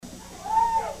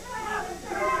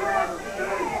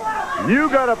You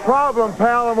got a problem,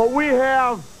 pal, and what we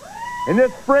have, and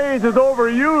this phrase is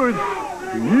overused,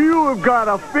 you have got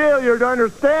a failure to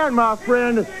understand, my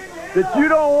friend, that you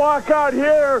don't walk out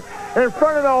here in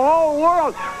front of the whole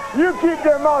world. You keep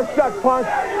your mouth shut, punk.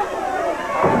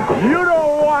 You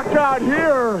don't walk out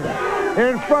here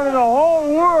in front of the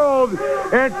whole world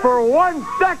and for 1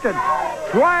 second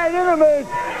try and intimate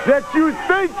that you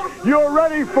think you're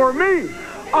ready for me.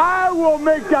 I will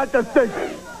make that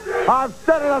distinction. I've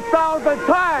said it 1,000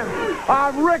 times.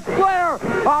 I'm Ric Flair.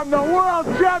 I'm the world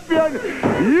champion.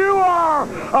 You are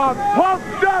a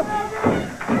pumped up,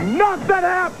 nothing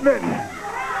happening,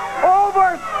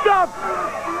 overstuffed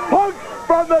punk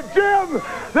from the gym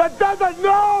that doesn't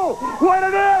know what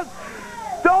it is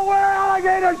to wear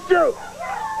alligator shoes.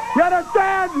 You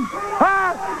understand?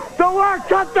 Huh? To wear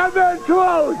custom-made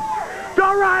clothes, to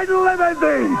ride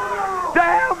limousines, to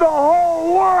have the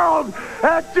whole world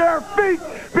at your feet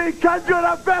because you're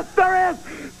the best there is.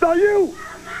 So you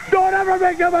don't ever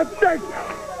make a mistake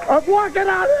of walking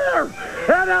out here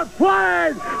and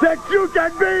implying that you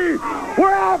can be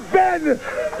where I've been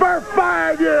for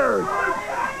 5 years.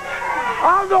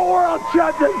 I'm the world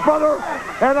champion, brother,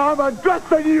 and I'm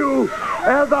addressing you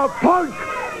as a punk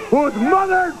whose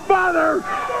mother and father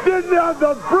didn't have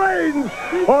the brains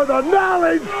or the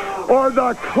knowledge or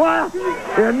the class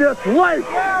in this life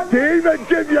to even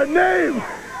give you a name.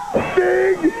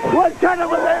 Sting, what kind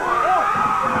of a name?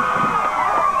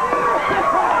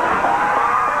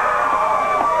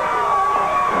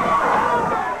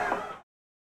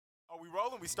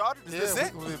 We started? Is this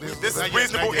it? This is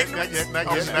reasonable ignorance?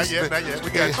 Not yet.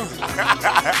 We got you.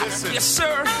 Yes,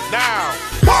 sir. Now.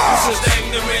 This is the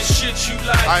ignorant shit you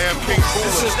like. I am King Cooler.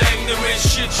 This is the ignorant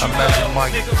shit you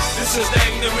like. This is the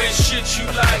ignorant shit you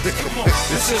like. Come on.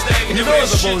 This is the ignorant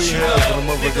shit you like. The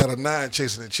motherfucker got a 9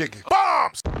 chasing a chicken.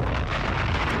 Bombs!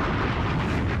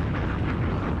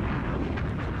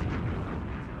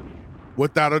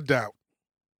 Without a doubt.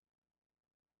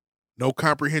 No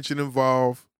comprehension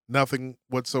involved. Nothing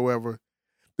whatsoever.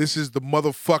 This is the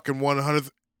motherfucking 100th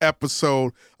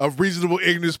episode of Reasonable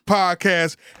Ignorance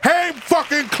Podcast. Hey,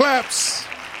 fucking claps!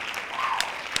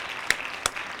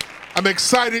 I'm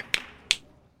excited.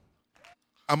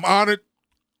 I'm honored.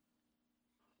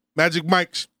 Magic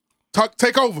Mike,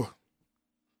 take over.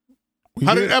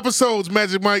 100 episodes,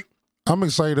 Magic Mike. I'm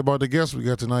excited about the guest we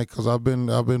got tonight because I've been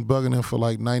bugging him for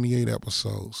like 98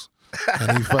 episodes.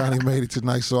 And he finally made it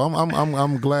tonight, so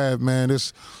I'm glad, man.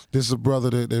 This is a brother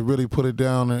that really put it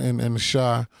down in the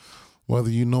shy, whether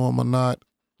you know him or not.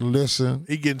 Listen,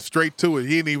 he getting straight to it.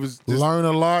 He ain't even learn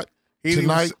a lot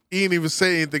tonight. He ain't even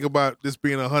say anything about this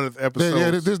being a 100th episode.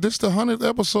 Yeah, this the 100th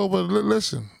episode. But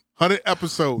listen, 100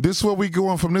 episode. This is where we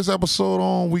going from this episode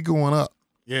on. We going up.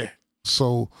 Yeah.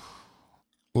 So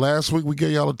last week we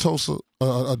gave y'all a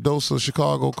dose of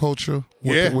Chicago culture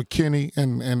with Kenny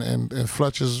and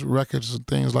Fletcher's records and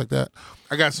things like that.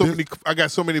 I got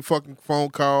so many fucking phone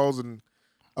calls and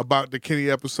about the Kenny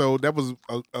episode. That was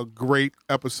a great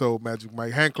episode, Magic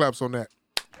Mike. Hand claps on that.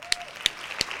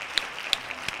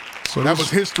 So that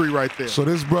was history right there. So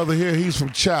this brother here, he's from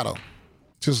Chatham,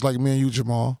 just like me and you,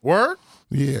 Jamal. Word?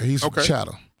 Yeah, he's from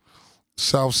Chatham,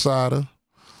 South Sider.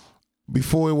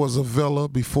 Before it was a villa,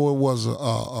 before it was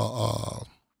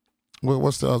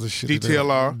what's the other shit?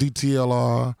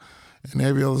 DTLR, and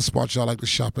every other spot y'all like to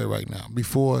shop at right now.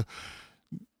 Before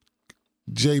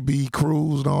JB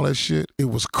Cruise and all that shit, it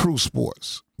was Crew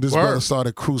Sports. This brother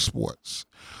started Crew Sports.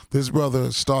 This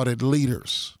brother started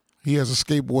Leaders. He has a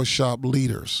skateboard shop,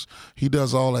 Leaders. He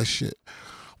does all that shit.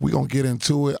 We gonna get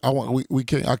into it.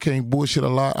 I can't bullshit a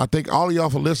lot. I thank all of y'all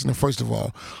for listening. First of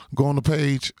all, go on the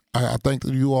page. I thank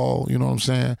you all. You know what I'm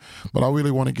saying. But I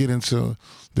really want to get into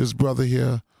this brother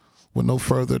here. With no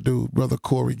further ado, brother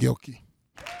Corey Gilkey.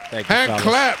 Thank you, Hand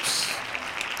claps.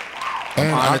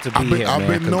 And honored to be here, I've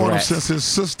been knowing him Congrats. since his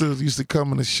sister used to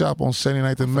come in the shop on Saturday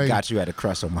night in May. Forgot you had a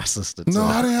crush on my sister. Too. No,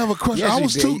 I didn't have a crush. Yes, I you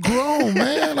was did. too grown,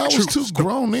 man. I was too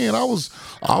grown then. I was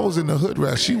in the hood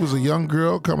rat. She was a young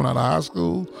girl coming out of high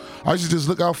school. I used to just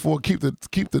look out for her, keep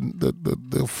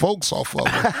the folks off of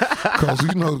her, because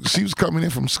you know she was coming in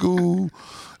from school.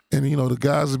 And, you know, the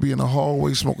guys would be in the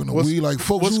hallway smoking the weed. Like,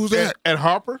 folks, who was that? At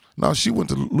Harper? No, she went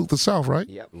to Luther South, right?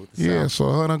 Yep, Luther Yeah, South. so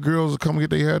her and her girls would come get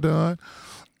their hair done.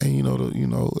 And, you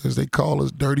know, as they call us,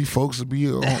 dirty folks would be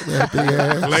at their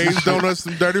ass. Ladies, donuts,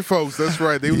 some dirty folks. That's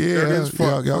right. They was dirty as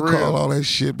fuck. Y'all call all that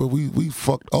shit, but we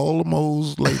fucked all of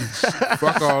those ladies.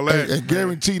 Fuck all that. And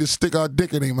guaranteed to stick our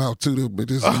dick in their mouth, too, but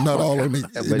it's not all in it.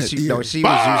 But she was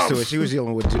used to it. She was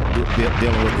dealing with the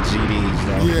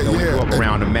GDs. We grew up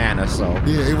around the manor, so.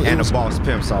 Yeah, and the boss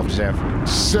pimps off Jeffrey.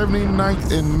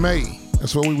 79th in May.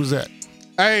 That's where we was at.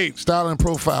 Hey. Styling and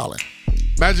profiling.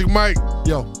 Magic Mike.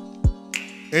 Yo.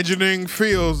 Engineering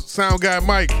Fields. Sound guy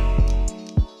Mike.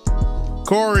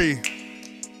 Corey.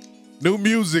 New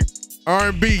music.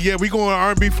 R&B. Yeah, we going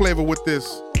R&B flavor with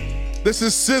this. This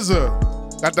is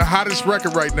SZA. Got the hottest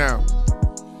record right now.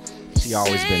 She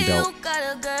always been dope.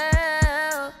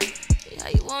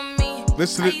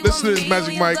 Listen to this,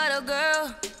 Magic Mike.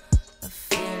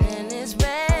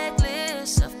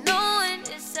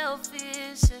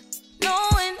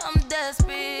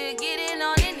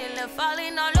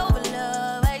 Falling all over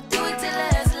love, I do it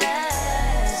till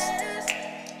last.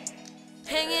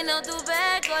 Hanging out the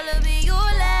back, all of it you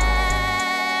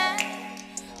last.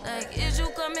 Like, is you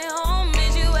coming home?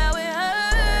 Is you out with her?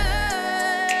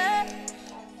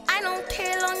 I don't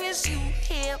care long as you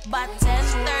here by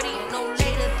 10:30, no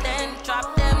later than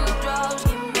drop them drugs.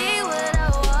 Give me what I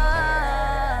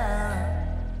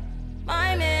want.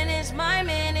 My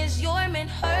man is your man,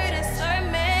 her is her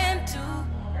man too.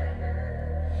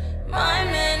 My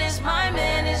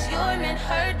man is your man,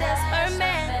 her, that's her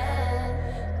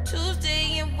man.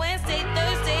 Tuesday and Wednesday,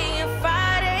 Thursday and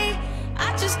Friday,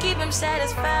 I just keep him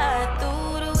satisfied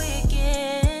through the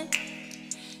weekend.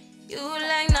 You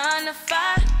like 9 to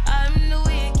 5, I'm the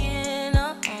weekend.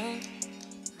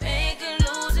 Make him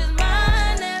lose his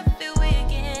mind every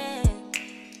weekend.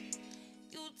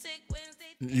 You take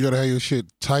Wednesday. You gotta have your shit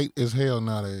tight as hell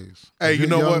nowadays. Hey, you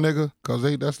know young what? nigga, because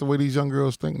that's the way these young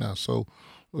girls think now. So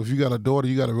if you got a daughter,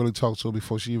 you got to really talk to her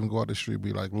before she even go out the street.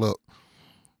 Be like, look,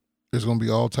 there's going to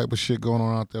be all type of shit going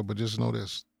on out there, but just know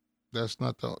this. That's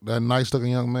not that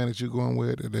nice-looking young man that you're going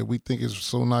with that we think is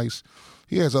so nice.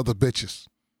 He has other bitches.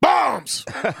 Bombs!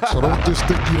 So don't just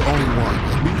think you're the only one.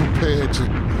 And be prepared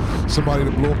to somebody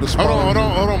to blow up the spot. Hold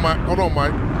on,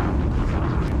 Mike.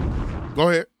 Go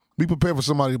ahead. Be prepared for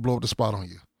somebody to blow up the spot on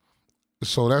you.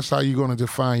 So that's how you're going to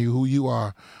define who you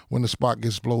are when the spot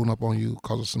gets blown up on you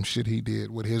because of some shit he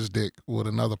did with his dick with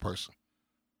another person.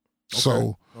 Okay.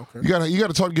 So you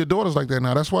gotta talk to your daughters like that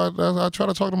now. That's why I try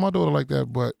to talk to my daughter like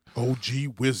that. But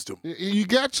OG wisdom. You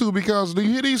got to, because you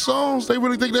hear these songs, they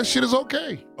really think that shit is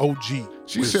okay. OG.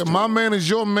 She said, "My man is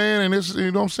your man," and it's,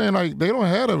 you know what I'm saying. Like, they don't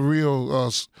have a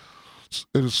real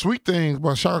sweet things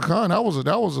by Shaka Khan. That was a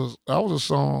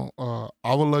song.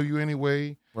 I Will Love You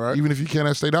Anyway. Right. Even if you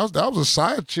cannot stay, that was a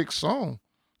side chick song.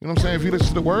 You know what I'm saying? If you listen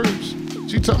to the words,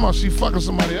 she talking about she fucking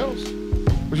somebody else.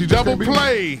 But she double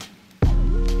play.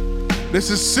 This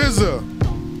is SZA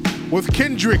with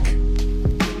Kendrick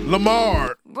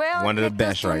Lamar. One of the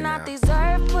best right now.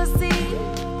 Deserve pussy.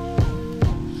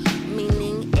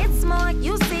 Meaning it's more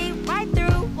you see right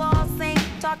through walls, ain't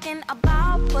talking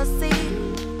about pussy.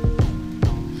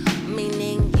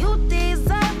 Meaning you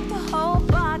deserve the whole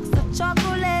box of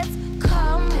chocolates.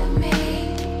 Come with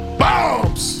me.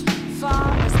 Bombs!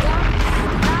 Forrest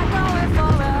Gump, not going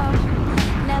for a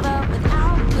never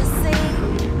without pussy.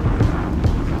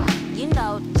 You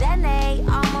know, Jenny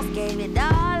almost gave it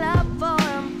all up for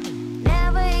him.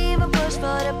 Never even pushed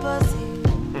for the pussy.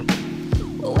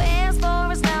 Where's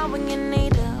Forrest now when you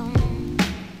need him?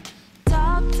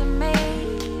 Talk to me.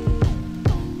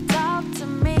 Talk to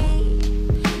me.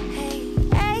 Hey,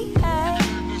 hey, hey.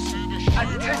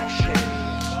 Attention,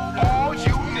 all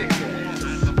you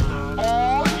niggas,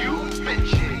 all you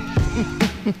bitches.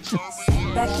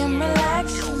 Back and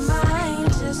relax your mind,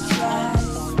 just try.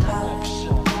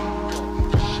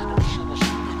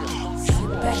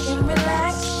 Sit back and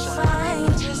relax your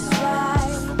mind, just ride.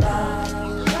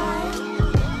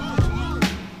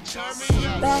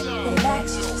 Sit back,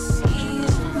 relax, just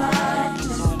ease your mind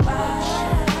and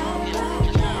ride.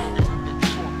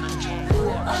 You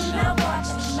are now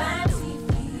watching my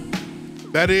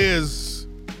TV. That is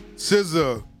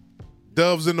SZA,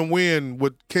 Doves in the Wind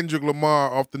with Kendrick Lamar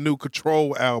off the new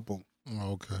Control album.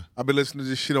 Oh, okay. I've been listening to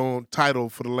this shit on Tidal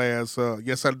for the last,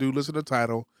 yes, I do listen to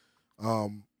Tidal.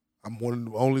 I'm one of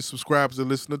the only subscribers that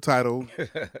listen to Tidal.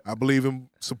 I believe in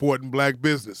supporting black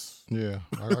business. Yeah,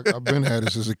 I've been had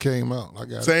it since it came out. I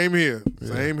got Same here. Yeah.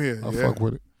 Same here. I fuck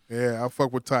with it. Yeah, I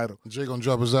fuck with Tidal. Jay gonna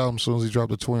drop his album as soon as he drop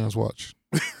the Twins. Watch.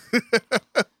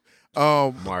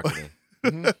 Marketing.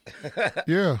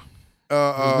 Yeah.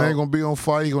 His name gonna be on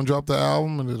fire. He gonna drop the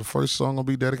album, and the first song gonna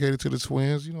be dedicated to the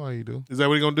Twins. You know how you do. Is that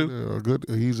what he gonna do? Yeah, good.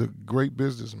 He's a great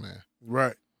businessman.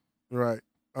 Right.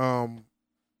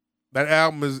 That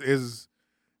album is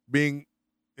being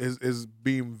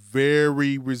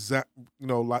very a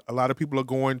lot of people are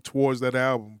going towards that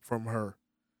album from her.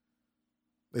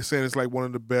 They're saying it's like one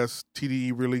of the best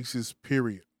TDE releases,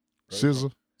 period.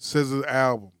 SZA's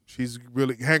album. She's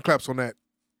really, hand claps on that.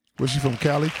 Was she from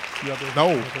Cali?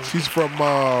 No, she's from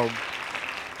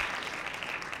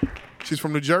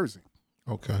New Jersey.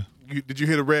 Okay. Did you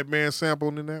hear the Redman sample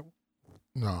in that one?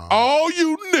 No. All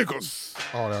you niggas.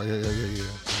 Oh, yeah.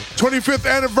 25th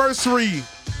anniversary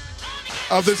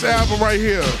of this album right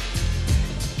here.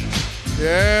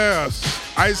 Yes.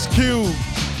 Ice Cube.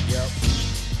 Yep.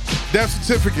 Death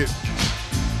Certificate.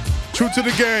 True to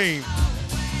the game.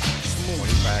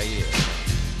 25 years.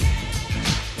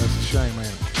 That's a shame,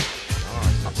 man.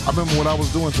 I remember what I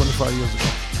was doing 25 years ago.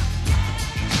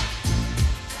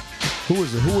 Who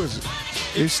is it?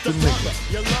 It's the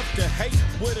nigga. You love to hate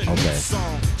with a Okay. new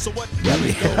song. So what All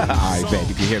right, bet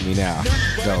you can hear me now.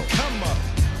 Go. Come up.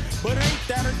 But ain't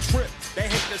that a trip? They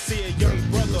hate to see a young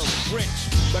brother rich.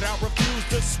 But I refuse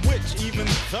to switch even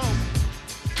though.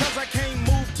 Cause I can't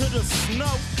move to the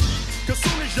snow. Cause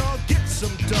soon as y'all get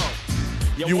some dough.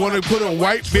 You want to put a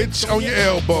white bitch on your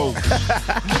elbow.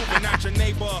 Moving out your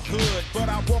neighborhood, but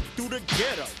I walk through the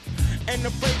ghetto. And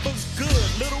the flavor's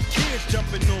good, little kids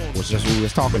jumping on. Which is what we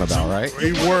was talking about, right?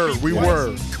 We were.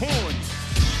 Corn.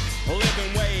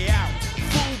 Living way out.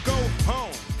 Food go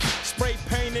home. Spray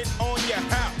painted on your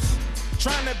house.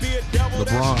 Trying to be a devil LeBron,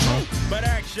 that's huh? true. But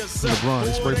ask yourself. LeBron,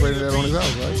 he spray painted that on his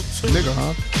house, right? Nigga,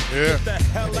 huh? Yeah. Get the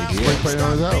hell out. Spray painted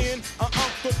on his Stop house. being a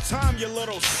Uncle Tom, you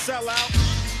little sellout.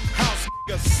 House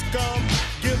nigga scum.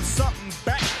 Give something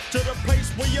back to the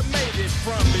place where you made it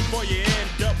from before you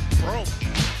end up broke.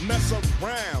 Mess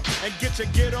around and get your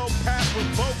ghetto pass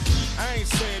revoked. I ain't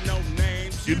saying no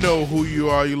names. You know who you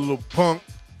are, you little punk.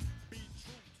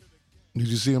 Did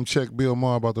you see him check Bill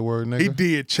Maher about the word nigga? He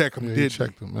did check him, Yeah, he didn't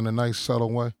checked him in a nice,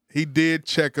 subtle way. he? He did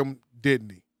check him,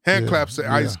 didn't he? Hand claps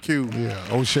to Ice Cube. Yeah,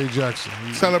 O'Shea Jackson.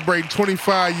 Celebrating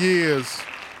 25 years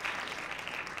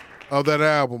of that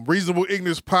album. Reasonable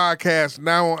Ignorance Podcast,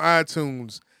 now on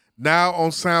iTunes, now on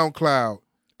SoundCloud.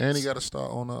 And he got to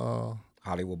start on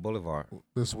Hollywood Boulevard.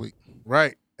 this week.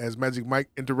 Right, as Magic Mike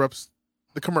interrupts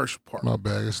the commercial part. My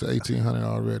bad. It's the 1800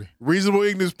 already. Reasonable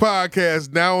Ignorance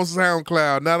Podcast, now on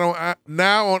SoundCloud,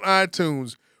 now on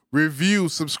iTunes. Review,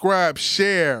 subscribe,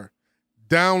 share,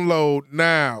 download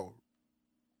now.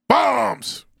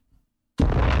 Bombs!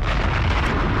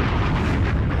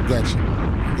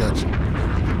 Gotcha.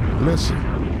 Listen.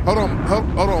 Hold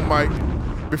on,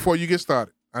 Mike. Before you get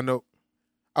started,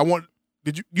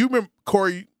 did you remember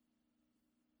Corey,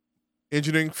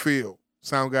 Engineering Field,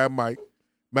 Sound Guy Mike,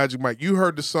 Magic Mike? You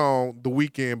heard the song "The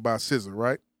Weeknd" by SZA,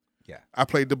 right? Yeah. I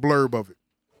played the blurb of it.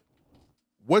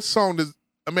 What song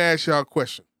let me ask y'all a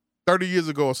question. 30 years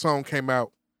ago, a song came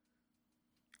out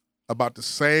about the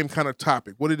same kind of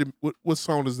topic. What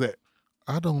song is that?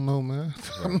 I don't know, man.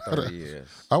 Years.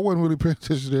 I wasn't really paying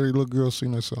attention to every little girl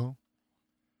sing that song.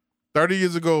 30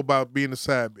 years ago about being a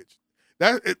side bitch.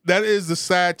 That is the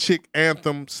side chick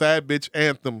anthem, side bitch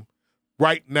anthem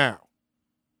right now.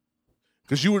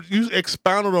 Because you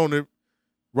expounded on it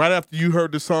right after you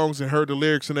heard the songs and heard the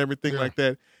lyrics and everything like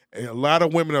that. And a lot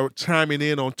of women are chiming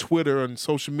in on Twitter and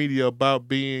social media about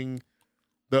being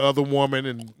the other woman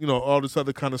and all this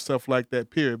other kind of stuff like that,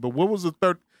 period. But what was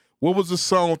the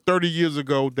song 30 years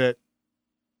ago that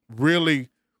really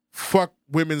fucked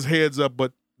women's heads up,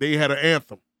 but they had an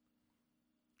anthem?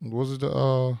 Was it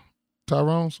the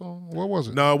Tyrone song? What was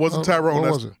it? No, it wasn't Tyrone.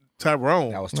 What was it?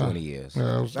 Tyrone. That was 20 years.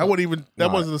 Yeah, it was,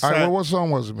 That wasn't a side. All right, what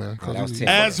song was it, man? No, that was 10.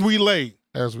 As We Lay.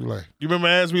 As We Lay. You remember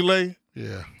As We Lay?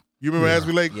 Yeah. You remember As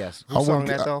We Lay? Yes. I Who sung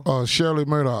wasn't that though? Shirley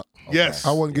Murdoch. Yes.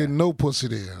 I wasn't getting no pussy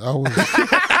there. I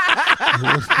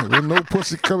was with no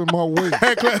pussy coming my way.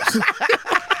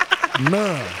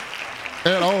 None.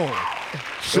 At all.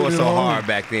 It was so hard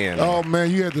back then. Oh, man,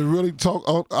 you had to really talk.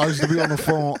 I used to be on the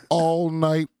phone all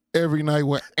night, every night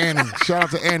with Annie. Shout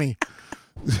out to Annie.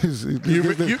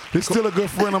 It's still a good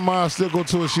friend of mine. I still go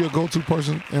to her. She's a go-to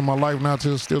person in my life now,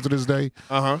 still to this day.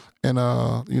 Uh-huh. And,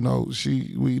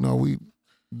 we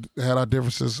had our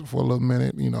differences for a little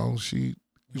minute. She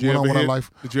went on with her life.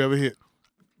 Did you ever hit?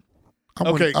 I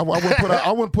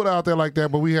wouldn't put her out there like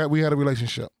that, but we had a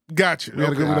relationship. Gotcha. We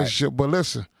had a good relationship. But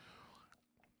listen,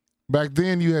 back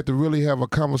then you had to really have a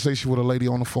conversation with a lady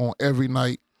on the phone every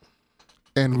night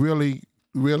and really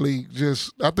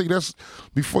just, I think that's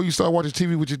before you start watching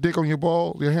TV with your dick on your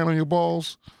balls, your hand on your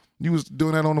balls, you was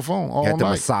doing that on the phone all you had to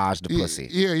night. massage the pussy.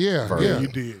 Yeah. You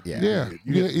did. Yeah.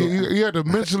 You had to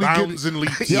mentally Bounds and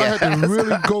leaps. you had to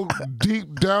really go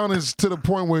deep down to the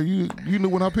point where you knew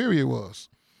when her period was.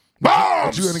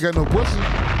 But you hadn't got no pussy.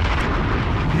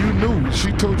 You knew.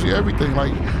 She told you everything.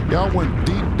 Like, y'all went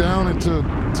deep down into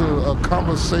a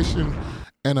conversation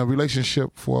and a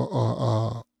relationship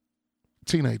for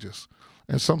teenagers.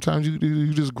 And sometimes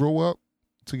you just grow up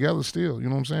together still, you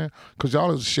know what I'm saying? Because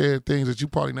y'all have shared things that you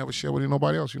probably never shared with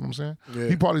nobody else, you know what I'm saying? Yeah.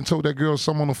 He probably told that girl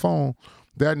something on the phone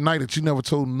that night that you never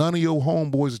told none of your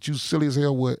homeboys that you silly as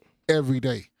hell with every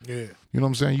day. Yeah. You know what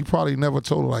I'm saying? You probably never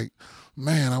told her, like,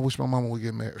 man, I wish my mama would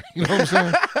get married. You know what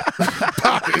I'm saying?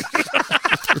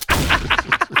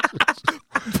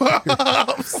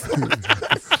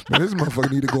 Man, this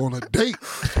motherfucker need to go on a date.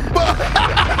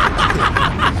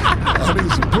 I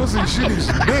need some pussy. She needs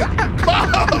some dick.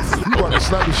 You about to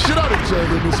slap the shit out of each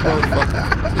other in this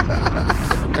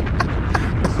motherfucker.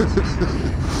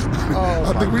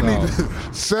 I think we need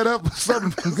to set up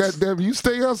something. Goddamn, you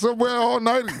stay out somewhere all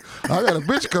night. I got a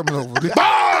bitch coming over.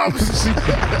 Bombs!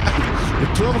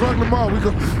 At 12 o'clock tomorrow, we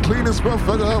gonna clean this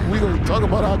motherfucker up. We gonna talk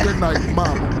about our good night,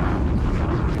 mama.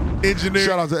 Engineering.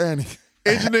 Shout out to Annie.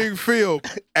 Engineering field.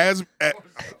 I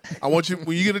want you,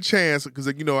 when you get a chance, because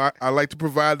you know I like to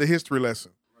provide the history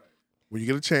lesson. When you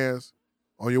get a chance,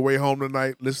 on your way home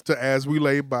tonight, listen to "As We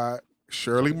Lay" by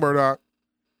Shirley Murdoch.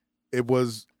 It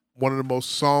was one of the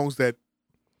most songs that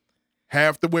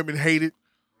half the women hated,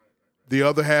 the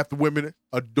other half the women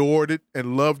adored it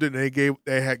and loved it, and they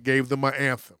gave them an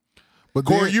anthem. But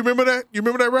Corey, then, you remember that? You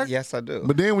remember that record? Yes, I do.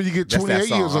 but then when you get That's 28 that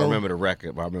song. years I old, remember the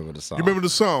record, but I remember the song. You remember the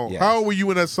song? Yes. How old were you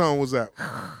when that song was out?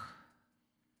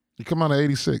 you come out of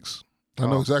 86. I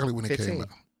know Oh, exactly when it 15. came out.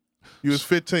 You was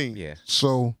 15. Yeah.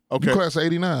 So, Okay. you class of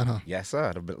 89, huh? Yes,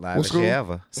 sir. The livest school? year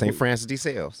ever. St. Francis de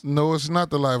Sales. No, it's not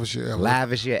the livest year ever.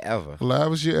 Livest year ever. The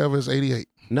livest year ever is 88.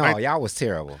 No, y'all was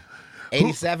terrible.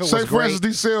 87 was St. great. Francis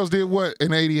D. Sales did what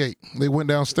in 88? They went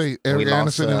downstate. We Eric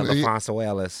lost Anderson and LaFonso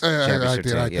Ellis. I Championship did.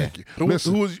 team, I yeah. thank you.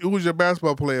 Who was your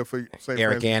basketball player for St.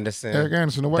 Eric Francis? Anderson. Eric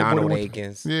Anderson, the white boy Donald that went-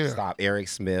 Akins. Yeah. Stop. Eric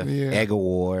Smith. Yeah. Edgar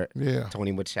Ward. Yeah.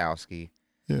 Tony Wachowski.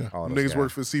 Yeah. All Them those niggas guys.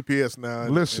 work for CPS now.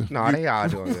 Listen. No, they all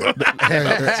doing good.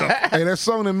 hey, that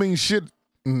song that means shit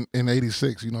in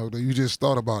 86, you know, that you just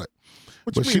thought about it.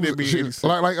 What you mean it mean 86?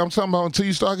 Like I'm talking about until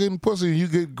you start getting pussy and you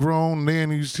get grown, then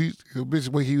you see a bitch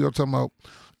wake you up talking about,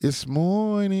 it's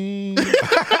morning.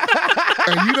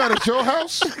 And you not at your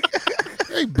house?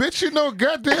 Hey, bitch, you know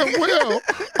goddamn well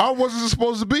I wasn't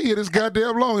supposed to be here this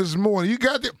goddamn long this morning. You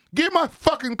goddamn, get my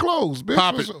fucking clothes, bitch.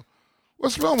 Pop it.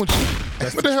 What's wrong with you?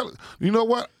 What the hell? You know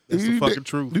what? That's the fucking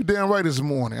truth. You damn right this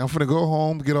morning. I'm finna go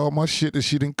home, get all my shit that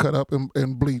she didn't cut up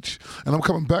and bleach. And I'm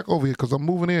coming back over here because I'm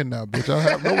moving in now, bitch. I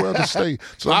have nowhere to stay.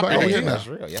 So I'm back over here now. That's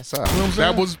real. Yes, sir. You know what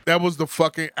I'm saying? That was the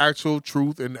fucking actual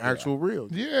truth and actual real.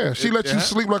 Yeah, she let you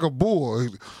sleep like a bull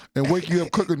and wake you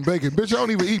up cooking bacon. Bitch, I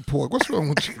don't even eat pork. What's wrong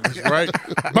with you? Right?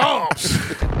 Bombs!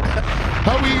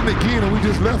 How we eating again and we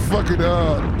just left fucking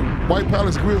White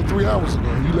Palace Grill 3 hours ago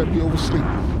and you let me oversleep?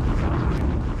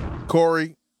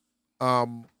 Corey,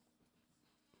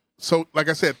 so like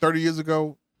I said, 30 years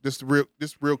ago, just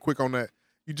real quick on that.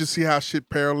 You just see how shit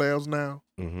parallels now.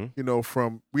 Mm-hmm. You know,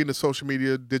 from we in the social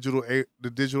media, the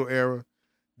digital era,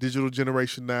 digital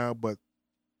generation now, but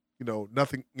you know,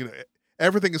 nothing, you know,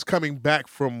 everything is coming back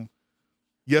from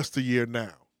yesteryear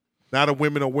now. Now the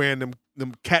women are wearing them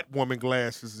Catwoman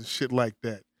glasses and shit like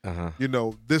that. Uh-huh. You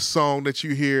know, this song that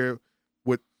you hear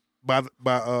by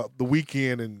The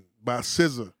Weeknd and by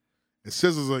SZA. And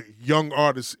SZA's a young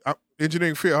artist.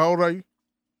 Engineering field, how old are you?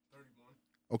 31.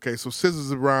 Okay, so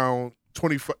SZA's around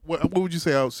 25. What would you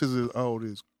say how old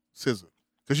is SZA?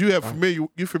 Because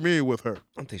you're familiar with her. I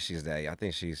don't think she's that. I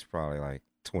think she's probably like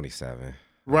 27.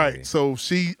 Right. maybe. So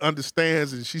she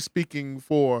understands and she's speaking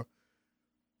for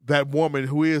that woman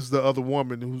who is the other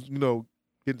woman who's, you know,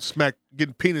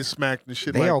 getting penis smacked and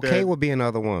shit They like that. okay with being the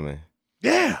other woman.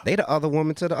 Yeah. They the other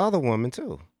woman to the other woman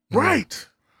too. Right.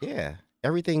 Yeah.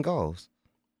 Everything goes.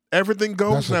 Everything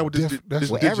goes That's a now with this. diff- that's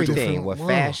this With a digital. everything. different With world.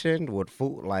 fashion, with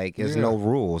food. Like, there's Yeah. no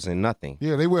rules and nothing.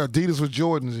 Yeah, they wear Adidas with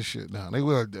Jordans and shit now. They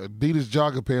wear Adidas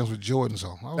jogger pants with Jordans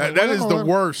on. I was like, That why is y'all the wear-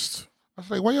 worst. I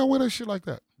was like, why y'all wear that shit like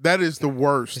that? That is the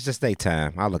worst. It's just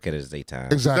daytime. I look at it as daytime.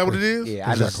 Exactly. Is that what it is?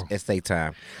 Yeah, Exactly. it's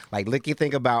daytime. Like, look, you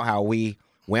think about how we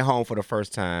went home for the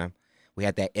first time. We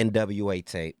had that NWA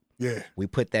tape. Yeah. We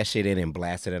put that shit in and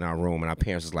blasted in our room, and our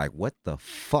parents was like, "What the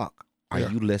fuck are Yeah.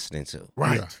 you listening to?"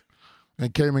 Right. Yeah.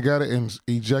 And came and got it and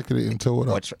ejected it and tore it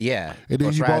Or up. yeah, And then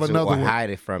or you tried bought to, another or one. hide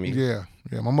it from you. Yeah,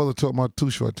 yeah. My mother took my Too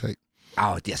Short tape.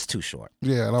 Oh, that's too short.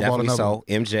 Yeah, and I bought Definitely another one.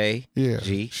 so. MJ, Yeah,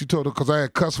 G. she told her because I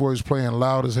had cuss words playing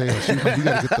loud as hell. She was like, "You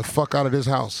gotta get the fuck out of this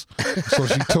house." So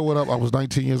she tore it up. I was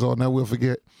 19 years old. Never will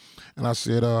forget. And I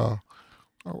said, I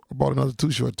bought another Too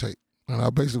Short tape, and I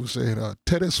basically said,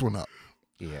 "Tear this one up."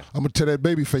 Yeah. I'm gonna tear that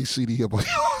Babyface CD up.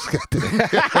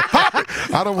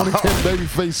 I don't want to tear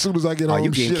Babyface as soon as I get Oh, home.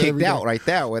 you getting shit every kicked day. out right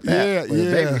there with that. Yeah, with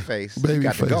yeah. Baby face. You Babyface,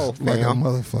 got to go, like a fam.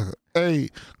 motherfucker. Hey,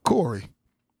 Corey,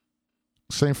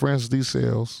 St. Francis D.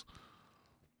 Sales.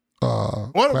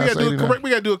 Why don't we class gotta do it 89. correct? We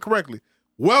gotta do it correctly.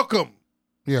 Welcome,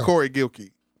 Yeah. Corey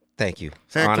Gilkey. Thank you.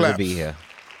 It's Hand an honor claps. to be here.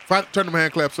 Turn them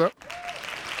hand claps up.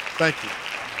 Thank you.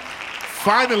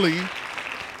 Finally,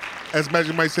 as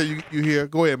Magic might say, you here.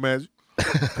 Go ahead, Magic.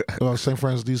 St.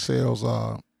 Francis de Sales,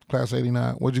 class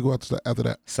 89. Where'd you go after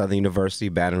that? Southern University,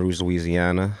 Baton Rouge,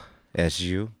 Louisiana,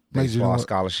 SU. Baseball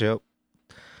scholarship.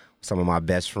 Some of my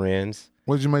best friends.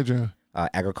 What did you major in?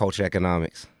 Agriculture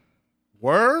economics.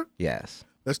 Word? Yes.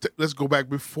 Let's go back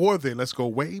before then. Let's go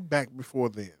way back before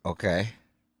then. Okay.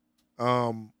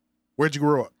 Where'd you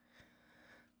grow up?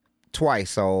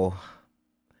 Twice. So,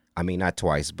 I mean, not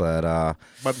twice, but about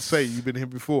to say you've been here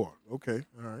before. Okay.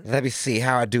 All right. Let me see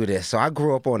how I do this. So I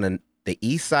grew up on the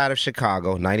east side of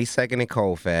Chicago, 92nd and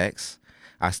Colfax.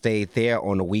 I stayed there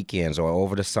on the weekends or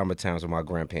over the summer times with my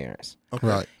grandparents. Okay.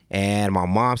 Right. And my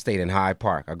mom stayed in Hyde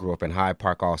Park. I grew up in Hyde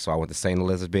Park also. I went to St.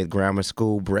 Elizabeth Grammar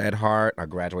School, Bret Hart. I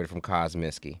graduated from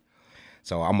Kosminski.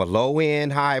 So I'm a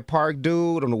low-end Hyde Park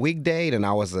dude on the weekday, and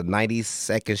I was a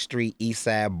 92nd Street East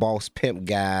Side boss pimp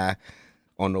guy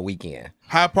on the weekend.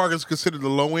 Hyde Park is considered the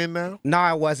low end now? No,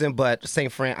 I wasn't, but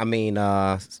St. Elizabeth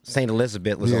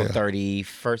was on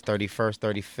 31st,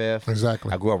 35th.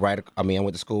 Exactly. I grew up I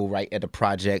went to school right at the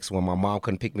projects. When my mom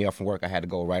couldn't pick me up from work, I had to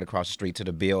go right across the street to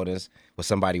the buildings where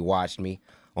somebody watched me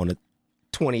on the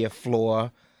 20th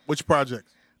floor. Which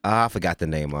projects? I forgot the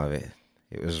name of it.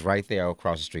 It was right there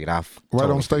across the street. Right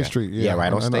on State Street. Yeah,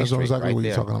 right on State Street. That's exactly right what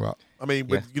there. you're talking about. I mean,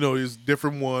 but there's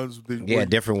different ones.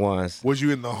 Different ones. Was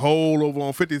you in the hole over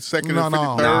on 52nd and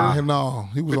 53rd? No.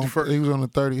 He was on the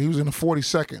 30. He was in the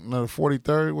 42nd. No, the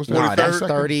 43rd. What's that? No, that's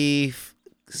 30.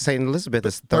 St. Elizabeth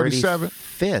is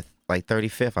 35th. Like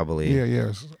 35th, I believe.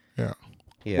 Yeah.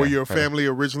 Were your family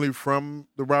originally from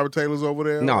the Robert Taylors over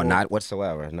there? No, not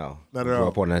whatsoever. No. Not at all. Grew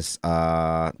up on this.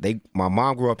 My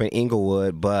mom grew up in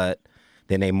Inglewood, but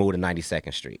then they moved to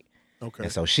 92nd Street. Okay.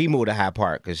 And so she moved to Hyde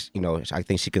Park because, I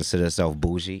think she considers herself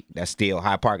bougie.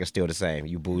 Hyde Park is still the same.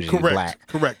 You bougie, you black.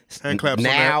 Correct. Hand claps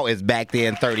now is back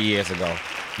then 30 years ago.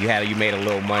 You made a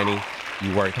little money,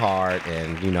 you worked hard,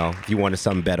 and, if you wanted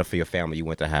something better for your family, you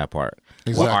went to Hyde Park.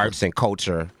 Exactly. Well, arts and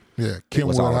culture. Yeah,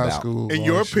 Kenwood High School. In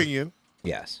your opinion,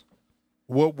 yes.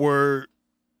 What were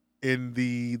in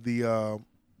the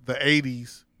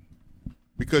 80s?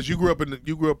 Because you were born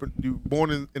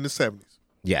in the 70s.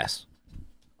 Yes.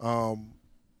 What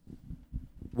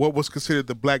was considered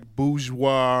the black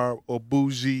bourgeois or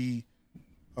bougie?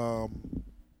 Where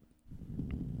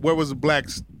was the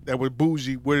blacks that were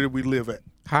bougie? Where did we live at?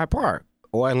 Hyde Park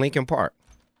or in Lincoln Park.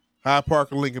 Hyde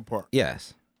Park or Lincoln Park?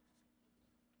 Yes.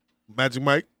 Magic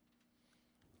Mike?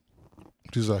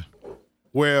 What you say?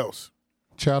 Where else?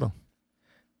 Chatham.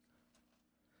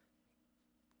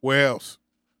 Where else?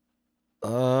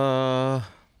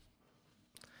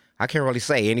 I can't really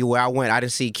say. Anywhere I went, I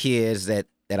didn't see kids that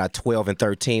are 12 and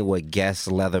 13 with Guess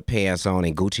leather pants on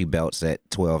and Gucci belts at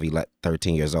 12,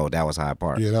 13 years old. That was Hyde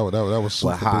Park. Yeah, that was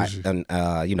super bougie. And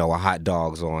with hot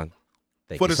dogs on.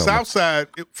 For the South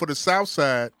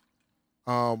Side,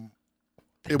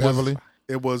 Beverly?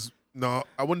 It was no,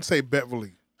 I wouldn't say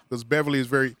Beverly because Beverly is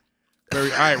very,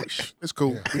 very Irish. It's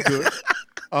cool. We good.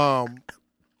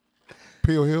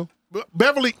 Peel Hill?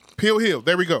 Peel Hill.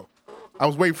 There we go. I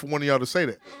was waiting for one of y'all to say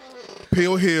that.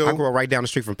 Peel Hill. I grew up right down the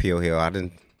street from Peel Hill. I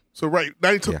didn't. So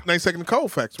 92nd and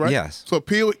Colfax, right? Yes. So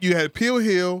you had Peel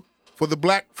Hill for the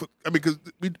black. Because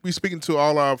we speaking to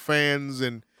all our fans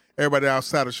and everybody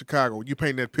outside of Chicago. You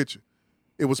paint that picture.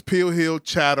 It was Peel Hill,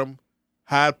 Chatham,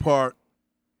 Hyde Park,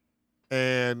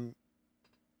 and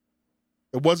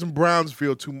it wasn't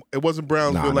Brownsville it wasn't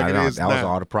Brownsville like it is now. That was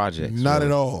all the projects. Not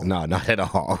at all. No, not at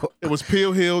all. It was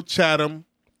Peel Hill, Chatham,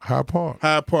 Hyde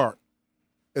Park.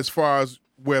 As far as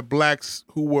where blacks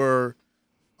who were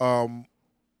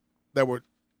that were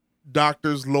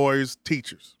doctors, lawyers,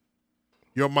 teachers.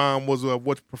 Your mom was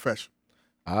what profession?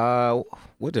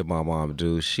 What did my mom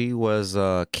do? She was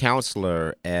a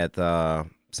counselor at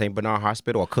St. Bernard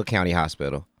Hospital or Cook County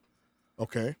Hospital.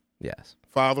 Okay. Yes.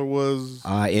 Father was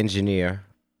engineer.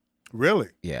 Really?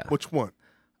 Yeah. Which one?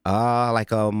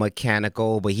 Like a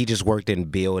mechanical, but he just worked in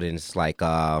buildings like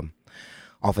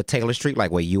off of Taylor Street, like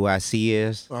where UIC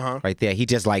is, right there. He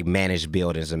just like managed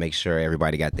buildings and make sure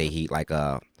everybody got their heat, like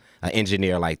an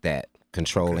engineer like that,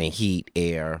 controlling heat,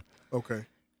 air,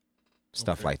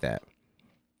 stuff like that.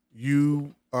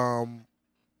 You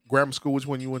grammar school? Which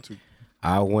one you went to?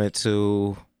 I went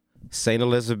to St.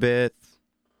 Elizabeth,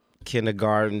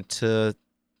 kindergarten to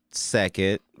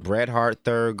second, Bret Hart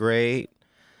 3rd grade,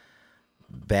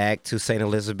 back to St.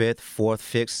 Elizabeth 4th,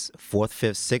 5th,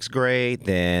 6th grade,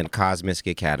 then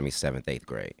Kosminski Academy 7th, 8th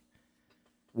grade.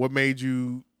 What made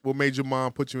your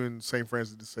mom put you in St.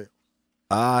 Francis de Sales?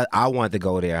 I wanted to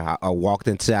go there. I walked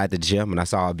inside the gym and I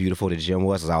saw how beautiful the gym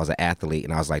was. I was an athlete,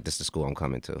 and I was like, "This is the school I'm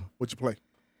coming to." What'd you play?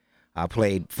 I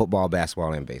played football,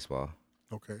 basketball, and baseball.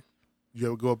 Okay. You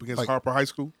ever go up against Harper High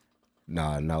School?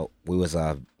 No. We was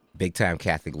a big time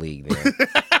Catholic league there.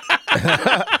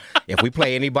 If we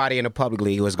play anybody in the public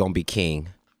league, it was gonna be King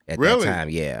at that time.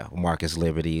 Yeah, Marcus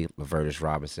Liberty, Lavertus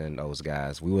Robinson, those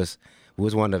guys. We was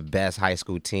one of the best high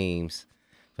school teams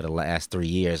for the last 3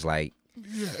 years. Like.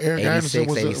 Yeah, Eric 86,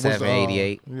 Anderson 87,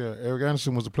 88. Yeah, Eric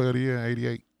Anderson was the player of the year in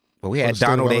 88. But we had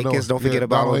Donald Akins. Don't forget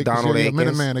about Donald Akins.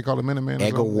 Minuteman, they call him Minuteman.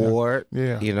 Edgar Ward.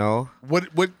 Yeah. You know. What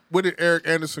did Eric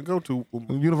Anderson go to?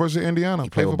 University of Indiana. He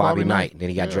played with Bobby Knight. Then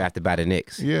he got drafted by the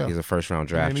Knicks. Yeah. He's a first-round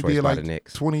draft and choice did by like the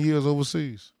Knicks. 20 years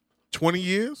overseas. 20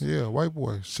 years? Yeah, white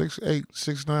boy. 6'8",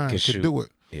 6'9", could shoot. do it.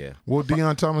 Yeah. Well,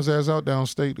 Deion Thomas ass out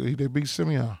downstate. They beat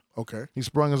Simeon. Okay. He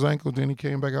sprung his ankle, then he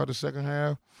came back out the second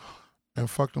half and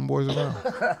fucked them boys around.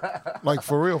 Like,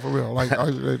 for real. Like,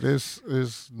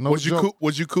 there's no joke.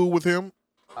 Was you cool with him?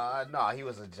 No, he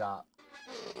was a job.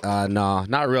 No,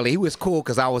 not really. He was cool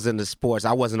because I was in the sports.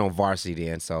 I wasn't on varsity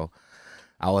then, so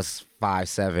I was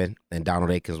 5'7", and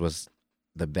Donald Akins was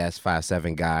the best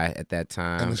 5'7" guy at that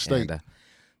time. In the state. And,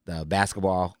 the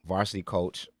basketball varsity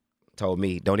coach told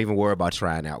me, "Don't even worry about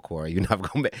trying out, Corey. You're never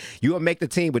gonna you'll make the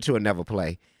team, but you'll never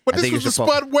play." But this was the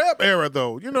Spud Webb era,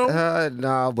 though. You know.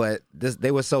 No, but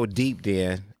they were so deep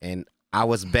then, and I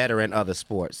was better in other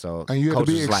sports. So and you had coach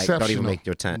to be was like, "Don't even make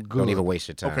your time. Good. Don't even waste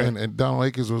your time." Okay. And Donald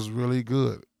Akins was really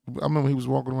good. I remember he was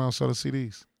walking around selling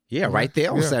CDs. Yeah, right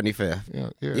there on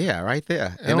 75th. Yeah, right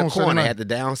there. In the corner at the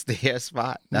downstairs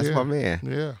spot. That's my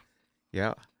man.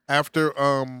 Yeah. After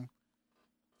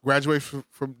graduation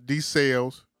from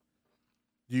DeSales,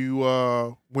 you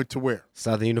went to where?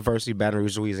 Southern University, Baton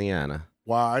Rouge, Louisiana.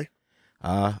 Why?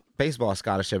 Baseball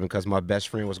scholarship, because my best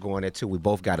friend was going there too. We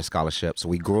both got a scholarship. So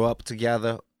we grew up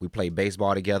together. We played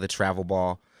baseball together, travel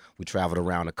ball. We traveled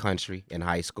around the country in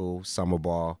high school, summer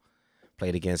ball,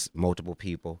 played against multiple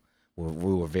people.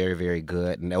 We were very, very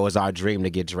good. And it was our dream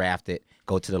to get drafted,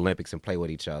 go to the Olympics, and play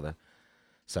with each other.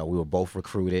 So we were both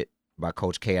recruited by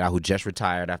Coach K, who just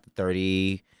retired after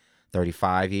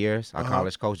 35 years. Our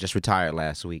college coach just retired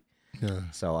last week. Yeah.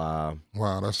 So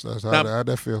wow, that's how'd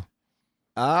that feel?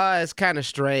 It's kind of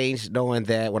strange knowing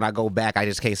that when I go back, I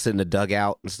just can't sit in the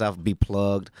dugout and stuff, be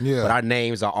plugged. Yeah. But our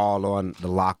names are all on the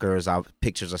lockers. Our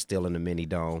pictures are still in the mini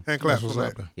dome. Hand clap That's for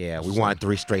what's that. up. Yeah, we won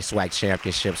 3 straight SWAC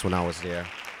championships when I was there.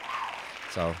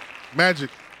 So Magic.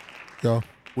 Yo.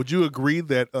 Would you agree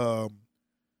that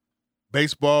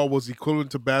baseball was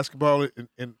equivalent to basketball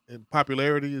in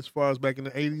popularity as far as back in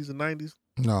the 80s and 90s?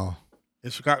 No. In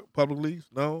Chicago public leagues?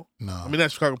 No? No. I mean,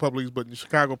 not Chicago public leagues, but in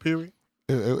Chicago, period?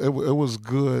 It was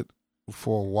good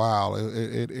for a while.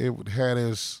 It had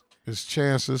its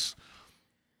chances.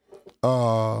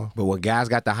 But when guys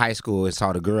got to high school, it's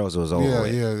how the girls was over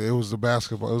with. Yeah. It was the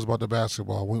basketball. It was about the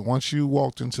basketball. Once you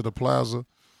walked into the plaza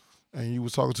and you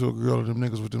was talking to a girl and them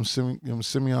niggas with them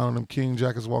Simeon and them King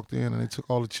jackets walked in and they took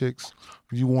all the chicks,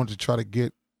 you wanted to try to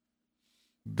get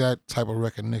that type of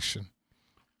recognition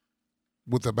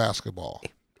with the basketball.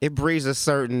 It breeds a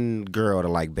certain girl to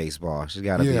like baseball. She's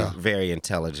got to be very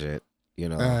intelligent,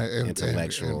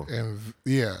 intellectual. And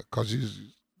because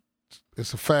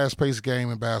it's a fast-paced game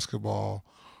in basketball.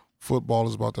 Football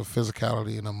is about the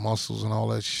physicality and the muscles and all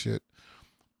that shit.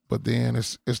 But then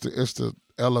it's the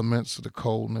elements, the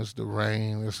coldness, the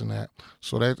rain, this and that.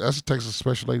 So that takes a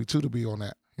special lady too to be on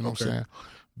that. You know what I'm saying?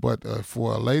 But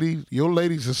for a lady, your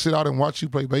ladies to sit out and watch you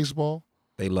play baseball,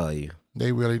 they love you.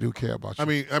 They really do care about you. I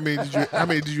mean, how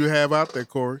many did you have out there,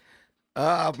 Corey?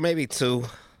 Maybe 2.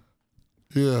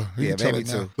 Yeah, maybe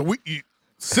 2.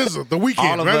 Scissor, the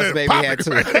weekend. All of us maybe had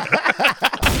 2.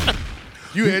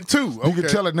 You had 2. Okay. You can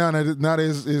tell it now that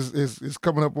it's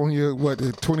coming up on your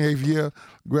the 28th year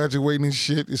graduating and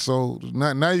shit. So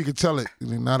now you can tell it.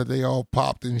 Now that they all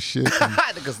popped and shit.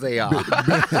 Because they are.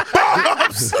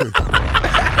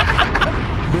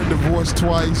 Been divorced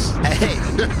twice. Hey,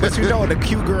 but the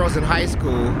cute girls in high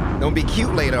school don't be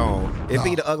cute later on. It'd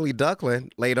be the ugly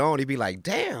duckling later on. He'd be like,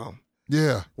 damn.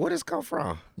 Yeah. Where this come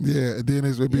from? Yeah, and then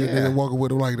it'd be a nigga walking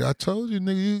with him like that. I told you,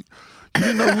 nigga, you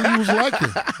didn't know who you was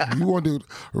liking. You wanted to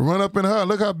run up in her.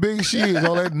 Look how big she is.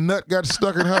 All that nut got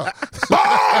stuck in her.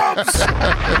 Bombs!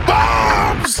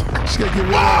 Bombs! She can't get rid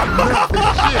of that nut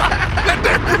and shit. Let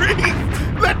that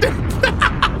breathe. Let that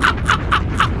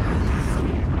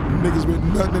Niggas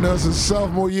been nutting in us in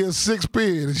sophomore year 6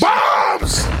 pin.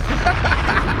 Bombs!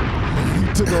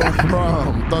 You took on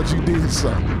prom. Thought you did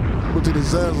something. Went to the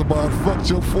Zanzibar and fucked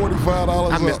your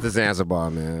 $45 I miss the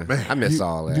Zanzibar, man. I miss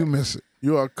all that. You miss it.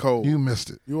 You are cold. You missed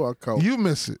it. You are cold. You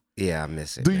miss it. Yeah, I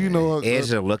miss it. Do you know Edge of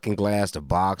the Looking Glass, the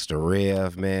Box, the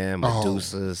Rev, man,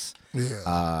 Medusas,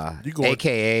 AKAs,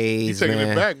 You taking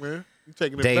man. it back, man. You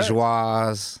taking it back.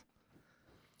 Dejois.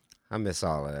 I miss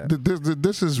all of that.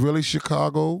 This is really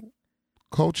Chicago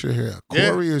culture here.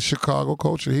 Corey is Chicago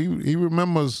culture. He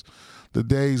remembers the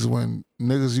days when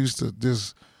niggas used to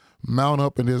just mount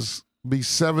up and just be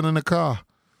 7 in the car.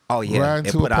 Oh yeah, and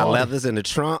put our leathers in the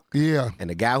trunk. Yeah, and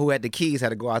the guy who had the keys had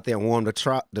to go out there and warm the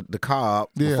car up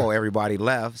before everybody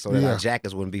left, so that our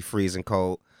jackets wouldn't be freezing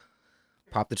cold.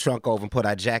 Pop the trunk over and put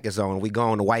our jackets on. We go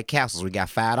on to White Castles. We got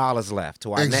 $5 left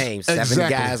to our name. 7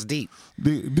 guys deep.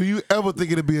 Do you ever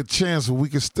think it'd be a chance where we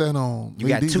could stand on? You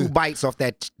got 2 bites off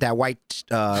that White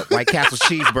Castle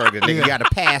cheeseburger. Nigga, you got to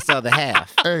pass the other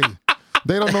half. Hey.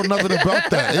 They don't know nothing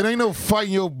about that. It ain't no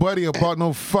fighting your buddy about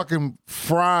no fucking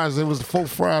fries. There was 4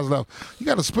 fries left. You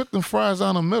got to split them fries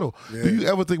down the middle. Yeah. Do you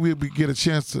ever think we'd get a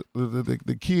chance to,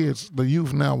 the kids, the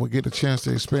youth now would get a chance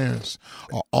to experience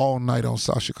all night on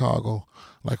South Chicago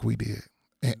like we did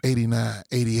in 89,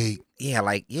 88?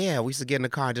 Yeah, we used to get in the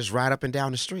car and just ride up and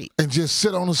down the street. And just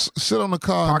sit on the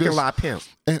car. Parking lot pimp.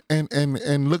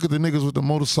 And look at the niggas with the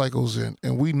motorcycles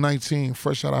and we 19,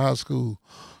 fresh out of high school.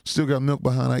 Still got milk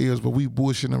behind our ears, but we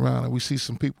bullshitting around and we see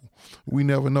some people we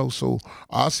never know. So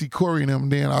I see Corey and them,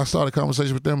 and then I start a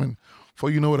conversation with them, and before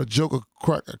you know it, a joke will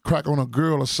crack on a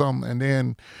girl or something, and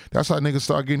then that's how niggas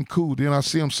start getting cool. Then I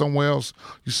see them somewhere else.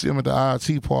 You see them at the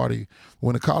IIT party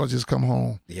when the colleges come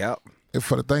home. Yep.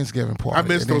 For the Thanksgiving party. I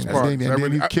miss those parties. And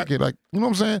then you kick it like, you know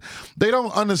what I'm saying? They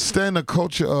don't understand the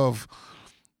culture of,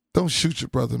 don't shoot your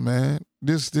brother, man.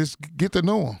 This get to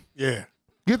know him. Yeah.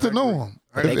 Get to know them.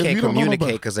 They can't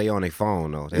communicate because they on their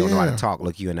phone, though. They don't know how to talk,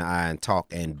 look you in the eye and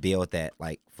talk and build that,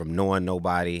 like, from knowing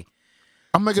nobody.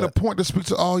 I'm making a point to speak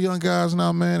to all young guys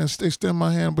now, man, and extend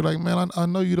my hand and be like, man, I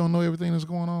know you don't know everything that's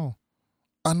going on.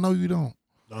 I know you don't.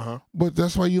 But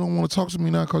that's why you don't want to talk to me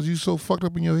now, because you so fucked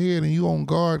up in your head and you on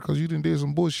guard because you done did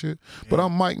some bullshit. Yeah. But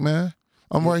I'm Mike, man.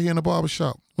 I'm right here in the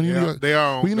barbershop. When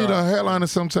you need a headliner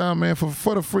sometime, man,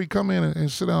 for the free, come in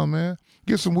and sit down, man.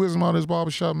 Get some wisdom out of this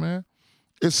barbershop, man.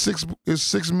 It's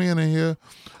six men in here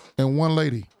and 1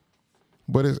 lady.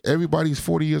 But everybody's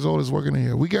 40 years old is working in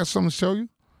here. We got something to show you.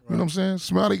 You know what I'm saying?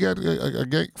 Smiley got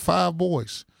 5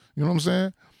 boys. You know what I'm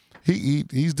saying?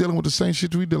 He's dealing with the same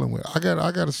shit we dealing with. I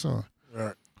got a son.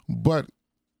 Right. But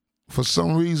for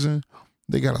some reason,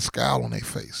 they got a scowl on their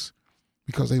face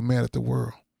because they mad at the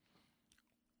world.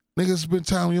 Niggas, it's been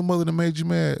time your mother that made you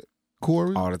mad,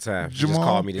 Corey. All the time. She just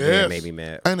called me today and made me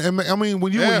mad. And I mean,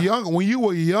 when you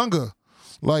were younger,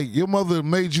 like your mother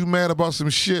made you mad about some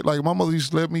shit. Like my mother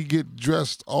used to let me get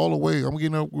dressed all the way. I'm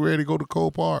getting up ready to go to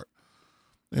Cole Park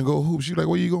and go hoop. She like,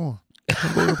 where you going?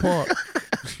 I'm going to the park.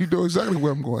 You know exactly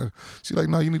where I'm going. She like,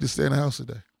 no, you need to stay in the house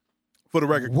today. For the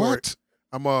record, what?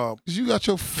 Corey, you got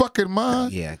your fucking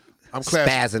mind? Yeah. I'm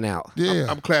spazzing out. Yeah.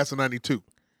 I'm class of 92.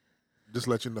 Just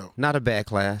let you know. Not a bad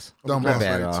class. Not bad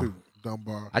at all. Dumb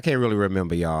bar. I can't really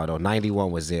remember y'all though.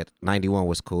 91 was it. 91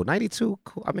 was cool. 92,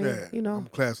 cool. I mean, you know. I'm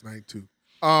class 92.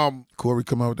 Corey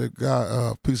come out with that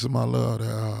guy, Piece of My Love,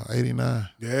 that 89.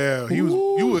 Yeah, you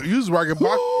was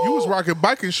rocking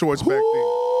biking shorts back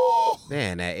then.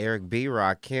 Man, that Eric B,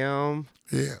 Rakim.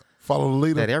 Yeah. Follow the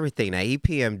leader. That everything. That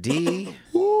EPMD.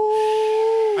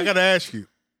 I gotta ask you.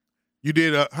 You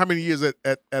did how many years at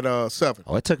 7?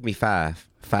 Oh, it took me 5.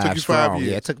 5 strong.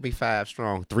 Yeah, it took me 5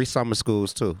 strong. 3 summer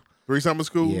schools too. 3 summer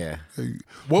schools? Yeah.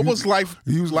 What was life?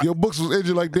 Your books was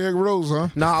edgy like Derrick Rose, huh?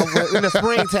 No, in the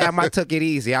springtime I took it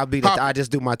easy. I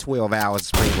just do my 12 hours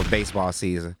spring with baseball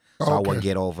season, so I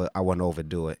wouldn't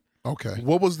overdo it. Okay.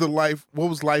 What was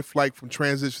life like from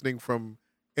transitioning from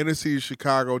inner city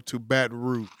Chicago to Baton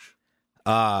Rouge?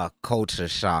 Culture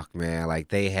shock, man. Like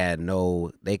they didn't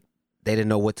know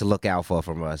what to look out for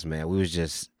from us, man. We was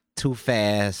just too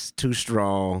fast, too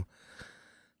strong,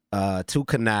 too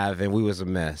conniving. We was a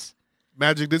mess.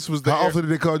 Magic, this was the How often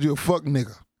did they call you a fuck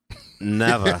nigga?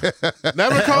 Never.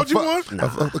 Never called you one?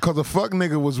 No. Because a fuck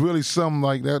nigga was really something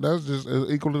like that. That's just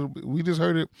equal to, we just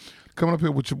heard it coming up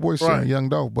here with your boy saying Young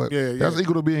Dog, but that's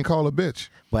equal to being called a bitch.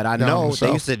 But I know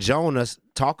they used to join us,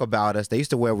 talk about us. They used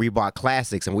to wear Reebok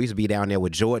Classics, and we used to be down there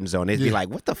with Jordans on. They'd be like,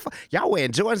 what the fuck? Y'all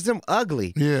wearing Jordans? Them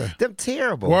ugly. Yeah. Them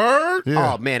terrible. Word?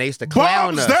 Yeah. Oh, man, they used to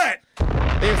clown us. that?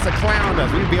 They used to clown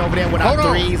us. We'd be over there with our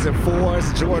 3s and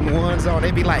 4s, Jordan 1s on.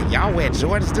 They'd be like, y'all wear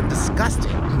Jordans? Them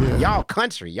disgusting. Yeah. Y'all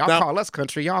country. Y'all call us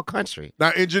country. Y'all country.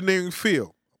 Now, engineering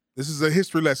field. This is a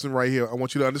history lesson right here. I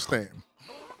want you to understand.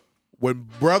 When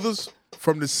brothers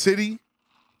from the city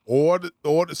or the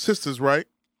sisters, right?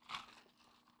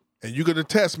 And you can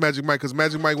attest Magic Mike, because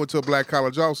Magic Mike went to a black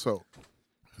college also.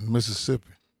 Mississippi.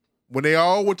 when they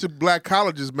all went to black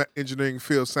colleges, engineering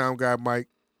field, sound guy Mike,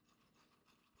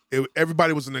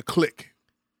 everybody was in a clique.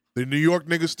 The New York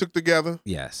niggas stuck together.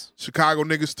 Yes. Chicago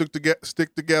niggas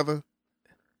stick together.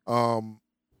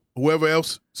 Whoever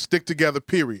else stick together,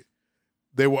 period.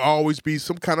 There will always be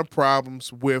some kind of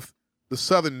problems with the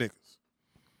Southern niggas.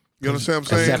 You understand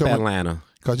what I'm saying? Except Atlanta.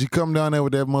 Because you come down there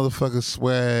with that motherfucking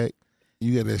swag.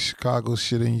 You got that Chicago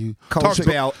shit in you. Coach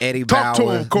Bell, Eddie Bauer. Talk to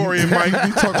him, Corey and Mike.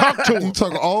 Talk to him. You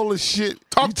talk all the shit.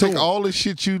 All the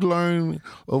shit you learned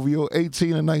over your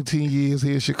 18 and 19 years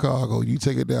here in Chicago. You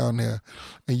take it down there,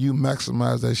 and you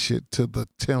maximize that shit to the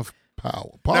 10th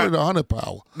power, probably the 100th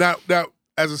power. Now,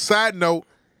 as a side note,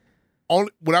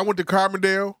 when I went to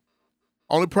Carbondale,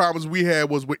 only problems we had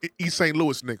was with East St.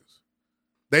 Louis niggas.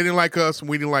 They didn't like us, and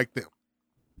we didn't like them.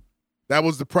 That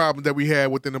was the problem that we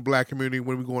had within the black community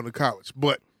when we going to college.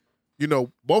 But,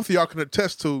 both of y'all can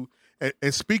attest to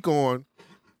and speak on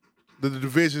the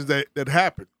divisions that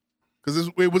happened. Because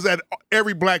it was at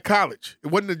every black college. It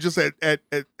wasn't just at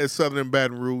Southern and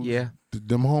Baton Rouge. Yeah.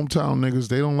 Them hometown niggas,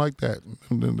 they don't like that.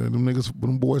 Them niggas,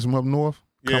 them boys from up north,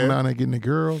 coming down there getting the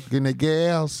girls, getting their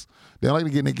gas. They don't like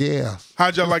to get in the gas.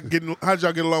 How'd y'all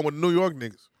get along with New York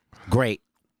niggas? Great.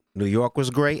 New York was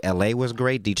great. L.A. was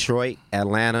great. Detroit,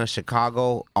 Atlanta,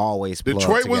 Chicago, always plugged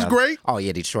Detroit together. was great? Oh,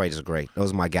 yeah, Detroit is great.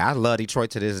 Those are my guys. I love Detroit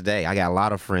to this day. I got a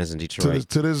lot of friends in Detroit.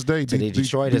 To this day,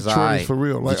 Detroit is for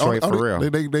real. Like, Detroit for real.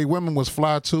 They women was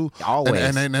fly too.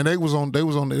 Always. And they wore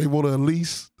the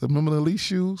Elise. Remember the Elise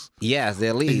shoes? Yes, the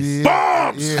Elise.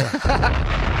 Yeah. Bombs!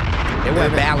 Yeah. They wear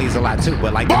Bally's a lot too,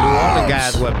 but like the New Orleans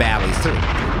guys wear Bally's too.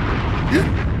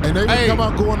 And they would come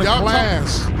out going to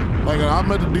class. Like I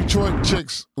met the Detroit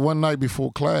chicks one night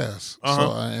before class,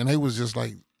 and they was just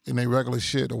like in their regular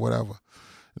shit or whatever.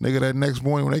 Nigga, that next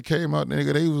morning when they came out,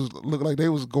 nigga, they was looked like they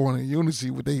was going in unity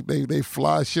with they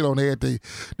fly shit on. They had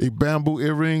they bamboo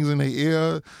earrings in their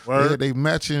ear. Word. They had they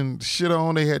matching shit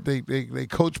on. They had they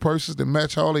coach purses that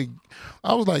match all they.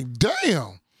 I was like,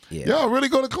 damn, y'all really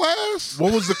go to class?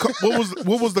 What was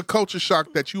the culture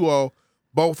shock that you all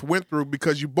both went through,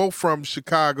 because you both from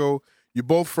Chicago, you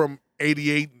both from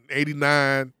 88 and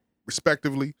 89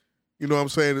 respectively? You know what I'm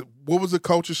saying? What was the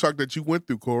culture shock that you went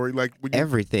through, Corey? Like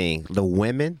everything. The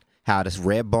women, how the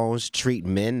Red Bones treat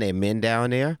men, their men down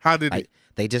there. How did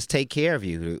they just take care of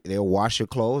you. They'll wash your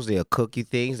clothes, they'll cook you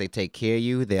things, they take care of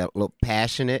you, they'll look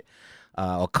passionate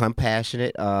or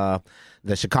compassionate. The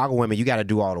Chicago women, you gotta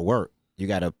do all the work. You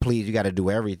gotta please, you gotta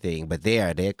do everything. But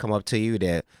they come up to you,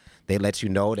 they let you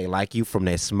know they like you from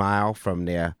their smile, from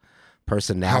their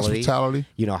personality,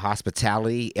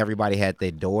 hospitality. Everybody had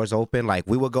their doors open. Like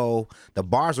we would go, the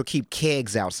bars would keep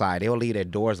kegs outside. They would leave their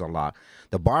doors unlocked.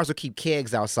 The bars would keep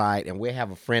kegs outside, and we'll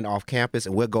have a friend off campus,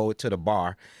 and we'll go to the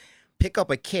bar, pick up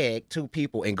a keg, 2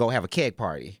 people, and go have a keg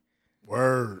party.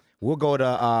 Word. We'll go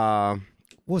to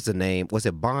what's the name? Was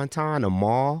it Bonton, a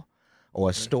mall, or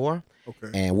a store?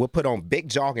 Okay. And we'll put on big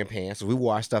jogging pants. We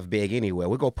wore our stuff big anyway.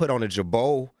 We'll go put on a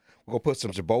Jabot. We'll put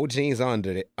some Jabot jeans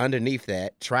underneath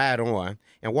that, try it on,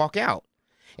 and walk out.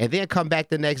 And then come back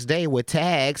the next day with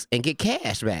tags and get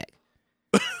cash back.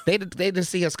 They didn't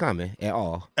see us coming at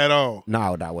all. At all?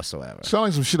 No, not whatsoever. Sound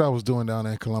like some shit I was doing down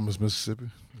there in Columbus, Mississippi.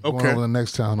 Okay. Going over the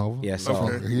next town over. Yeah,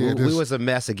 so we was a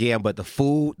mess again, but the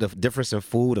food, the difference in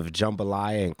food of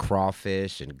jambalaya and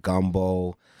crawfish and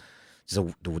gumbo,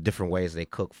 just the different ways they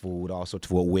cook food, also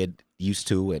to what we're used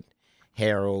to, and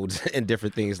Harold's and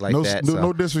different things like that.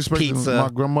 No disrespect to my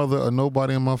grandmother or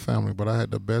nobody in my family, but I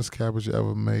had the best cabbage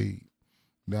ever made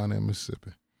down there in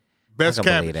Mississippi. Best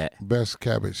cabbage? Best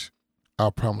cabbage. I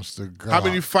promise to God. How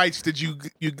many fights did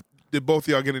did both of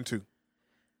y'all get into?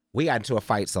 We got into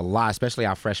fights a lot, especially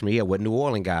our freshman year with New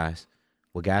Orleans guys.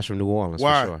 With guys from New Orleans,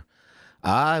 Why? for sure.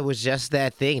 It was just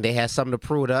that thing. They had something to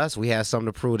prove to us. We had something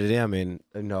to prove to them. And,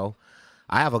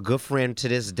 I have a good friend to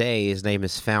this day. His name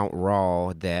is Fount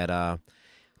Raw.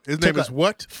 His name is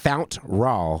what? Fount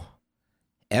Raw.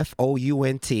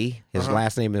 Fount. His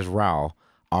last name is Raw.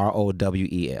 Rowel.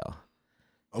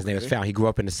 His name is Fount. He grew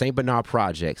up in the St. Bernard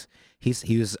Projects.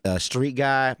 He was a street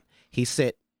guy. He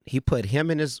put him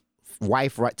and his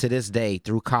wife right to this day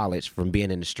through college from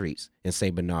being in the streets in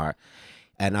St. Bernard.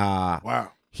 And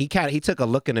wow. He took a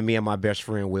look into me and my best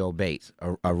friend Will Bates,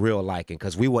 a real liking,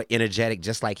 because we were energetic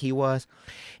just like he was,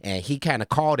 and he kind of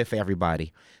called it for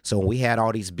everybody. So when we had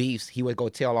all these beefs, he would go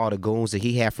tell all the goons that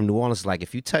he had from New Orleans, like,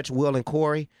 if you touch Will and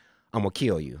Corey, I'm gonna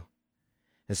kill you.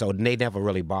 And so they never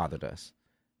really bothered us.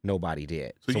 Nobody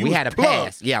did. So we had a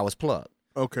pass. Yeah, I was plugged.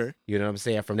 Okay. You know what I'm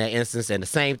saying? From that instance, and the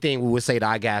same thing we would say to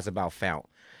our guys about Fount.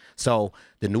 So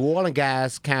the New Orleans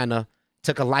guys kind of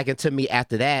took a liking to me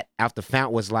after that. After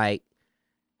Fount was like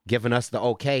giving us the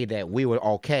okay that we were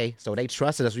okay. So they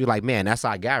trusted us. We were like, man, that's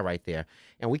our guy right there.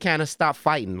 And we kind of stopped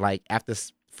fighting. Like after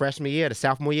freshman year, the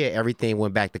sophomore year, everything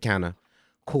went back to kind of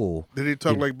cool. Did he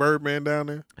talk like Birdman down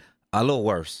there? A little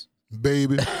worse.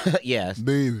 Baby. Yes.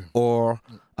 Baby. Or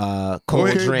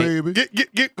cold drink. Baby.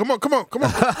 Get come on, Corey, come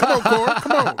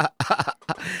on.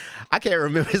 I can't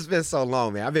remember. It's been so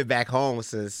long, man. I've been back home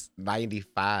since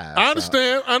 '95. I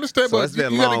understand, So but it's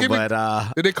been you gotta long, give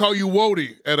but did they call you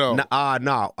Wody at all?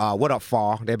 no. What up,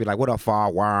 Fall? They'd be like, what up,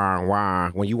 Fall? Wah,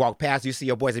 wah. When you walk past, you see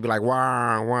your boys, they'd be like,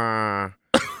 wah, wah.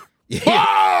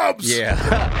 Bobs!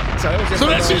 Yeah. So it was just So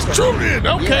that shit's true then,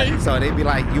 okay. Yeah. So they'd be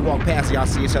like, you walk past, y'all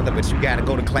see each other, but you gotta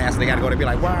go to class, and they gotta go to be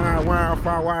like, wah, wah,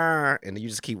 wah, wah. And then you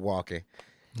just keep walking.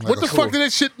 What the fuck did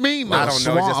that shit mean, though? I don't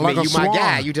know. It's just like me. a You my swan.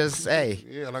 guy. You just, hey.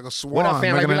 Yeah, like a swan. What up,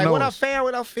 fam? Like, be making like, that what up, noise. fam?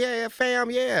 What up,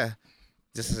 fam? Yeah.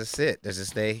 This is it. That's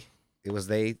just you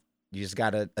just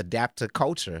gotta adapt to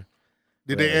culture.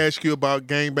 Did they ask you about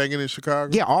gangbanging in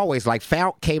Chicago? Yeah, always. Like,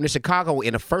 Fount came to Chicago,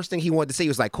 and the first thing he wanted to see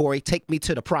was like, Corey, take me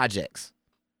to the projects.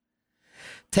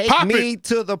 Take me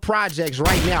to the projects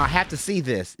right now. I have to see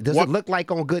this. Does it look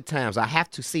like on Good Times? I have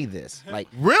to see this. Like,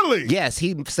 really? Yes,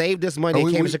 he saved this money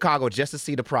and came to Chicago just to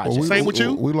see the projects. Same with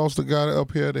you? We lost a guy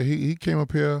up here that he came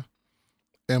up here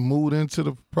and moved into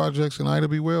the projects in Ida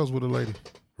B. Wells with a lady.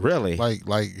 Really?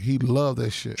 Like he loved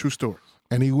that shit. True story.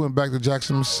 And he went back to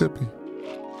Jackson, Mississippi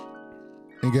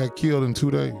and got killed in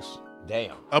 2 days.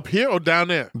 Damn. Up here or down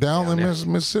there? Down in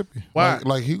Mississippi. Why?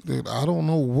 Like I don't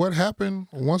know what happened.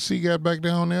 Once he got back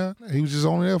down there, he was just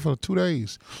only there for 2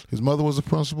 days. His mother was the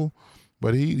principal,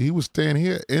 but he was staying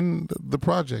here in the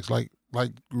projects, like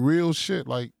real shit.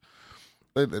 Like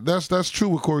that's true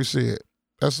what Corey said.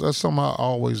 That's something I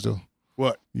always do.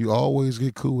 What? You always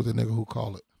get cool with the nigga who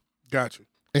call it. Gotcha.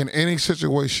 In any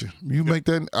situation, you make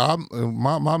that.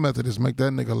 My method is make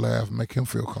that nigga laugh, make him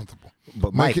feel comfortable.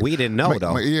 But Mike, we didn't know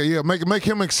though. Make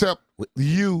him accept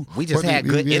you. We just had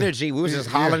good energy. We was just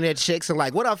hollering at chicks and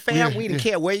like, "What up, fam?" We didn't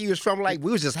care where you was from. Like, we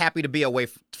was just happy to be away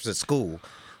from school.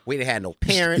 We didn't have no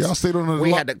parents. Y'all stayed on the.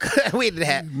 We didn't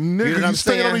have. Nigga, you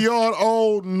stayed on the yard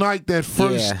all night that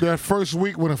first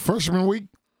week when the freshman week.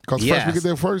 Because first we get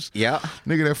there first. Yeah.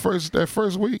 Nigga, that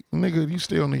first week, nigga, you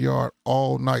stay on the yard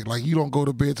all night. Like, you don't go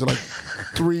to bed till like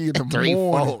 3 in the morning.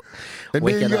 4. And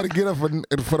then you got to get up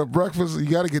for the breakfast. You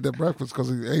got to get that breakfast because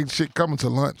ain't shit coming to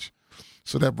lunch.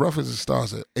 So that breakfast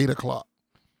starts at 8 o'clock.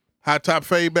 High top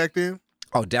fade back then?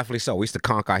 Oh, definitely so. We used to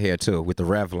conk out here, too, with the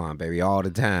Revlon, baby, all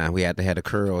the time. We had to have the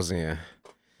curls in.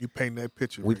 You paint that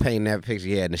picture. We painting that picture,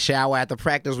 yeah. In the shower after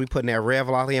practice, we putting that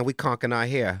Revlon in. We conking our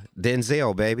hair.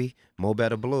 Denzel, baby. Mo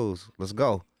Better Blues. Let's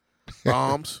go.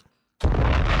 Bombs.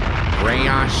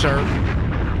 Rayon shirt.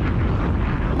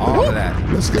 All of that.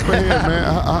 Let's skip ahead, man.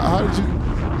 How did you...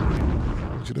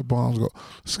 Where did the bombs go?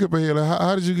 Skip ahead.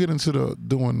 How did you get into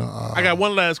doing the... I got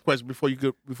one last question before you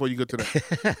go to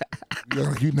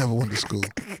that. You never went to school.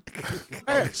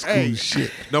 Hey,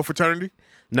 shit. No fraternity?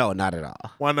 No, not at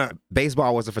all. Why not?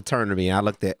 Baseball was a fraternity, and I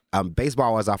looked at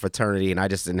baseball was our fraternity, and I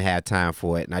just didn't have time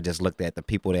for it. And I just looked at the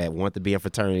people that want to be in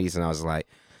fraternities, and I was like,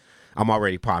 I'm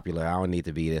already popular. I don't need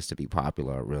to be this to be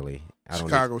popular, really.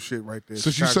 Chicago shit right there.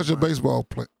 Since you're such a baseball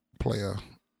player,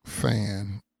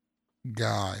 fan,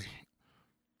 guy,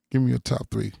 give me your top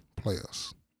 3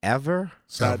 players. Ever?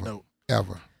 Side note.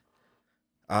 Ever.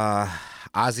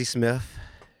 Ozzie Smith,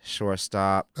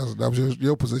 shortstop. That was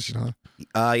your position, huh?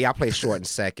 Yeah, I play short and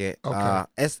second. Okay.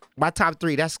 It's my top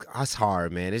 3. That's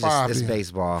hard, man. It's just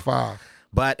baseball. 5.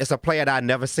 But it's a player that I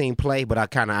never seen play, but I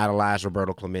kind of idolized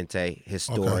Roberto Clemente, his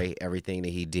story, everything that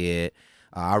he did.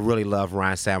 I really love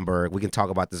Ryan Sandberg. We can talk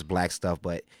about this black stuff,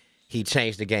 but he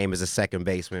changed the game as a second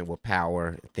baseman with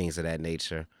power, things of that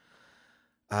nature.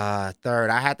 Third,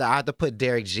 I had to put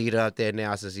Derek Jeter up there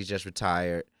now since he just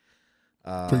retired.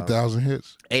 3,000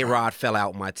 hits. A-Rod fell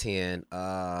out my 10.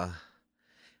 I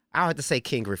have to say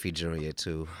King Griffey Jr.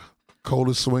 too.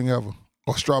 Coldest swing ever.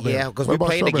 Or Strawberry. Yeah, because we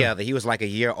played together. He was like a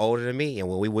year older than me, and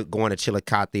when we were going to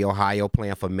Chillicothe, Ohio,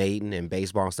 playing for Maiden and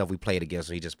baseball and stuff, we played together.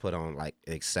 So he just put on like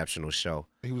an exceptional show.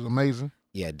 He was amazing.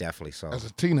 Yeah, definitely so. As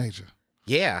a teenager.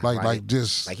 Yeah, like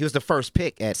he was the first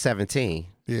pick at 17.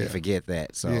 Yeah, you forget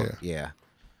that. So yeah.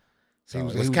 So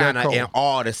it was kind of in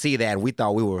awe to see that, and we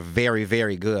thought we were very,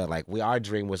 very good. Like our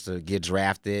dream was to get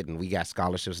drafted, and we got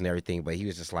scholarships and everything. But he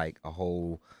was just like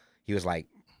he was like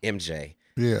MJ.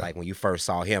 Yeah. Like when you first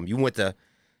saw him, you went to,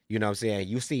 you know what I'm saying?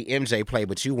 You see MJ play,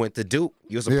 but you went to Duke.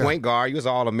 You was a point guard. You was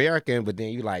All-American, but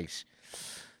then you like,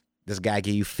 this guy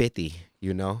give you 50,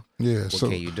 you know? Yeah. What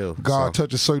can you do? God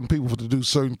touches certain people to do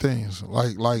certain things.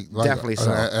 Like definitely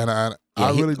so. And I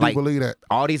really do believe that.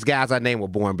 All these guys I named were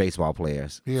born baseball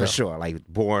players, for sure. Like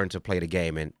born to play the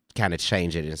game, and kind of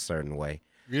change it in a certain way.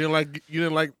 You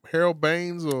didn't like Harold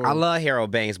Baines or I love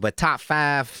Harold Baines, but top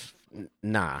 5,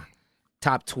 nah.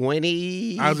 Top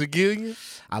 20. Ozzie Gillian?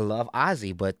 I love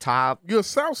Ozzie, but top. You're a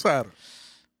Southsider.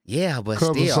 Yeah, but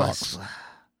Cubs and still. Sox.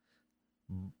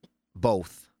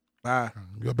 Both. Bye.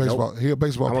 You're a baseball. He a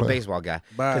baseball I'm player. a baseball guy.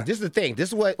 Bye. 'Cause this is the thing. This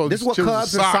is what Oh, Cubs choosing and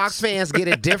Sox. Sox fans get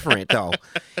it different though.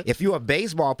 If you're a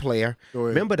baseball player, Go ahead.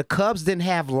 remember the Cubs didn't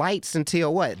have lights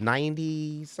until what,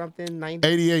 90 something, 90.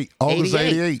 88. August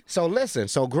 88. So listen,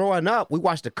 so growing up, we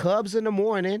watched the Cubs in the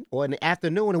morning or in the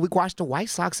afternoon, and we watched the White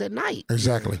Sox at night.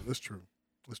 Exactly. That's true.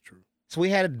 That's true. So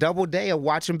we had a double day of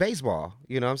watching baseball.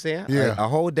 You know what I'm saying? Yeah. A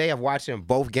whole day of watching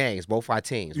both games, both our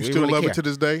teams. You We still really love care. it to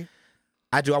this day?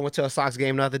 I do. I went to a Sox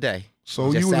game the other day.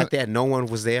 So Just you was sat there. No one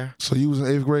was there. So you was in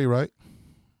 8th grade, right?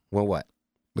 When what?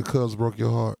 The Cubs broke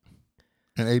your heart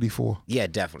in 84. Yeah,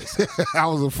 definitely. I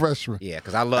was a freshman. Yeah,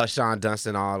 because I love Sean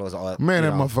Dunston, all those. Man, you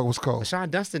that know. motherfucker was cold. Was Sean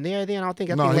Dunston there then? I don't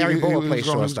think. I No, think Larry he Boyle was played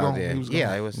gone, he was shortstop gone, there. he was Yeah,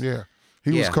 gone. it was. Yeah.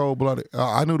 He was cold blooded.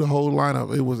 I knew the whole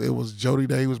lineup. It was Jody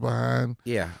Day was behind.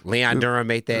 Yeah, Leon Durham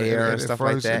made that era and stuff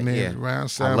like first, that. And then Yeah, Ryan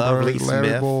I love Lee Sandberg, Larry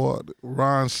Smith. Boyd,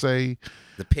 Ron Say.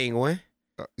 The Penguin.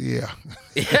 Yeah.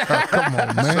 Come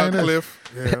on, man. Sutcliffe.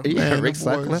 Yeah. Yeah, Man, Rick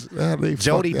them boys, Sutcliffe. they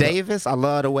Jody fucked that up. Davis. I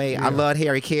love the way. I loved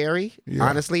Harry Carey. Yeah.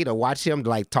 Honestly, to watch him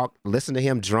listen to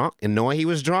him drunk and knowing he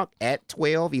was drunk at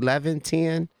 12, 11,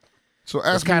 10. So It's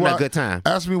ask me kind of why. a good time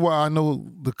Ask me why I know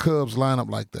the Cubs line up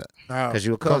like that. because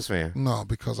you're a Cubs fan. No,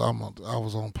 because I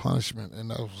was on punishment, and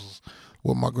that was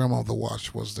what my grandmother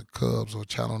watched was the Cubs or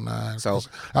Channel 9. So- 'Cause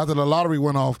after the lottery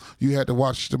went off, you had to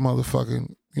watch the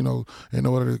motherfucking, in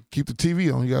order to keep the TV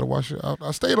on, you got to watch it.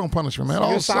 I stayed on punishment, man, So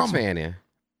you're all a Sox summer. fan then.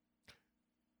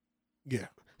 Yeah.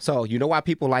 So you know why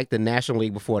people like the National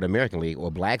League before the American League, or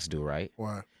blacks do, right?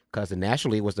 Why? Because the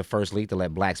National League was the first league to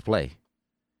let blacks play.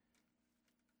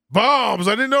 Bombs.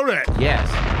 I didn't know that. Yes,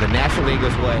 the National League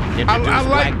is what introduced I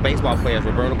like- black baseball players: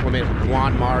 Roberto Clemente,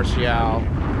 Juan Marshall,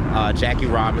 Jackie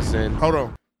Robinson. Hold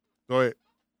on. Go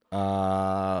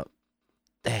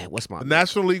ahead. What's my? The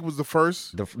National League was the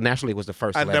first. The National League was the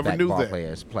first I to let never black knew ball that.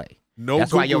 players play. No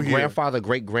That's why your Google here. grandfather,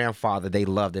 great grandfather, they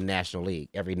loved the National League.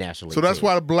 Every National League. So that's team.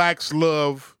 why the blacks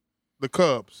love the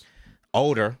Cubs.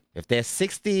 older. If they're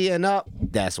 60 and up,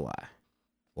 that's why.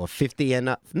 Or 50 and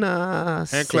up. Nah.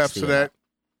 Hand claps 60 to and that. up.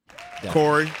 Definitely.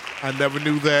 Corey, I never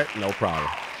knew that. No problem.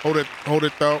 Hold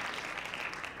it though.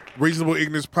 Reasonable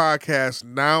Ignorance Podcast,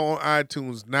 now on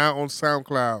iTunes, now on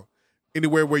SoundCloud,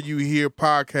 anywhere where you hear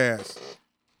podcasts.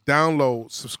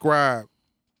 Download, subscribe,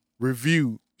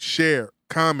 review, share,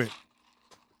 comment.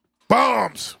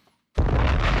 Bombs! Now,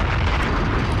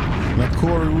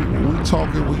 Corey, we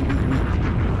talking.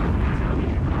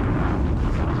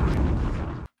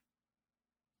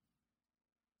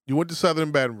 You went to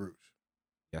Southern Baton Rouge.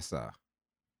 Yes, sir.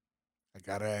 I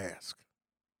gotta ask.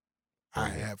 I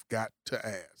have got to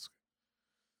ask.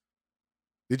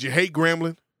 Did you hate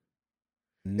Grambling?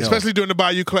 No. Especially during the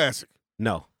Bayou Classic.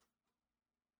 No.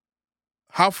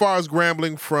 How far is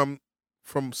Grambling from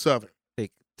Southern? I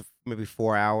think maybe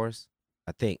 4 hours.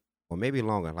 I think. Or maybe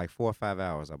longer, like 4 or 5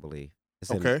 hours, I believe.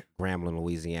 It's Okay. in Grambling,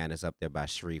 Louisiana. It's up there by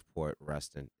Shreveport,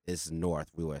 Ruston. It's north.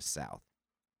 We were south,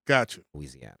 Gotcha.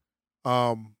 Louisiana.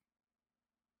 The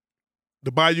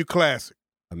Bayou Classic.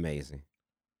 Amazing.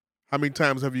 How many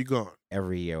times have you gone?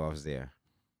 Every year I was there.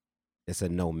 It's a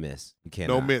no miss. You can't.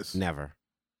 No miss. Never.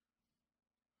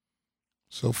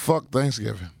 So fuck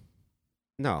Thanksgiving.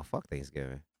 No, fuck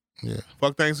Thanksgiving. Yeah.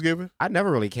 Fuck Thanksgiving? I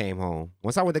never really came home.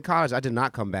 Once I went to college, I did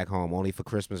not come back home, only for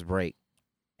Christmas break.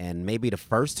 And maybe the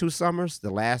first 2 summers, the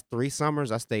last 3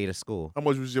 summers, I stayed at school. How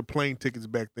much was your plane tickets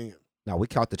back then? No, we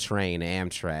caught the train, the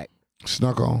Amtrak.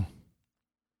 Snuck on.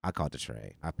 I caught the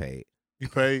train. I paid. You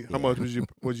paid? How Yeah. much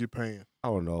was you paying? I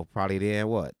don't know. Probably then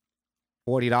what?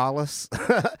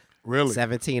 $40? Really?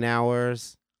 17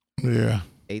 hours, Yeah.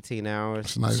 18 hours.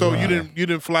 It's a nice So ride. you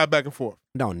didn't fly back and forth.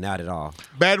 No, not at all.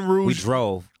 Baton We Rouge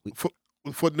drove.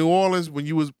 for New Orleans when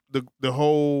you was the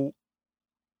whole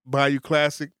Bayou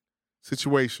Classic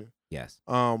situation. Yes.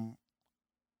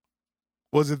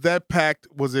 Was it that packed?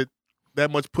 Was it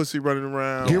that much pussy running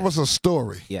around? Give us a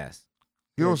story. Yes.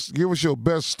 Give us your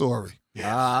best story.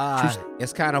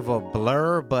 It's kind of a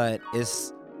blur, but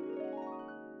it's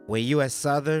when you at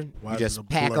Southern, Why you is it just a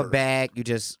pack blur? a bag. You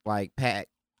just like pack.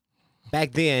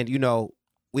 Back then,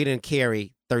 we didn't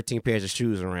carry 13 pairs of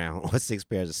shoes around or 6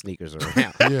 pairs of sneakers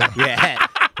around. Yeah. You had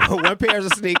 1 pair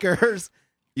of sneakers.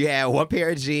 You had 1 pair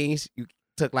of jeans. You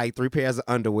took like 3 pairs of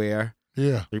underwear,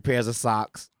 Yeah. 3 pairs of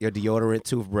socks, your deodorant,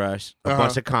 toothbrush, a Uh-huh.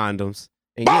 bunch of condoms.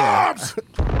 And yeah, Bombs!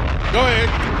 Go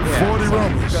ahead. 40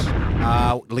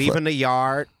 rubbers. leaving the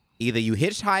yard, either you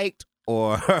hitchhiked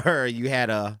or you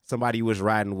had somebody you was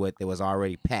riding with that was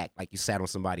already packed, like you sat on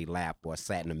somebody's lap or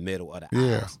sat in the middle of the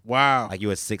aisles. Wow. Like you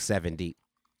were 6, 7 deep.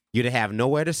 You'd have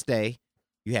nowhere to stay.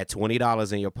 You had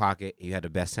 $20 in your pocket. And you had the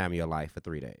best time of your life for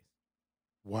 3 days.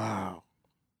 Wow.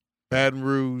 Baton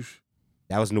Rouge.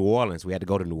 That was New Orleans. We had to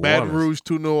go to New Baton Orleans. Rouge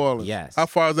to New Orleans. Yes. How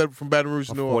far is that from Baton Rouge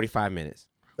to New Orleans? 45 minutes.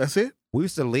 That's it? We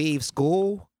used to leave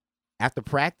school after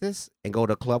practice and go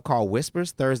to a club called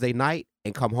Whispers Thursday night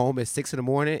and come home at 6 in the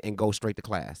morning and go straight to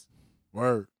class.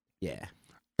 Word. Yeah.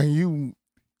 And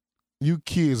you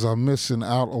kids are missing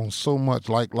out on so much.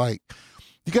 Like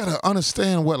you got to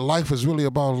understand what life is really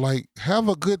about. Like, have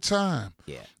a good time.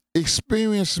 Yeah.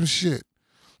 Experience some shit.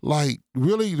 Like,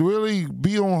 really, really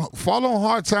follow on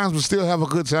hard times, but still have a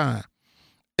good time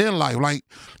in life. Like,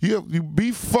 you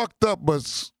be fucked up,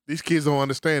 but these kids don't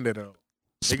understand that though.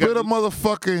 Split a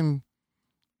motherfucking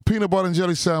peanut butter and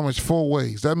jelly sandwich 4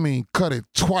 ways. That means cut it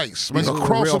twice. Make a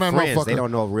cross on that motherfucker. They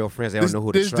don't know real friends. They don't know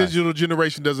who to trust. This digital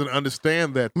generation doesn't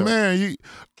understand that though. Man,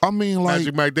 like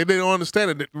Magic Mike, they don't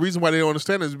understand it. The reason why they don't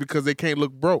understand it is because they can't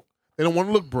look broke. They don't want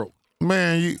to look broke.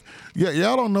 Man,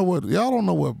 y'all don't know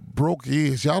what broke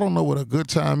is. Y'all don't know what a good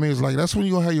time is. Like, that's when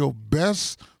you gonna have your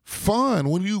best fun.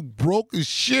 When you broke as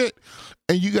shit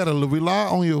and you gotta rely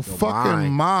on your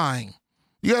fucking mind.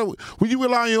 When you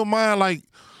rely on your mind, like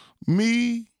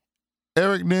me,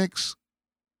 Eric Nix,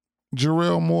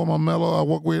 Jarrell Moore, my mellow, I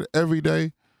work with every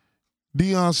day,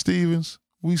 Deion Stevens,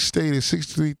 we stayed at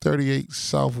 6338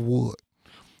 Southwood,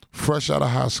 fresh out of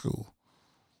high school,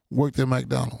 worked at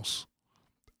McDonald's.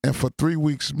 And for 3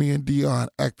 weeks, me and Deion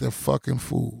acted a fucking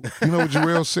fool. You know what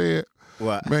Jarrell said?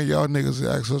 What? Man, y'all niggas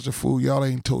act such a fool. Y'all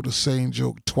ain't told the same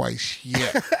joke twice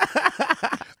yet.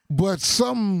 But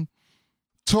something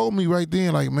told me right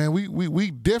then, like, man, we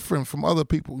different from other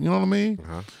people. You know what I mean?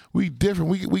 Uh-huh. We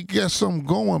different. We get something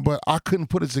going, but I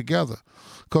couldn't put it together.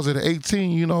 Because at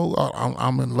 18, you know,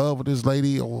 I'm in love with this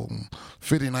lady on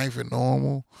 59th and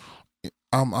Normal.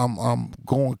 I'm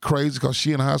going crazy because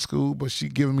she in high school, but she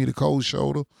giving me the cold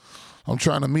shoulder. I'm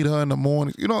trying to meet her in the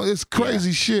morning. You know, it's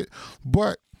crazy shit.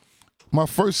 But my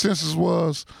first census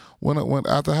was when I went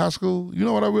after high school. You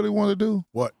know what I really wanted to do?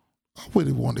 What? I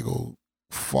really wanted to go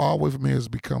far away from here is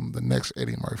become the next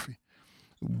Eddie Murphy.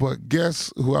 But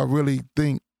guess who I really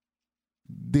think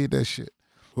did that shit?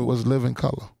 Who was Living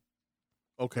Color.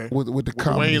 Okay. With the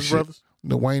comedy Wayans shit. brothers?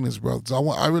 The Wayans brothers.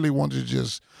 I really wanted to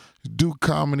just do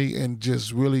comedy and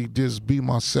just really just be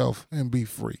myself and be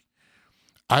free.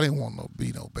 I didn't want to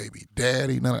be no baby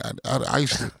daddy. None of, I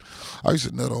used to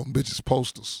nut on bitches'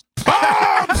 posters.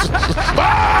 Bombs!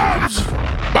 Bombs!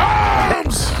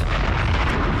 Bombs!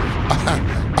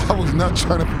 I was not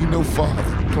trying to be no father.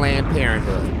 Planned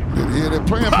Parenthood. Yeah, they're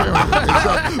Planned Parenthood.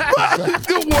 Exactly.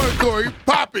 Good one, Corey.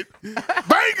 Pop it.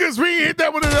 Bangers. We ain't hit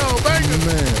that one at all. Bangers.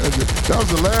 Man, that was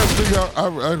the last thing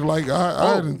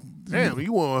I didn't. Damn,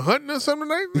 you want hunting or something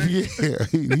tonight? Yeah,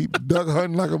 he duck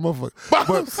hunting like a motherfucker.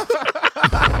 But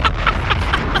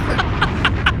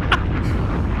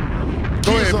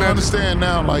kids don't understand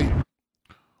now, like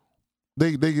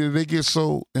they get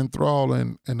so enthralled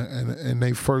in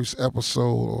their first episode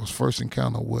or first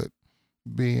encounter with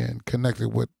being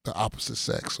connected with the opposite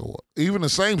sex or even the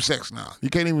same sex now. You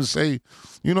can't even say,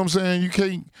 you know what I'm saying? You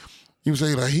can't even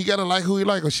say like he gotta like who he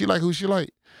like or she like who she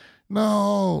like.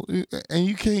 No, and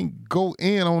you can't go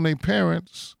in on their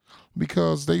parents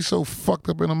because they so fucked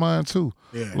up in the mind too.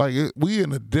 Yeah. Like we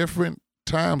in a different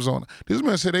time zone. This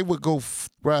man said they would go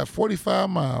ride 45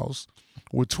 miles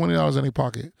with $20 in their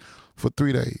pocket for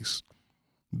 3 days.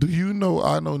 Do you know?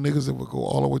 I know niggas that would go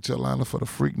all the way to Atlanta for the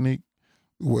Freaknik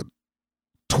with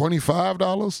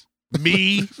 $25.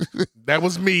 Me, that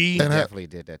was me. And definitely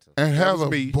did that too. And that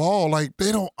have a ball. Like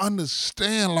they don't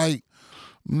understand. Like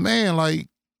man, like.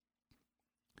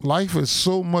 Life is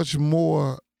so much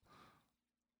more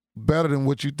better than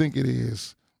what you think it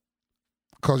is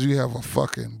because you have a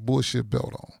fucking bullshit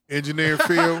belt on. Engineering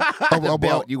field.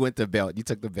 Belt. You went to belt. You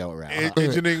took the belt route.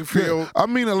 Engineering field. Yeah. I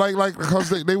mean it like because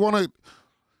they want to.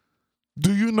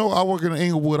 Do you know I work in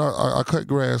Inglewood? I cut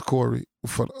grass, Corey,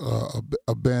 for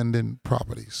abandoned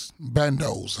properties.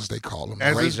 Bandos, as they call them.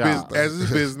 As his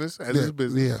business.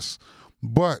 Yes.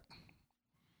 But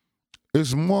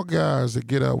it's more guys that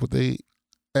get out with their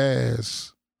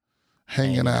ass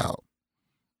hanging out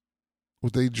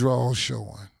with their drawers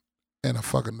showing and a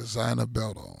fucking designer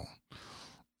belt on.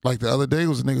 Like the other day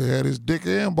was a nigga had his dick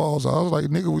and balls. I was like,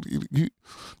 nigga,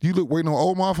 you look waiting on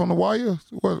Omar from The Wire?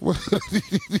 What?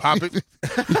 Pop it.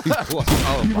 Because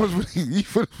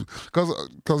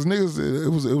niggas, it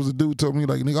was a dude told me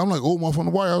like, nigga, I'm like Omar from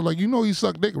The Wire. I was like, you know he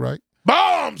sucked dick, right?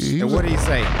 Bombs! He And was what did he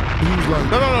say? He was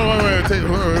like, No, wait.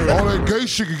 all that gay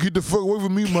shit can get the fuck away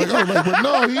from me, Mike. I was like, but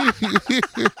no,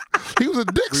 he was a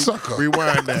dick sucker.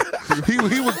 Rewind that. He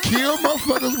would kill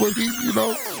motherfuckers, but he, you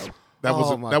know. That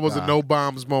was a no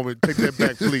bombs moment. Take that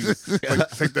back, please.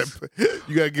 Take that.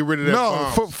 You gotta get rid of that. No,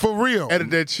 for real.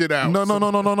 Edit that shit out. No.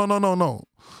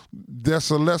 That's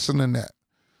a lesson in that.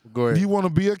 Go ahead. You want to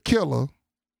be a killer,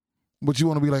 but you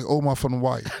want to be like Omar from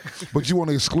White, but you want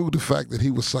to exclude the fact that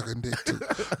he was sucking dick too.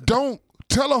 Don't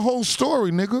tell a whole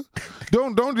story, nigga.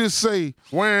 Don't just say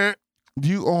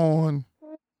you on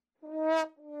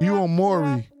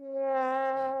Maury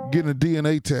getting a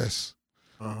DNA test.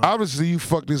 Obviously, you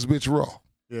fucked this bitch raw.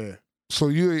 Yeah. So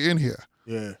you're in here.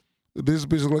 Yeah. This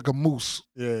bitch is like a moose.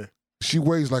 Yeah. She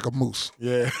weighs like a moose.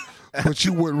 Yeah. But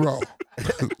you went raw.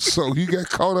 So you got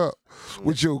caught up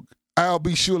with your I'll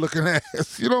be sure looking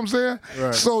ass. You know what I'm saying?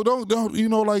 Right. So don't you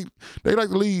know, like they like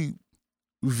to leave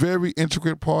very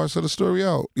intricate parts of the story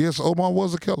out. Yes, Omar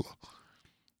was a killer.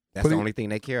 That's the only thing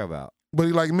they care about. But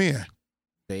he like men.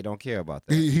 They don't care about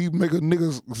that. He make a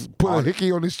nigga put a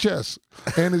hickey on his chest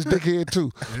and his dickhead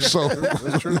too. So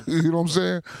you know what I'm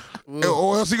saying?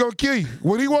 Or else he gonna kill you.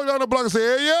 When he walked down the block and say,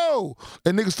 "Hey yo,"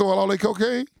 and niggas stole all their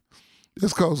cocaine,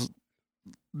 it's cause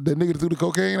the nigga threw the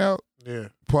cocaine out. Yeah.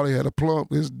 Probably had a plum.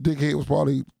 His dickhead was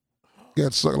probably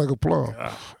got sucked like a plum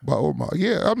by Omar.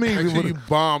 Yeah, I mean,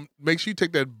 Make sure you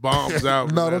take that bombs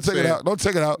out. No, don't take it out. Don't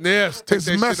take it out. Yes, take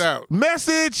that shit out.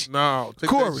 Message. No, take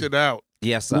Corey. that shit out.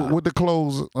 Yes, sir. With the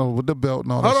clothes, with the belt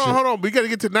and all that shit. Hold on. We got to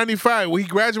get to 95. Well, he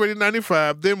graduated in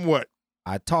 95. Then what?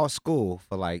 I taught school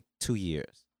for like 2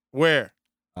 years. Where?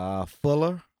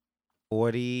 Fuller,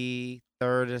 43rd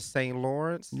and St.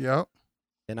 Lawrence. Yep.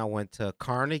 Then I went to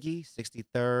Carnegie,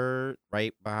 63rd,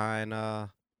 right behind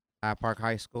Hyde Park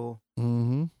High School.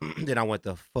 Mm-hmm. Then I went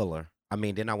to Fuller.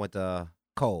 Then I went to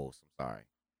Coles. I'm sorry.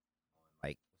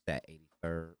 Like that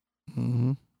 83rd.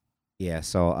 Mm-hmm. Yeah,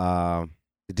 so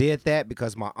did that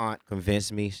because my aunt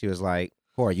convinced me. She was like,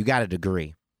 Corey, you got a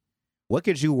degree. What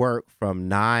could you work from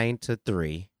 9 to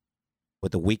 3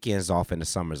 with the weekends off and the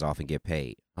summers off and get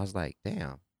paid? I was like,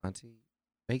 damn, auntie,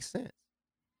 makes sense.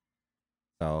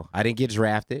 So I didn't get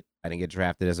drafted. I didn't get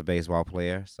drafted as a baseball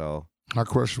player. So how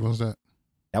crushing was that?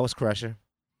 That was crushing.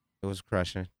 It was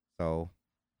crushing. So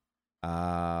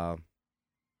I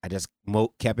just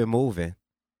kept it moving,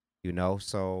 you know.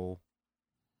 So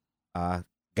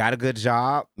got a good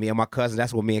job. Me and my cousin,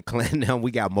 that's what me and Clinton,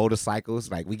 we got motorcycles.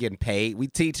 Like, we getting paid. We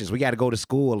teachers. We got to go to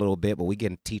school a little bit, but we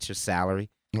getting teacher salary.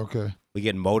 Okay. We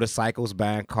getting motorcycles,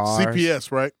 buying cars.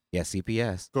 CPS, right? Yeah,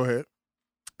 CPS. Go ahead.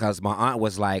 Because my aunt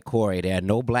was like, Corey, there are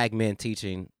no black men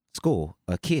teaching school,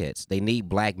 kids. They need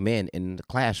black men in the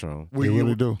classroom. They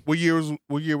really do. What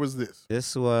year was this?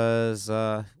 This was,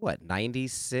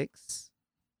 96?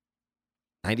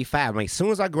 95. As soon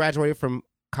as I graduated from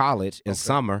college in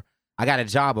summer, I got a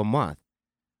job a month.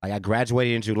 Like, I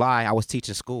graduated in July. I was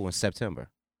teaching school in September.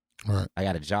 Right. I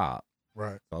got a job.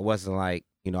 Right. So it wasn't like,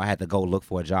 I had to go look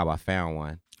for a job. I found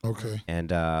one. Okay.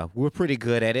 And we were pretty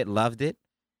good at it, loved it.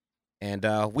 And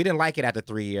we didn't like it after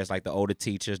 3 years, like the older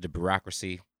teachers, the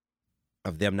bureaucracy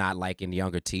of them not liking the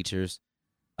younger teachers,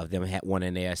 of them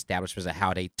wanting their establishments of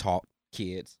how they taught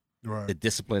kids, right. The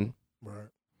discipline. Right.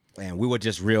 And we were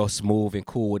just real smooth and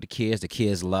cool with the kids. The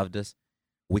kids loved us.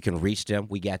 We can reach them.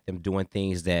 We got them doing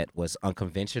things that was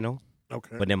unconventional.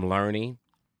 Okay. But them learning,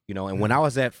 and when I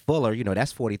was at Fuller,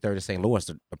 that's 43rd and St. Louis,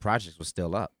 the project was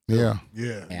still up. Yeah.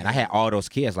 Yeah. And I had all those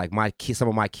kids. Like some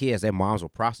of my kids, their moms were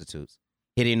prostitutes.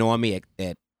 Hitting on me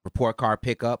at report card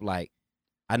pickup. Like,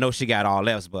 I know she got all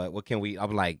F's, but what can we?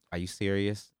 I'm like, are you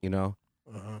serious? So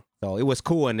it was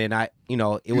cool. And then it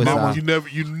was.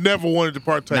 You never wanted to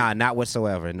partake. Nah, not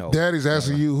whatsoever. No. Daddy's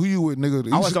asking you, who you with,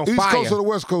 nigga? I was on East fire. Coast or the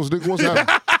West Coast, nigga? What's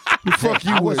happening? The fuck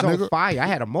you I with, was on nigga? fire. I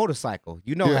had a motorcycle.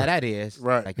 You know how that is.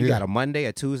 Right. Like, you got a Monday,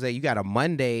 a Tuesday. You got a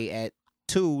Monday at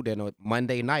 2, then a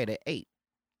Monday night at 8.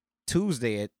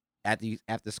 Tuesday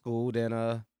after school, then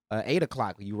 8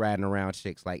 o'clock you riding around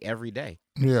chicks like every day.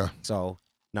 Yeah. So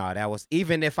no, that was,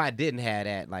 even if I didn't have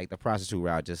that, like the prostitute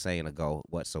route just ain't a go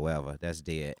whatsoever. That's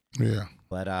dead. Yeah.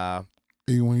 But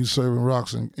even when you serving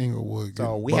rocks in Inglewood.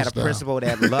 So we had a principal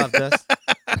that loved us.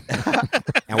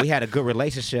 And we had a good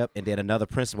relationship, and then another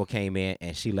principal came in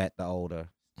and she let the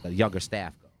younger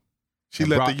staff go. She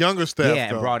let the younger staff go. Yeah,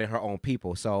 and brought in her own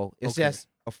people. So it's just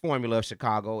a formula of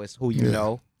Chicago. It's who you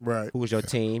know, right? Who's your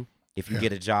team. If you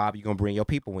get a job, you're going to bring your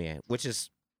people in, which is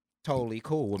totally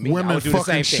cool with me. Women I would do the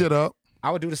fucking same shit thing. up.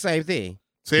 I would do the same thing.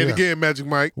 Say it again, Magic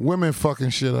Mike. Women fucking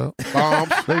shit up.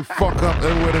 Bombs. They fuck up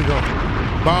everywhere they go.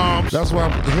 Bombs. That's why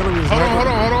Hillary's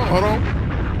Hold on.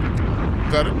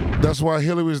 Got it. That's why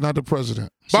Hillary is not the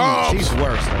president. She's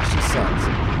worse, though. She sucks.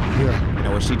 Yeah. You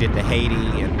know, when she did the Haiti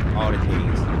and all the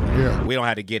things. Yeah. We don't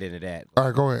have to get into that. All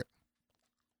right, go ahead.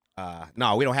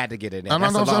 No, we don't have to get into that.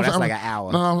 That's like an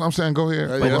hour. No, I'm saying go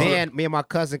ahead. But then, me and my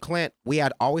cousin Clint, we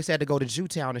had always had to go to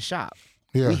Jewtown to shop.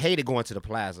 Yeah. We hated going to the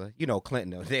plaza. You know,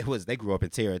 Clinton, they grew up in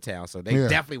Tarrytown, so they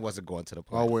definitely wasn't going to the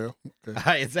plaza. Oh, well.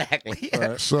 Okay. Exactly. All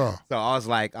right. So I was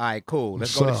like, all right, cool.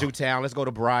 Let's go to Jewtown. Let's go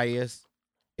to Briars.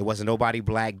 It wasn't nobody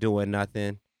black doing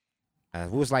nothing.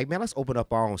 We was like, man, let's open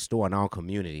up our own store in our own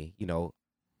community. You know,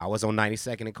 I was on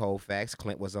 92nd and Colfax.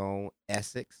 Clint was on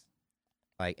Essex,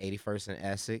 like 81st and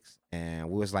Essex. And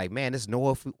we was like, man, there's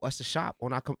nowhere for us to shop.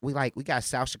 We got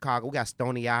South Chicago. We got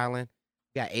Stony Island.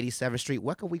 We got 87th Street.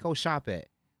 What can we go shop at?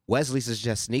 Wesley's is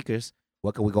just sneakers.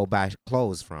 What can we go buy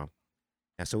clothes from?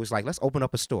 And so it's like, let's open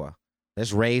up a store.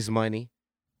 Let's raise money.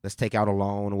 Let's take out a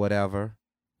loan or whatever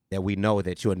that we know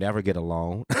that you'll never get a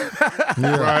loan.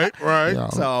 Right. Yeah,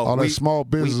 So all that small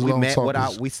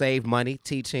business. we saved money,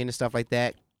 teaching and stuff like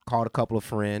that. Called a couple of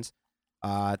friends.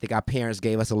 I think our parents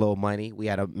gave us a little money. We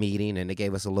had a meeting and they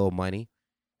gave us a little money.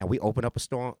 And we opened up a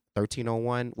store,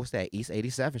 1301, what's that? East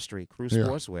 87th Street, Crew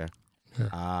Sportswear.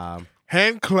 Yeah.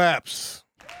 Hand claps.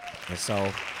 And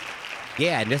so,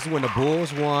 yeah, and this is when the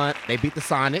Bulls won. They beat the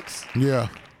Sonics. Yeah.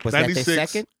 Was that 96. their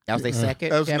second? That was their second?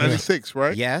 That was Kevin? 96,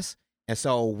 right? Yes. And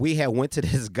so we had went to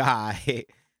this guy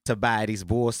to buy these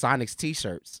Bulls Sonics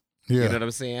T-shirts. Yeah. You know what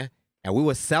I'm saying? And we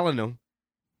were selling them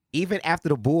even after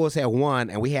the Bulls had won,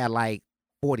 and we had like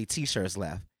 40 T-shirts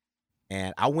left.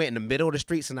 And I went in the middle of the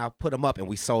streets and I put them up, and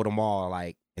we sold them all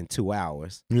like in 2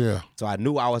 hours. Yeah. So I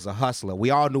knew I was a hustler.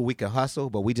 We all knew we could hustle,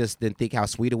 but we just didn't think how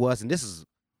sweet it was. And this is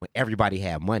when everybody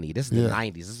had money. This is the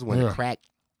 90s. This is when the crack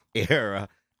era,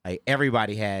 like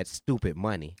everybody had stupid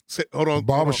money. Hold on.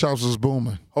 Barbershops was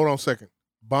booming. Hold on a second.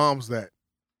 Bombs that.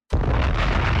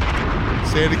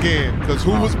 Say it again, because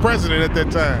who was president at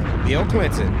that time? Bill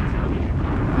Clinton.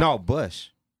 No, Bush.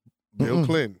 Bill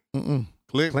Clinton.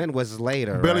 Clinton was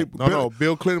later. Billy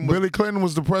Clinton was... Billy Clinton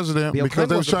was the president Bill because Clinton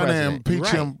they was was trying the to president.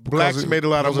 impeach You're him. Blacks made a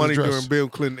lot of money dress. during Bill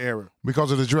Clinton era.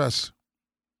 Because of the dress.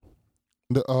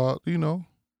 You know.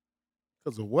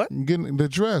 Because of what? Getting the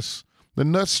dress. The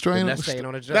nut strain. The nut stain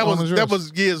on the dress. That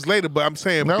was years later, but I'm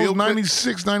saying that Bill was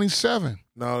 96, 97.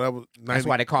 No, that was 90. That's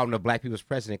why they called him the Black People's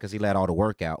President, because he let all the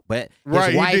work out. But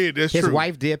right, wife, he did. That's his true.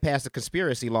 wife did pass the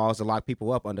conspiracy laws to lock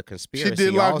people up under conspiracy. She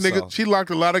did lock also. niggas. She locked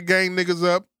a lot of gang niggas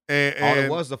up. And all it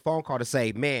was a phone call to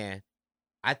say, man,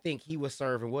 I think he was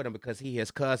serving with him because he his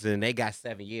cousin, and they got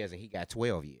 7 years and he got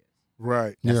 12 years.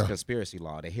 Right. That's a conspiracy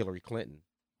law, that Hillary Clinton.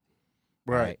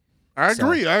 Right. I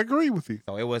agree. I agree with you.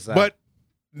 So it was. But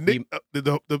the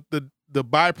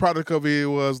byproduct of it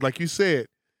was, like you said,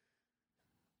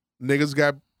 niggas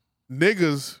got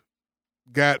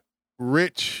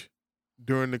rich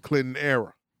during the Clinton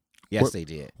era. Yes, they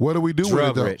did. What do we do Drug with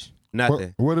it, though? rich.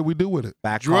 Nothing. What do we do with it?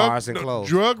 Buy cars and clothes.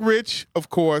 Drug rich, of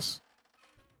course.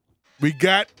 We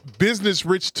got business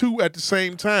rich too at the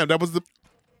same time. That was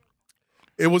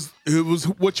it was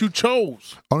what you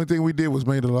chose. Only thing we did was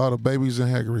made a lot of babies and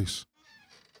hair grease.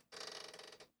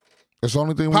 That's the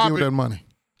only thing we did with that money.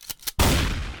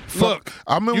 Look,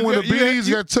 I remember when the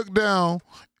BDs got took down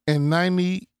in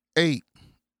 '98.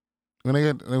 When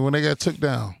they got took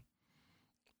down,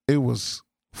 it was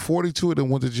 42 of them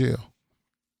went to jail.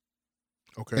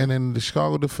 Okay. And then the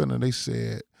Chicago Defender, they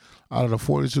said, out of the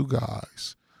 42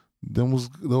 guys,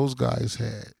 those guys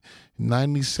had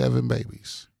 97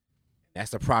 babies.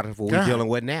 That's the product of what we're dealing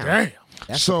with now. Damn.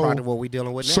 That's the product of what we're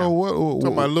dealing with now. So what?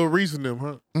 Talking about Lil Reese and them,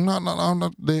 huh?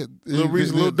 No. Lil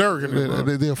Reese, Lil Durk and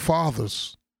them. They're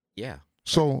fathers. Yeah.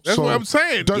 So that's what I'm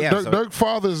saying. Dirk's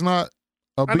father is not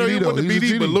a BD. I know he wasn't a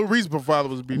He's BD, but Lil Reese's father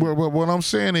was a BD. Well, what I'm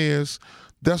saying is,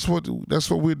 that's what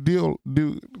we do.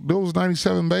 Those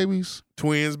 97 babies,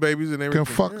 twins, babies, and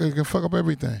everything can fuck up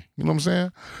everything. You know what I'm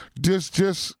saying?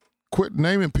 Just quit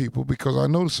naming people, because I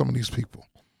know some of these people,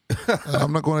 and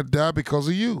I'm not going to die because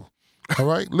of you. All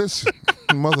right, listen,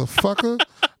 motherfucker.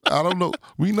 I don't know.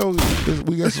 We know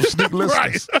we got some sneak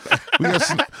listeners.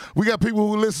 Right. We got people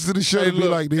who listen to the show and be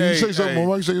like, "Did you say something?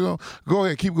 Why you say something?" Go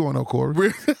ahead, keep going, though,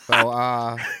 Corey.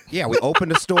 So yeah, we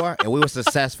opened the store and we were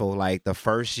successful. Like the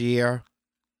first year,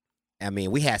 I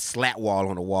mean, we had slat wall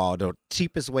on the wall, the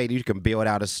cheapest way that you can build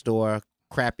out a store,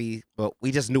 crappy, but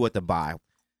we just knew what to buy.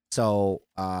 So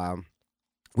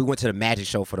we went to the Magic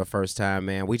Show for the first time,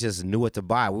 man. We just knew what to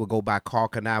buy. We would go buy Carl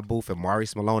Kanai booth and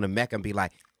Maurice Malone and Mecca and be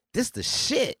like, this the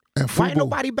shit. Why ain't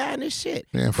nobody buying this shit?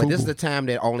 Yeah, but this is the time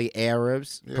that only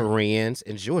Arabs, Koreans,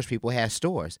 and Jewish people had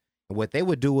stores. What they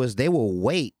would do is they will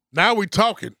wait. Now we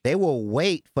talking. They will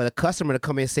wait for the customer to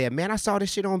come in and say, man, I saw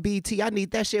this shit on BT. I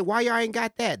need that shit. Why y'all ain't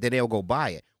got that? Then they'll go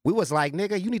buy it. We was like,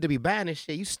 nigga, you need to be buying this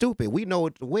shit. You stupid. We know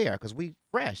what to wear because we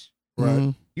fresh.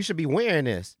 Right. You should be wearing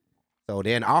this. So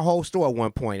then our whole store at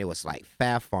one point, it was like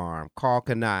Fat Farm, Carl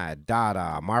Kanai,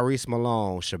 Dada, Maurice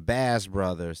Malone, Shabazz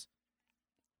Brothers.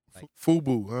 Like,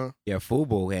 FUBU, huh? Yeah,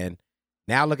 FUBU. And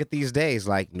now look at these days,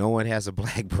 like no one has a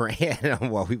black brand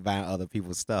while we buying other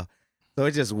people's stuff. So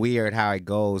it's just weird how it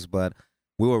goes. But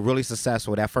we were really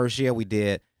successful. That first year we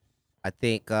did, I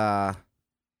think,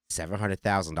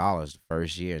 $700,000 the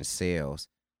first year in sales.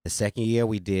 The second year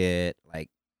we did like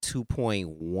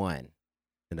 2.1.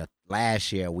 And the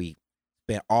last year we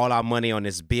spent all our money on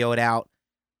this build out.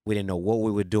 We didn't know what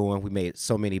we were doing. We made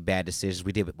so many bad decisions.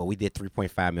 We did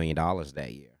 $3.5 million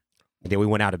that year. And then we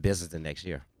went out of business the next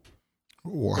year.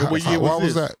 Wow. What year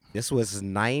was that? This was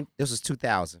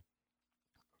 2000.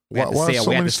 We Why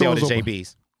had to sell the open?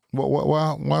 JBs.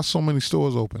 Why so many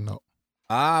stores open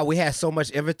up? We had so much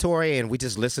inventory, and we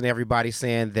just listened to everybody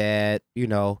saying that, you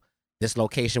know, this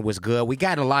location was good. We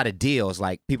got a lot of deals.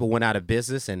 Like, people went out of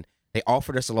business, and they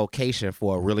offered us a location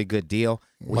for a really good deal.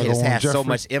 We just had so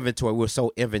much inventory. We were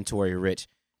so inventory rich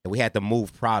that we had to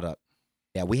move product.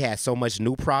 Yeah, we had so much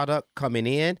new product coming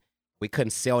in. We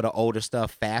couldn't sell the older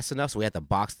stuff fast enough, so we had to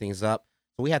box things up.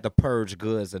 So we had to purge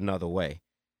goods another way,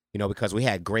 you know, because we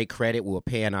had great credit. We were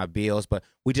paying our bills, but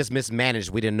we just mismanaged.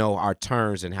 We didn't know our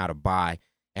terms and how to buy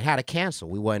and how to cancel.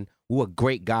 We were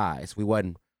great guys. We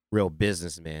wasn't real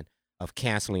businessmen of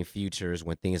canceling futures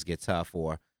when things get tough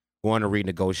or going to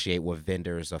renegotiate with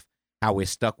vendors of how we're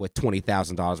stuck with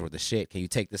 $20,000 worth of shit. Can you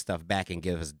take this stuff back and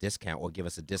give us a discount or give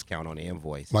us a discount on the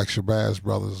invoice? Like Shabazz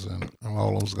Brothers and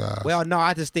all those guys. Well, no,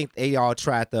 I just think they all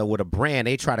tried to, with a brand,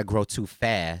 they try to grow too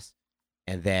fast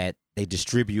and that they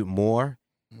distribute more.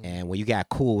 And when you got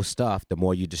cool stuff, the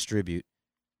more you distribute,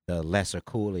 the lesser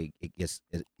cool it gets.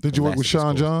 Did you work with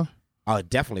Sean John? Oh,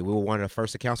 definitely. We were one of the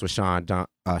first accounts with Sean John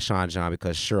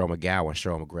because Cheryl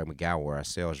McGowan were our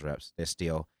sales reps. They're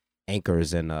still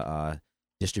anchors in the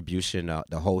distribution,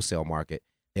 the wholesale market.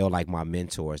 They were like my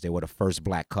mentors. They were the first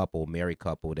black couple, married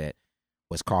couple that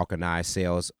was Carl Kanai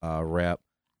sales rep.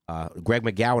 Greg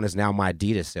McGowan is now my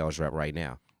Adidas sales rep right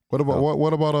now. What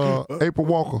about April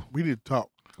Walker? We need to talk.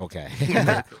 Okay.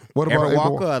 What about April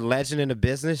Walker, a legend in the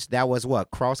business? That was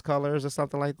what, Cross Colors or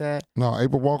something like that? No,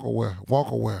 April Walker wear.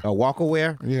 Oh, Walker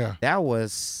wear? Yeah. That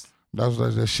was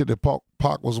that shit that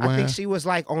Pac was wearing. I think she was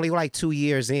only 2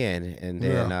 years in, and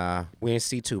then we didn't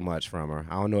see too much from her.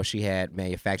 I don't know if she had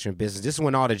manufacturing business. This is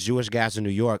when all the Jewish guys in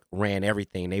New York ran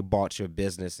everything. They bought your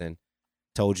business and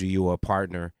told you were a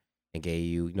partner and gave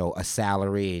you, a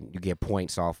salary, and you get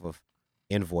points off of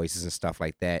invoices and stuff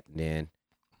like that. And then,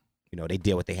 they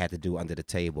did what they had to do under the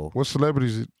table. What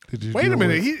celebrities did you Wait a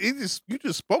minute. You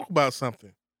just spoke about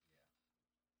something.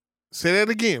 Say that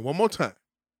again, one more time.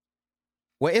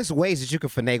 Well, it's ways that you can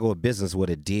finagle a business with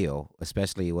a deal,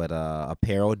 especially with a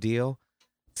apparel deal.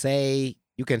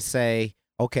 You can say,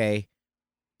 okay,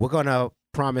 we're going to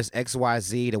promise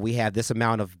XYZ that we have this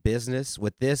amount of business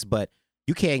with this, but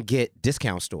you can't get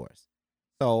discount stores.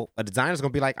 So a designer's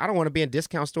going to be like, I don't want to be in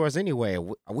discount stores anyway.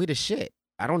 We the shit.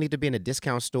 I don't need to be in a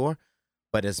discount store.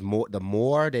 But the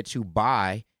more that you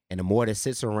buy and the more that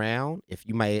sits around, if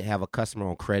you might have a customer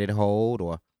on credit hold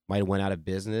or might have went out of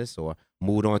business or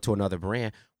moved on to another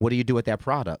brand, what do you do with that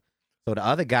product? So the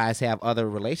other guys have other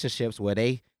relationships where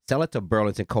they sell it to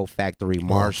Burlington Coat Factory,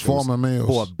 Marshalls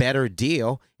for a better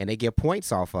deal, and they get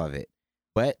points off of it.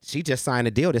 But she just signed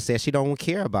a deal that says she don't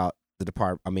care about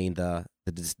the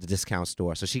discount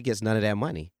store, so she gets none of that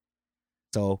money.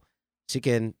 So she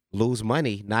can lose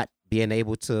money not being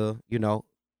able to,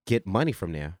 get money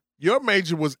from there. Your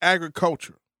major was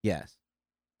agriculture. Yes.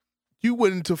 You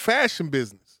went into fashion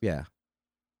business. Yeah.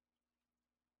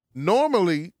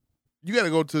 Normally, you got to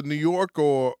go to New York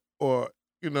or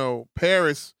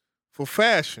Paris for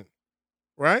fashion,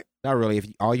 right? Not really.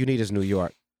 All you need is New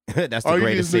York. That's the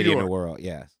greatest city in the world.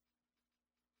 Yes.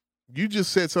 You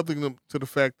just said something to the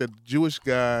fact that Jewish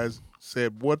guys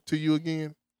said what to you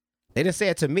again? They didn't say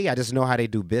it to me. I just know how they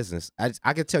do business.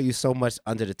 I could tell you so much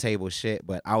under the table shit,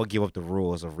 but I would give up the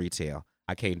rules of retail.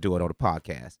 I can't do it on the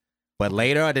podcast. But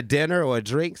later at the dinner or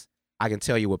drinks, I can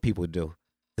tell you what people do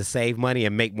to save money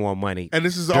and make more money. And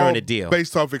this is during all the deal.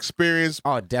 Based off experience.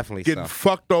 Oh, definitely. Getting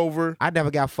fucked over. I never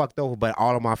got fucked over, but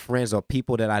all of my friends or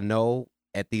people that I know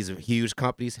at these huge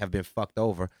companies have been fucked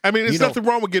over. I mean, there's nothing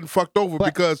wrong with getting fucked over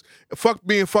because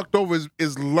being fucked over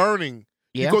is learning.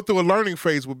 Yeah. You go through a learning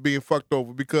phase with being fucked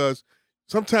over because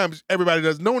sometimes everybody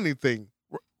doesn't know anything.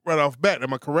 right off bat.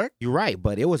 Am I correct? You're right,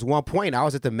 but it was one point I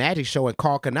was at the Magic Show and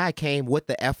Carl Kanai came with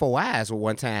the FOIs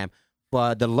one time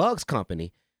for the Lugs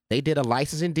Company. They did a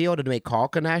licensing deal to make Carl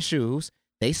Kanai shoes.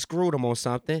 They screwed him on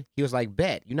something. He was like,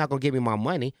 bet, you're not going to give me my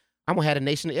money. I'm going to have the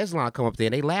Nation of Islam come up there.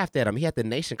 And they laughed at him. He had the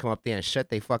Nation come up there and shut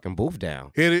their fucking booth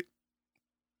down. Hit it.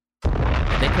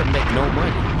 And they couldn't make no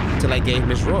money until they gave him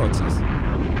his royalties.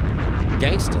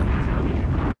 Gangster.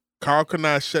 Carl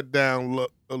Kanai shut down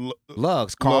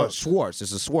Lugs, called Schwartz.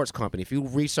 It's a Schwartz company. If you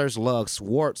research Lugs,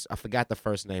 Schwartz, I forgot the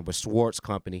first name, but Schwartz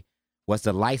Company was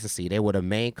the licensee. They were the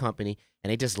main company,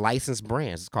 and they just licensed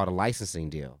brands. It's called a licensing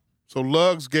deal. So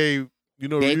Lugs gave,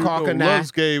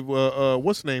 Lugs gave,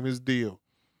 what's the name, his deal?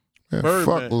 Man,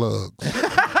 fuck Lugs.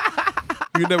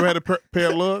 You never had a pair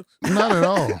of Lugs? Not at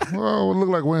all. Well, it look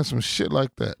like wearing some shit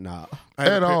like that. No.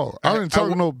 At all. I didn't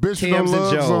talk no bitch with no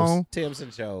Lugs on. Tim's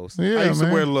and Joe's. Yeah, I used to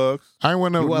wear Lugs. I ain't wear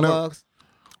no Lugs.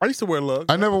 I used to wear Lugs.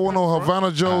 I never wore no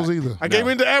Havana Joes either. I gave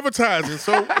into advertising,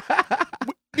 so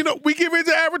we give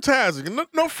into advertising.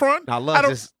 No front. Now,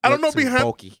 Lugs I don't know behind.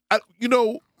 Bulky.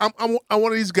 I'm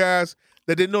one of these guys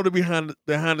that didn't know the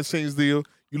behind the scenes deal.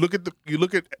 You look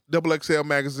at Double XL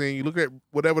magazine. You look at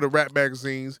whatever the rap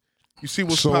magazines. You see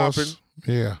what's popping.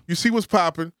 Yeah. You see what's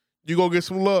popping. You go get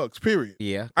some Lugs. Period.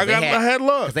 Yeah. I had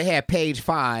Lugs. They had Page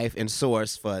 5 in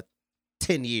Source for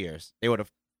 10 years. They were the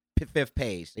fifth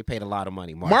page. They paid a lot of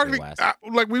money. Marketing.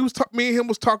 Like me and him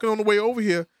was talking on the way over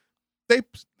here.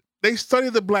 They study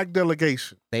the black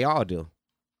delegation. They all do.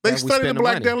 They study the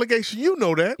black delegation. You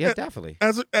know that. Yeah, definitely.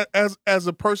 As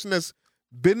a person that's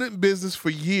been in business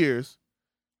for years,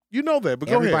 you know that. But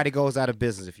everybody goes out of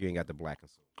business if you ain't got the black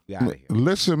and you out of here.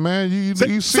 Listen, man, you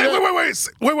see.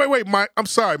 Wait, Mike. I'm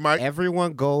sorry, Mike.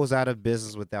 Everyone goes out of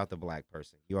business without the black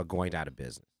person. You are going out of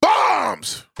business.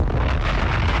 Bombs.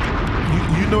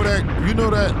 You know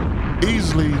that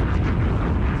easily.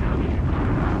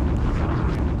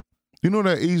 You know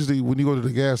that easily when you go to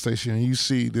the gas station and you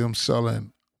see them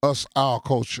selling us our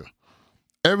culture.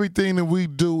 Everything that we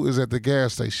do is at the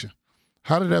gas station.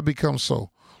 How did that become so?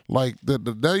 Like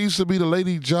that used to be the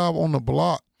lady job on the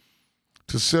block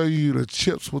to sell you the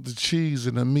chips with the cheese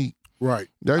and the meat. Right.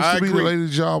 That used to be the lady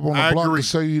job on the block to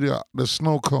sell you the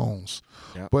snow cones.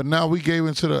 Yep. But now we gave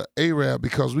into the Arab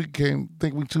because we think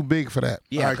we're too big for that.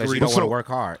 Yeah, because you don't want to work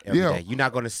hard every day. You're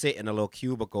not going to sit in a little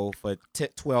cubicle for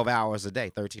 12 hours a day,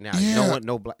 13 hours. Yeah. You don't want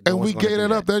no black. And we gave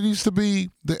that up. That used to be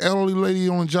the elderly lady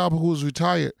on the job who was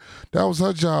retired. That was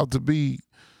her job, to be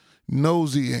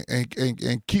nosy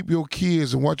and keep your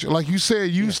kids and watch it. Like you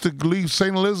said, you used to leave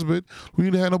St. Elizabeth when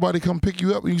you didn't have nobody come pick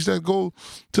you up, and you used to go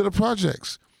to the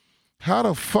projects. How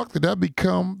the fuck did that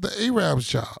become the Arab's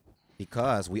job?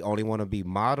 Because we only want to be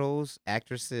models,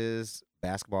 actresses,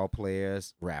 basketball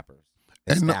players, rappers,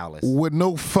 and stylists. With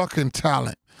no fucking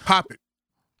talent. Pop it.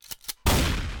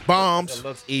 Bombs. It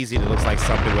looks easy. It looks like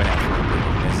something would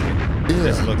happen. That's it. Yeah.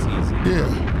 This looks easy.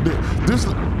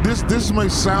 Yeah. This may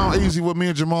sound easy what me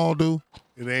and Jamal do.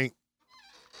 It ain't.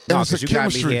 No, because you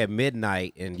got me here at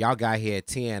midnight and y'all got here at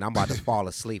 10. I'm about to fall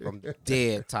asleep. I'm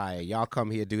dead tired. Y'all come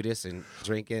here, do this and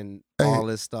drinking all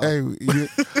this stuff. And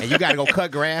you got to go cut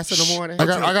grass in the morning? I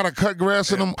got to cut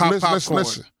grass in the morning.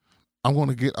 Listen. I'm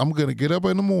gonna get up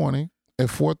in the morning at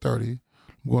 4:30.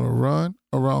 I'm gonna run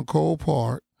around Cole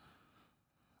Park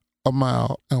a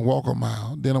mile and walk a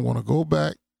mile. Then I'm gonna go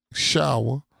back,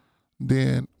 shower.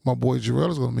 Then my boy Jarrell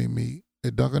is gonna meet me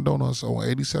at Dunkin' Donuts on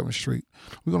 87th Street.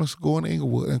 We're going to go in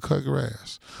Inglewood and cut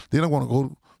grass. Then I'm going to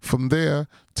go from there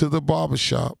to the barber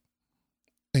shop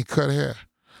and cut hair.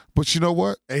 But you know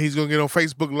what? And he's going to get on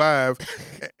Facebook Live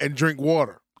and drink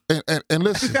water. And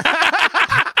listen.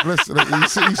 Listen, you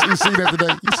see that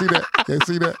today? You see that? You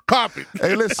see that? Pop it.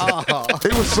 Hey, listen.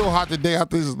 It was so hot today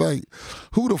out there. Like,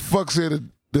 who the fuck said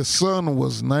the sun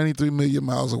was 93 million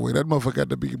miles away? That motherfucker got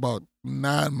to be about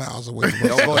 9 miles away.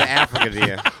 Don't go to Africa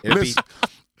then. It'll be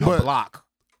a block.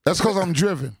 That's because I'm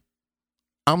driven.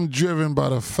 I'm driven by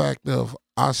the fact of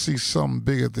I see something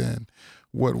bigger than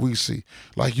what we see.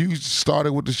 Like you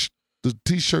started with the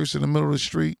T-shirts in the middle of the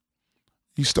street.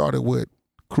 You started with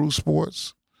Crew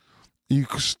Sports. And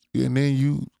then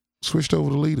you switched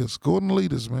over to Leaders. Go in the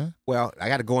Leaders, man. Well, I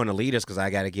got to go in the Leaders because I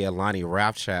got to give Lonnie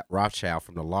Rothschild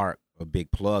from the Lark a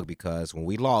big plug, because when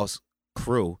we lost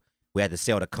Crew, we had to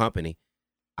sell the company.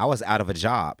 I was out of a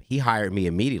job. He hired me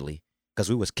immediately because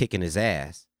we was kicking his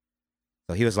ass.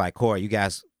 So he was like, Corey, you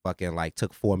guys fucking like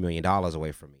took $4 million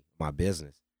away from me, my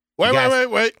business.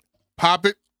 Wait. Pop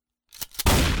it.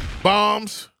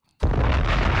 Bombs.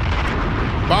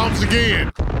 Bombs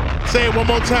again. Say it one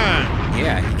more time.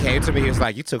 Yeah, he came to me. He was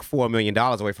like, you took $4 million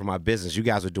away from my business. You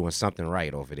guys were doing something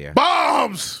right over there.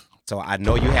 Bombs. So I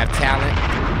know you have talent.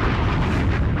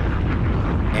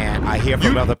 And I hear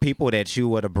from other people that you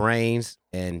were the brains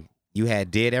and you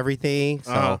did everything.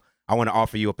 So I want to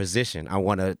offer you a position. I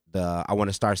want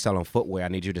to start selling footwear. I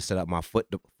need you to set up my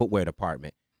footwear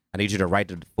department. I need you to write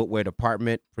the footwear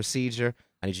department procedure.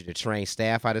 I need you to train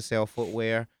staff how to sell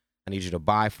footwear. I need you to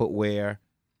buy footwear.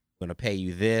 We're going to pay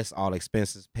you this, all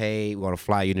expenses paid. We're going to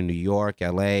fly you to New York,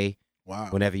 LA,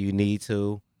 whenever you need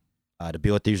to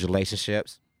build these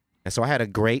relationships. And so I had a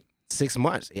great 6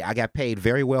 months. I got paid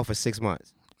very well for 6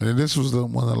 months. And this was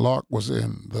when the Lark was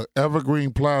in the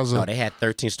Evergreen Plaza. No, they had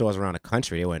 13 stores around the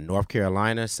country. They were in North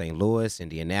Carolina, St. Louis,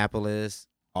 Indianapolis,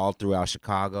 all throughout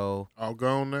Chicago. All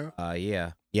gone now?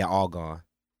 Yeah, all gone.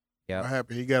 Yeah. What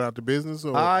happened? He got out the business?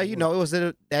 Or it was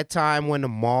at that time when the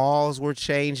malls were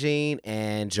changing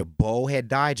and Jabot had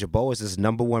died. Jabot is his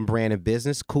number one brand in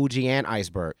business, Coogee and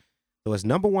Iceberg. So his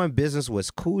number one business was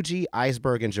Coogee,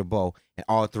 Iceberg, and Jabot, and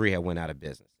all three had went out of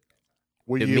business.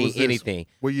 What year was this? Anything.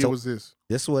 What year was this?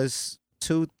 This was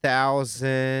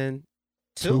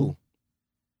 2002.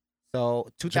 So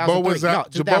 2003. Jabot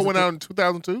went out in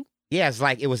 2002? Yeah, it's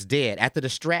like it was dead. After the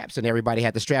straps and everybody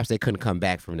had the straps, they couldn't come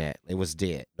back from that. It was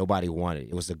dead. Nobody wanted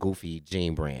it. It was a goofy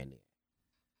jean brand.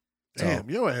 Damn,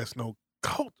 your ass no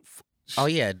cult. Oh,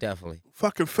 yeah, definitely.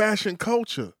 Fucking fashion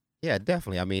culture. Yeah,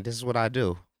 definitely. I mean, this is what I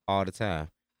do all the time.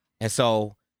 And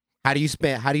so how do you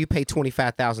pay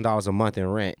 $25,000 a month in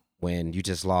rent when you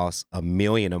just lost $1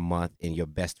 million a month in your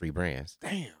best three brands?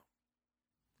 Damn.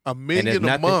 $1 million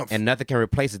a month. And nothing can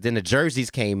replace it. Then the jerseys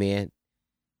came in.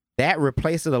 That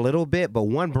replaced it a little bit, but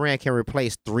one brand can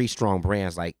replace three strong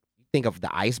brands. Like, think of the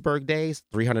Iceberg days,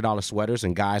 $300 sweaters,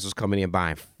 and guys was coming in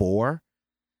buying 4.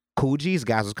 Coogee's,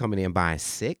 guys was coming in buying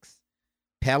 6.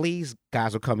 Pelly's,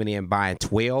 guys were coming in buying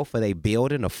 12 for their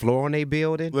building, the floor on their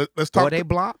building, let's talk or they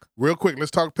block. Real quick,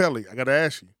 let's talk Pelly. I got to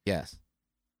ask you. Yes.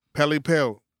 Pelly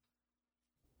Pell,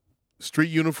 street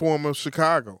uniform of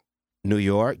Chicago. New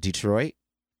York, Detroit.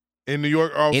 In New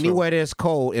York also. Anywhere there's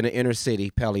cold in the inner city,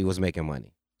 Pelly was making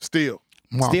money. Still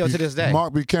to this day.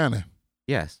 Mark Buchanan.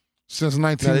 Yes. Since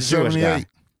 1978.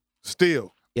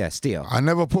 Still. Yeah, still. I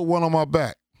never put one on my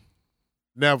back.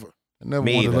 Never. I never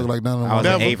wanted to look like none of my I was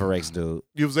an Averex dude.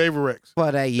 You was Averex.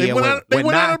 But they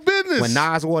went out of business. When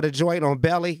Nas wore the joint on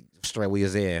belly, straight we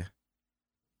was in.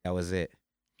 That was it.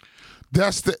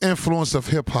 That's the influence of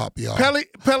hip hop, y'all. Pelly.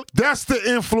 That's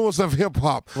the influence of hip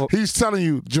hop. Well, he's telling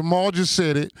you, Jamal just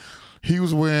said it. He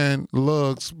was wearing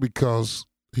lugs because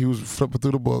he was flipping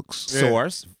through the books. Yeah.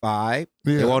 Source, Vibe.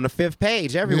 Yeah. They were on the 5th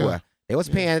page everywhere. Yeah. They was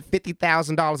paying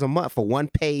 $50,000 a month for one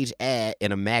page ad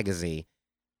in a magazine.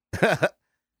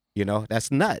 You know,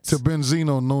 that's nuts. To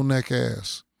Benzino, no neck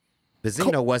ass.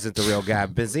 Benzino wasn't the real guy.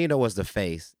 Benzino was the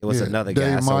face. It was another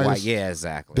guy. Dave So Myers, yeah,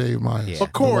 exactly. Dave Myers. Yeah.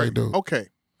 But Corey, okay,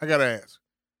 I got to ask.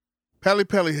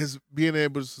 Pelly has been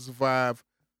able to survive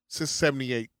since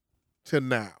 78 till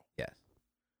now. Yes.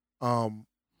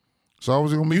 So I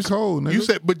was going to be cold,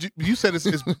 nigga. You said it's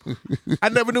I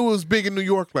never knew it was big in New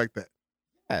York like that.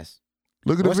 Yes.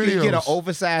 Look at the Once videos. you get an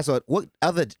oversized, or what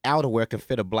other outerwear can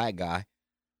fit a black guy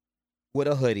with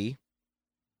a hoodie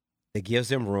that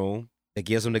gives him room, that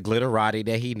gives him the glitterati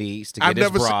that he needs to get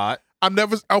his broad? I'm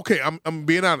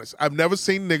being honest. I've never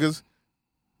seen niggas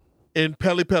in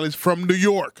Pelly's from New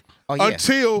York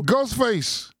until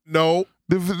Ghostface. No.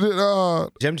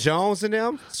 Jim Jones and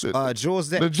them? Jules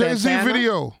the Jay-Z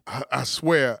video. I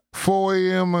swear. 4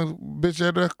 a.m. a bitch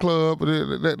at the club.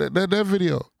 That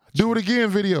video. Do it again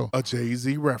video. A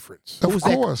Jay-Z reference. Of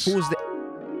course.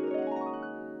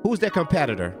 Who's their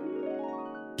competitor?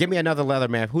 Give me another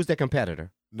Leatherman. Who's their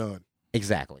competitor? None.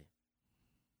 Exactly.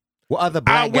 What other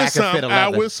black guy can fit a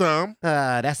leather? I with some.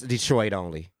 That's Detroit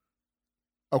only.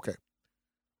 Okay.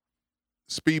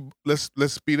 Let's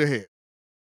speed ahead.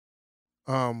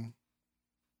 You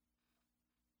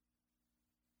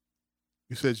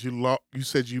said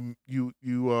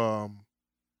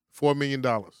 $4 million.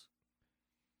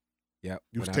 Yep.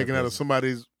 You was taking out of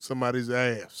somebody's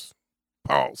ass.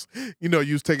 Pause. You know,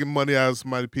 you was taking money out of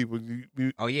somebody's people.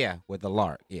 Oh yeah, with the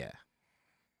Lark. Yeah.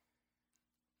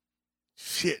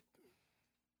 Shit.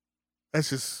 That's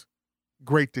just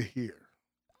great to hear.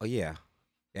 Oh yeah.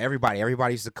 Everybody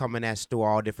used to come in that store,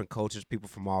 all different cultures, people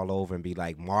from all over, and be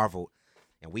like marveled.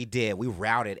 And we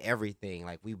routed everything.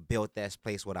 Like, we built that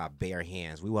place with our bare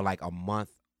hands. We were like a month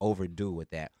overdue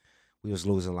with that. We was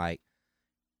losing 3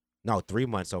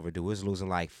 months overdue. We was losing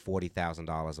like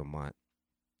 $40,000 a month.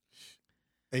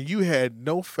 And you had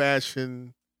no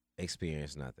fashion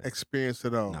experience, nothing. Experience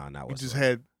at all. No, not whatsoever. You just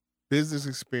had business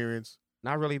experience.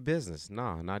 Not really business.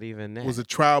 No, not even that. Was it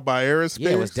trial by error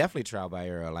experience? Yeah, it was definitely trial by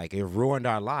error. Like, it ruined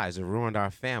our lives. It ruined our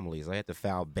families. I had to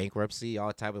file bankruptcy,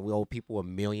 all type of. We owe people $1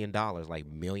 million, like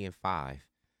 $1.5 million.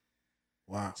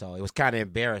 Wow. So it was kind of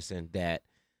embarrassing that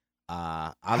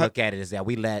I look at it as that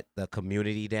we let the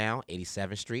community down,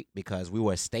 87th Street, because we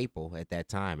were a staple at that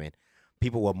time, and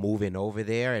people were moving over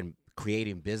there and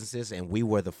creating businesses, and we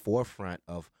were the forefront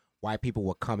of why people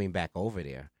were coming back over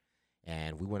there.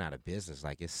 And we went out of business.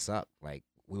 Like, it sucked. Like,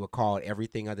 we were called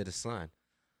everything under the sun.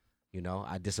 You know,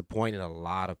 I disappointed a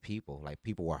lot of people. Like,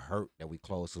 people were hurt that we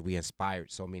closed because we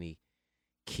inspired so many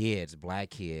kids, black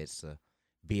kids, to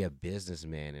be a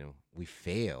businessman, and we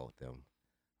failed them.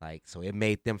 Like, so it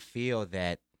made them feel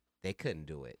that they couldn't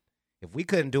do it. If we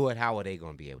couldn't do it, how are they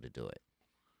going to be able to do it?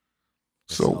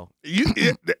 So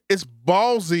it's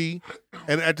ballsy,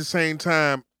 and at the same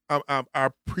time, I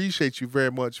appreciate you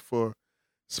very much for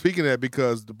speaking that,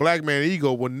 because the black man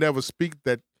ego will never speak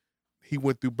that he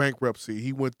went through bankruptcy.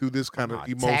 He went through this kind of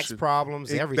emotion. Tax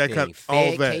problems, everything.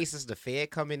 Fed cases, the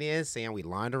Fed coming in saying we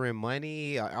laundering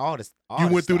money, all this. You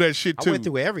went through that shit too. I went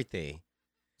through everything.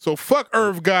 So fuck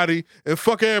Irv Gotti and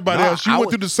fuck everybody else. You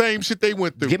went through the same shit they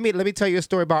went through. Let me tell you a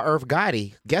story about Irv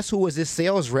Gotti. Guess who was his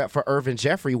sales rep for Irvin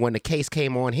Jeffrey when the case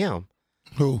came on him?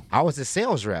 Who? I was his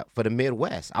sales rep for the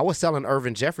Midwest. I was selling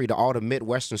Irvin Jeffrey to all the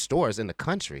Midwestern stores in the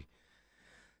country.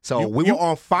 So we were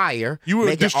on fire,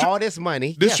 making all this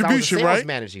money. Distribution, yes, I was a sales right?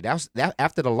 manager. That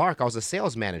after the Lark, I was a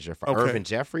sales manager for Irvin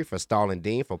Jeffrey, for Stall and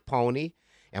Dean, for Pony,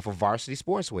 and for Varsity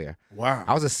Sportswear. Wow.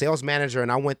 I was a sales manager,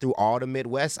 and I went through all the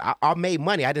Midwest. I made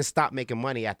money. I didn't stop making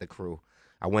money at the crew.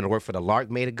 I went to work for the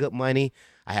Lark, made a good money.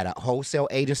 I had a wholesale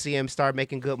agency and started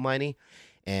making good money.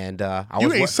 And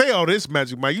you ain't say all this,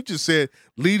 Magic Mike. You just said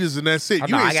leaders and that's it. I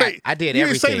did everything. You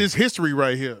didn't say this history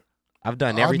right here. I've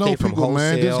done everything from people,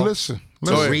 wholesale man. Just listen.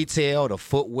 to retail to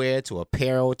footwear to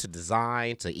apparel to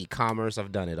design to e-commerce.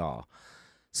 I've done it all.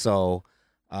 So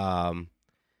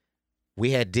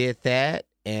we had did that,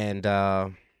 and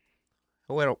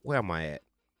where am I at?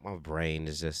 My brain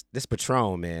is just this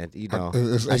Patron, man. You know,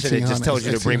 I should have just told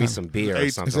you to bring me some beer or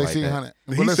something like that.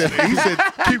 He said,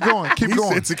 keep going, keep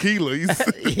going. He said tequila.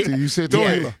 You said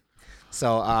tequila.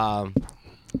 So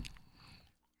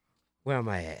where am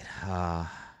I at?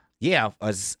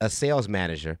 A sales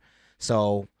manager.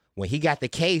 So when he got the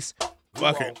case, go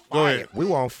ahead. We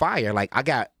were on fire. Like, I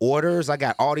got orders, I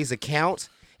got all these accounts,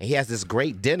 and he has this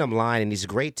great denim line and these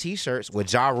great T-shirts. When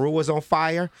Ja Rule was on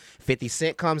fire, 50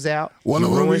 Cent comes out. He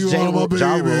ruins Ja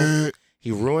Rule.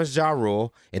 He ruins Ja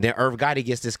Rule, and then Irv Gotti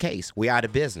gets this case. We out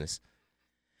of business.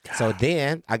 God. So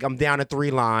then I'm down to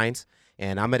 3 lines,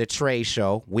 and I'm at a trade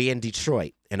show. We in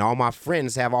Detroit, and all my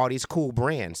friends have all these cool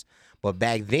brands. But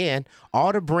back then,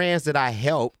 all the brands that I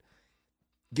helped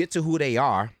get to who they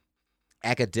are,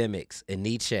 Academics,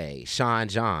 Aniche, Sean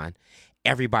John,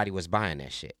 everybody was buying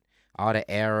that shit. All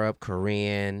the Arab,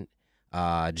 Korean,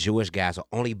 Jewish guys were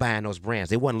only buying those brands.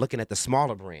 They wasn't looking at the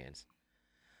smaller brands.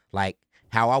 Like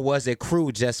how I was at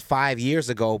Crew just 5 years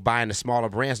ago buying the smaller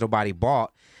brands nobody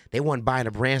bought. They wasn't buying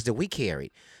the brands that we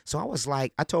carried. So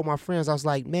I told my friends, I was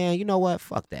like, man, you know what?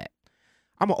 Fuck that.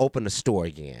 I'm going to open the store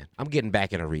again. I'm getting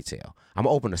back into retail. I'm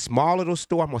going to open a small little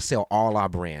store. I'm going to sell all our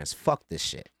brands. Fuck this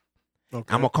shit.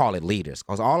 Okay. I'm going to call it leaders,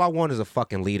 because all I want is a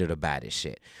fucking leader to buy this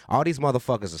shit. All these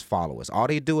motherfuckers is followers. All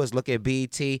they do is look at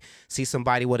BET, see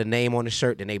somebody with a name on the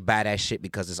shirt, then they buy that shit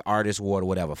because it's artist award or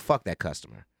whatever. Fuck that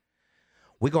customer.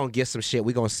 We're going to get some shit.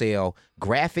 We're going to sell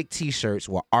graphic T-shirts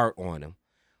with art on them,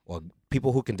 or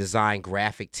people who can design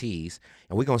graphic tees,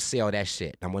 and we're going to sell that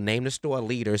shit. I'm going to name the store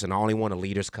Leaders, and I only want a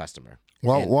Leaders customer.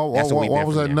 Why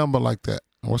was that number like that?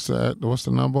 What's the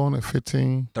number on it?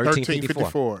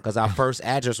 1354. Because our first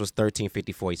address was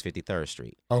 1354 East 53rd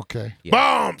Street. Okay. Yeah.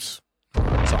 Bombs! So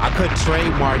I couldn't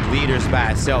trademark Leaders by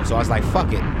itself, so I was like,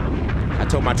 fuck it. I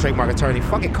told my trademark attorney,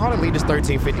 fuck it, call it Leaders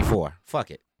 1354.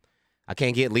 Fuck it. I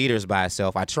can't get Leaders by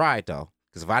itself. I tried, though,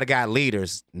 because if I'd have got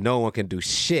Leaders, no one can do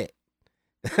shit.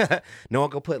 No one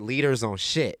can put Leaders on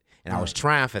shit, and I was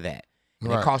trying for that.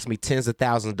 And it cost me tens of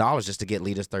thousands of dollars just to get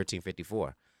Leaders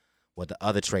 1354. What the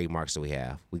other trademarks that we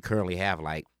have? We currently have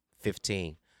like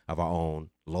 15 of our own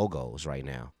logos right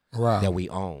now that we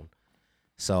own.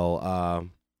 So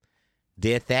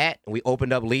did that, and we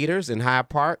opened up Leaders in Hyde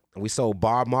Park, and we sold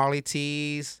Bob Marley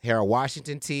tees, Harold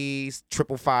Washington tees,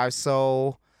 555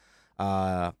 Soul,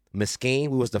 Mesquite.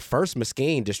 We was the first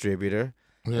Mesquite distributor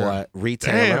or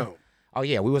retailer. Damn. Oh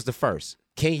yeah, we was the first.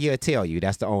 Kenya tell you,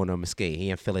 that's the owner of Mesquite. He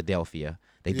in Philadelphia.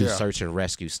 They do search and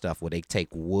rescue stuff where they take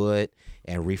wood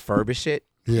and refurbish it.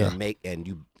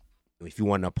 And if you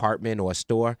want an apartment or a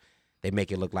store, they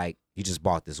make it look like you just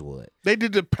bought this wood. They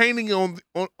did the painting on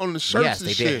the shirts. Yes,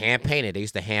 they did hand paint it. They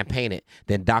used to hand paint it.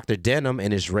 Then Dr. Denim,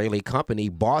 an Israeli company,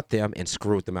 bought them and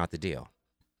screwed them out the deal.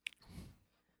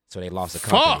 So they lost the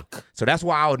company. Fuck. So that's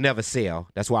why I would never sell.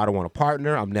 That's why I don't want a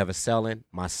partner. I'm never selling.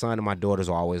 My son and my daughters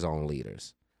are always on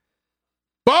leaders.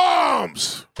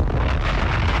 Bombs!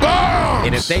 Bombs!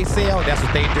 And if they sell, that's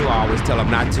what they do. I always tell them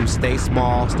not to stay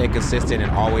small, stay consistent, and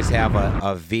always have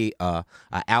a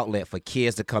outlet for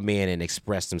kids to come in and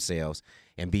express themselves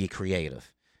and be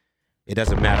creative. It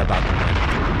doesn't matter about the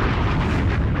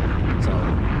money. So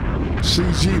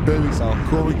CG, baby. So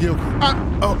Corey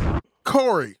Gilkey.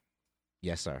 Corey.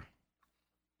 Yes, sir.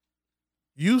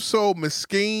 You so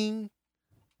mesquite.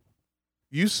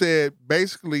 You said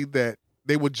basically that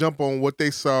they would jump on what they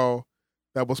saw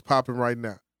that was popping right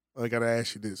now. I got to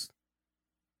ask you this.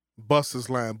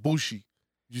 Buster's line, Bushi.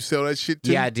 Did you sell that shit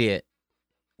too? Yeah, I did.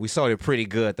 We sold it pretty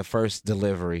good the first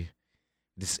delivery.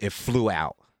 It flew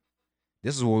out.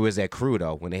 This is when we was at Crew,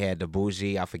 though, when they had the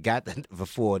Bougie. I forgot the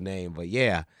full name, but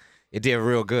yeah, it did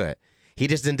real good. He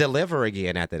just didn't deliver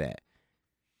again after that.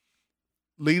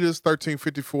 Leaders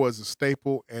 1354 is a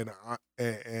staple and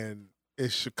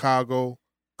it's Chicago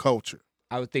culture.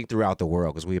 I would think throughout the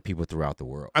world because we have people throughout the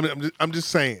world. I mean, I'm just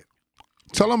saying.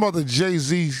 Tell them about the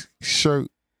Jay-Z shirt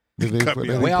that they put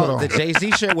on. Well, the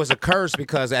Jay-Z shirt was a curse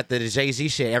because after the Jay-Z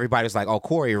shit, everybody was like, oh,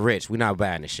 Corey rich. We're not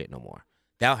buying this shit no more.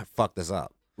 That fucked us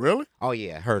up. Really? Oh,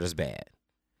 yeah. It hurt us bad.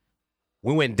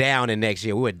 We went down the next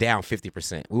year. We went down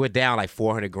 50%. We went down like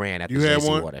 $400,000 after Jay-Z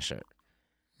wore that shirt.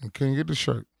 I couldn't get the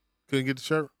shirt. Couldn't get the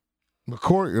shirt? But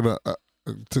Corey,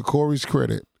 to Corey's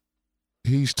credit,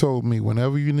 he's told me,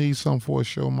 whenever you need something for a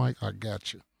show, Mike, I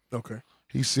got you. Okay.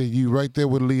 He said, you right there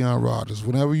with Leon Rodgers.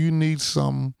 Whenever you need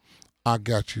something, I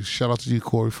got you. Shout out to you,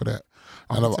 Corey, for that.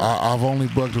 And I've only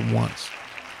bugged him once.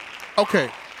 Okay.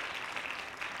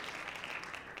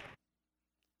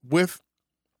 With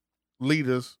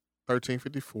Leaders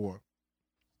 1354,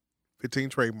 15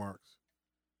 trademarks,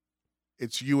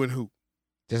 it's you and who?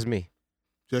 Just me.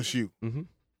 Just you. Mm-hmm.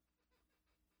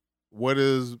 Where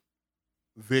does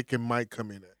Vic and Mike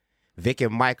come in at? Vic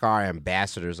and Mike are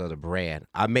ambassadors of the brand.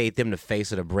 I made them the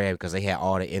face of the brand because they had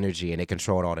all the energy and they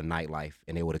controlled all the nightlife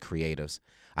and they were the creatives.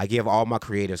 I give all my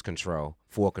creatives control,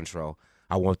 full control.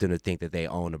 I want them to think that they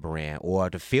own the brand or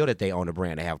to feel that they own the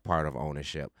brand, they have part of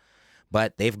ownership.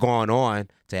 But they've gone on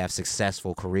to have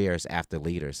successful careers after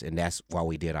Leaders, and that's why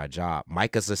we did our job.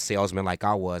 Mike is a salesman like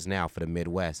I was now for the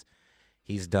Midwest.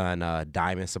 He's done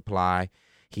Diamond Supply.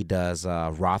 He does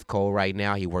Rothko right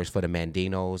now. He works for the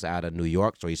Mandinos out of New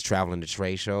York, so he's traveling to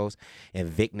trade shows. And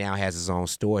Vic now has his own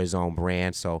store, his own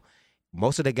brand. So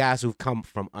most of the guys who've come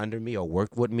from under me or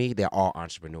worked with me, they're all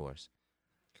entrepreneurs.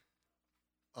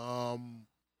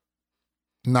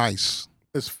 Nice.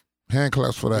 It's hand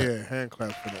claps for that. Yeah, hand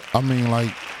claps for that. I mean,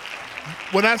 like,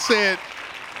 when I said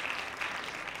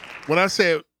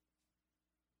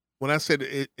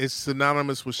it's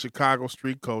synonymous with Chicago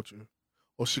street culture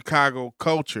or Chicago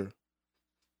culture,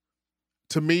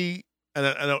 to me, and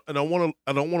I don't want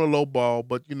to lowball,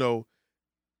 but you know,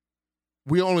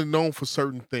 we're only known for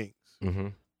certain things. Mm-hmm.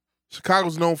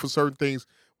 Chicago's known for certain things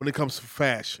when it comes to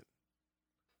fashion.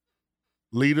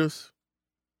 Leaders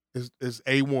is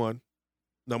A1,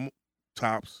 number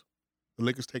tops. The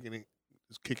liquor's kicking in.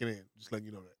 Just letting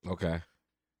you know that. Okay.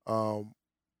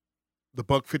 The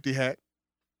 $150 hat,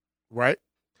 right?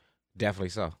 Definitely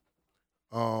so.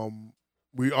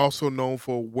 We also known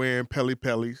for wearing Pele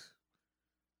Peles,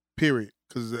 period,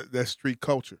 because that's street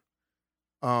culture.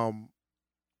 You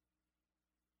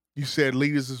said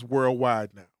Leaders is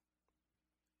worldwide now.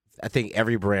 I think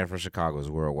every brand from Chicago is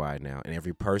worldwide now, and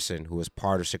every person who is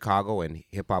part of Chicago and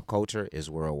hip-hop culture is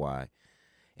worldwide,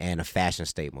 and a fashion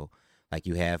staple. Like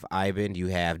you have Ivan, you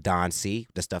have Don C,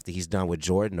 the stuff that he's done with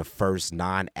Jordan, the first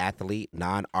non-athlete,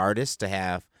 non-artist to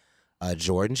have a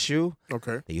Jordan shoe.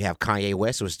 Okay. You have Kanye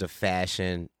West, who's the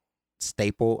fashion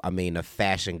staple. I mean, the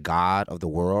fashion god of the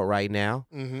world right now.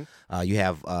 Mm-hmm. You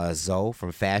have Zoe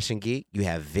from Fashion Geek. You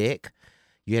have Vic.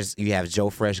 You have Joe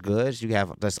Fresh Goods. You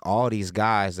have just all these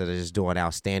guys that are just doing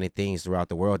outstanding things throughout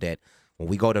the world that when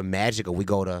we go to Magic or we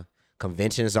go to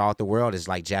conventions all throughout the world, it's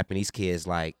like Japanese kids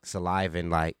like saliving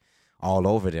like all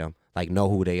over them, like know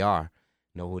who they are,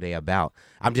 know who they about.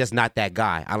 I'm just not that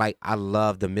guy. I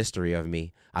love the mystery of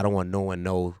me. I don't want no one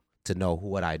to know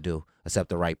what I do except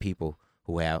the right people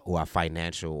who are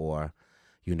financial or,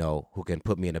 you know, who can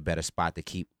put me in a better spot to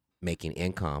keep making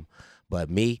income. But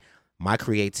me, my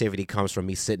creativity comes from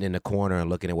me sitting in the corner and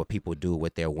looking at what people do,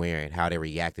 what they're wearing, how they're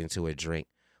reacting to a drink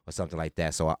or something like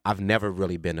that. So I've never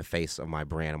really been the face of my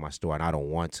brand or my store, and I don't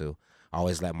want to. I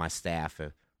always let my staff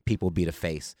and people be the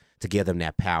face to give them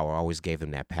that power. I always gave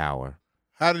them that power.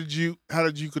 How did you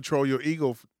control your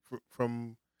ego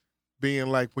from being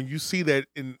like when you see that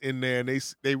in there and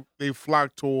they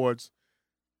flock towards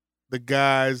the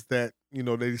guys that, you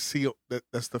know, they see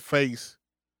that's the face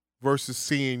versus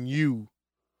seeing you.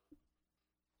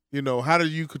 You know, how do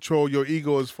you control your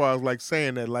ego as far as like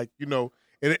saying that? Like, you know,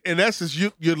 in essence,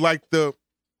 you're like the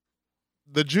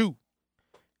Jew.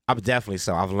 I'm definitely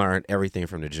so. I've learned everything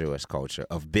from the Jewish culture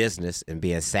of business and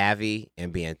being savvy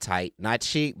and being tight, not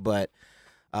cheap, but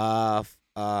that's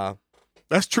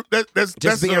true.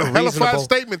 That's being a hellified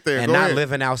statement there. And Go not ahead.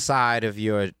 living outside of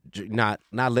your not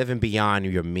living beyond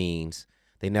your means.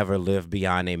 They never live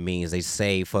beyond their means. They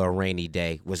save for a rainy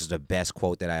day, which is the best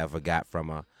quote that I ever got from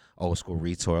a old school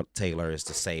retailer, is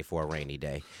to save for a rainy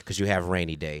day, because you have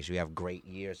rainy days, you have great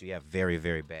years, you have very,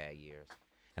 very bad years.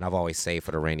 And I've always saved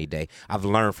for the rainy day. I've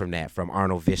learned from that, from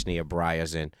Arnold Vishny of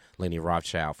Briars and Lenny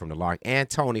Rothschild from the Lark, and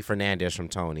Tony Fernandez from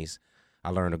Tony's. I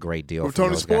learned a great deal From from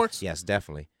Tony those Sports? guys. Yes,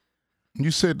 definitely.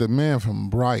 You said the man from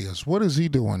Briars. What is he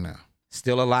doing now?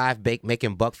 Still alive,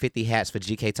 making $150 hats for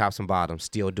GK Tops and Bottoms.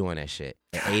 Still doing that shit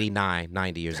at 89,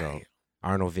 90 years old.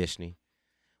 Arnold Vishny,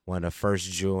 one of the first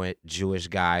Jewish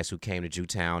guys who came to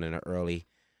Jewtown in the early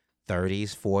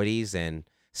 30s, 40s, and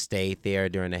stayed there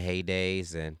during the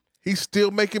heydays. And he's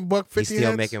still making $150 he's still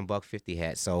hats? making $150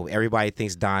 hats. So everybody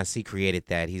thinks Don C created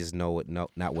that. He's not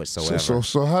whatsoever.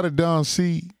 So how did Don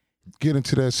C get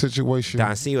into that situation?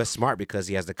 Don C was smart because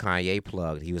he has the Kanye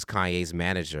plug. He was Kanye's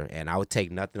manager, and I would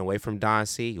take nothing away from Don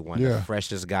C. One of the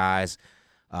freshest guys,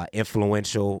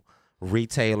 influential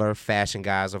retailer, fashion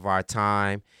guys of our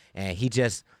time, and he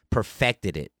just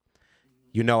perfected it.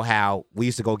 You know how we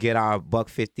used to go get our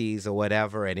 $150s or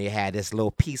whatever, and it had this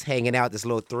little piece hanging out, this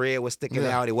little thread was sticking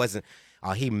out. It wasn't.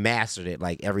 He mastered it.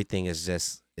 Like, everything is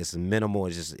just, it's minimal.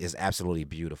 It's absolutely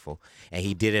beautiful, and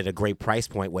he did it at a great price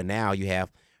point. Where now you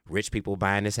have rich people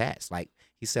buying his hats. Like,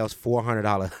 he sells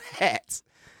 $400 hats.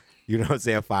 You know what I'm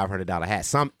saying? $500 hats.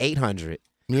 Some $800.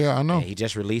 Yeah, I know. And he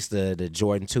just released the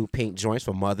Jordan 2 pink joints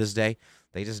for Mother's Day.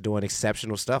 They just doing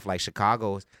exceptional stuff. Like,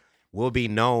 Chicago will be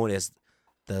known as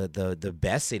the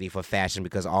best city for fashion,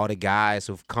 because all the guys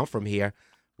who've come from here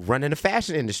run in the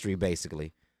fashion industry,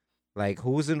 basically. Like,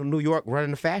 who's in New York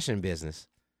running the fashion business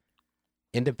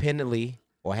independently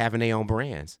or having their own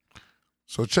brands?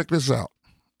 So check this out.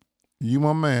 You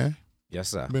my man. Yes,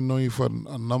 sir. Been knowing you for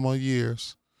a number of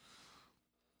years.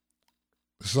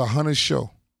 This is a 100th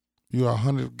show. You are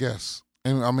 100 guests,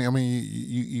 and I mean,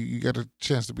 you got a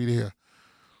chance to be there.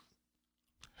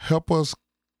 Help us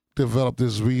develop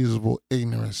this reasonable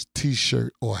ignorance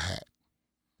T-shirt or hat.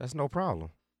 That's no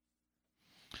problem.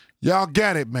 Y'all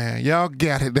got it, man. Y'all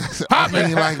got it. I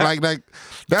mean, like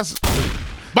that's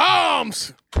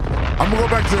bombs. I'm gonna go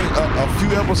back to a few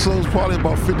episodes, probably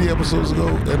about 50 episodes ago,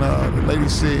 and the lady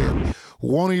said,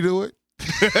 "Won't he do it?"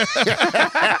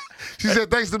 She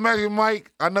said, "Thanks to Magic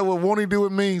Mike, I know what won't he do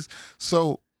it means."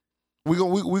 So we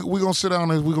gonna sit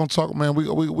down and we gonna talk, man. We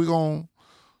gonna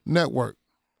network.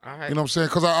 All right. You know what I'm saying?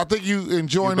 Because I think you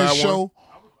enjoying this show.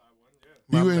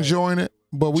 You enjoying it,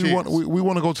 but we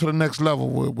want to go to the next level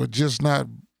with just not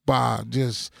by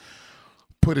just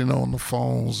putting on the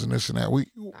phones and this and that. We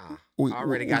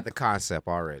already got the concept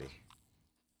already.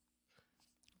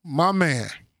 My man.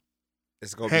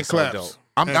 It's gonna be so dope.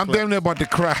 I'm damn near about to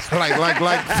cry.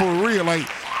 like for real. Like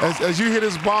as you hear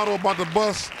this bottle about to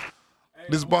bust,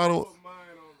 this bottle.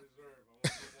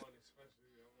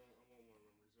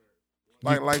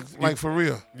 Like for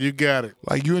real. You got it.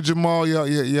 Like you and Jamal,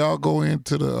 y'all go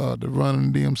into the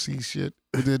Running DMC shit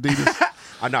with the Adidas.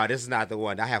 Oh no, this is not the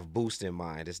one. I have Boost in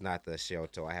mind. It's not the shell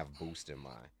toe. I have Boost in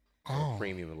mind. Oh.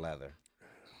 Premium leather.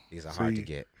 These are hard to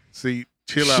get. See,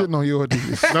 chill out. Shitting on your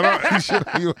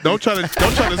Adidas. Don't try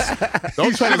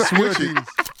to switch it.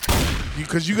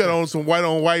 Because you got on some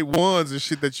white ones and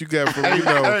shit that you got from, you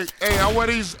know. Hey, I wear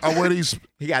these.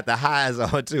 He got the highs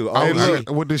on too.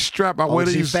 With this strap, I wear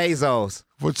these Bezos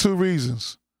for two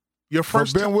reasons. Your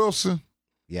first for Ben Wilson.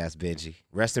 Yes, Benji.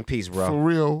 Rest in peace, bro. For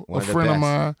real, One a friend of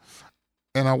mine.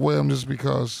 And I wear them just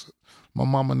because my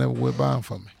mama never would buy them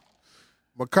for me.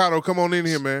 Mikado, come on in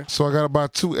here, man. So I got to buy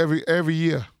two every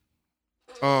year.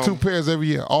 2 pairs every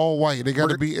year, all white. They got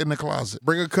to be in the closet.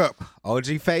 Bring a cup. OG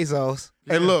Bezos.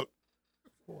 Hey, look.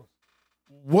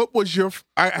 What was your?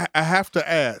 I have to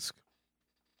ask.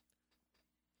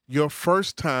 Your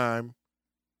first time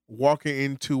walking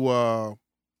into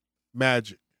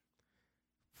Magic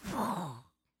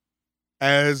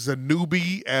as a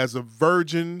newbie, as a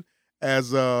virgin,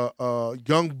 as a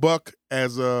young buck,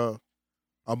 as a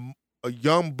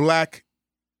young black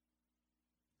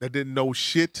that didn't know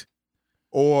shit,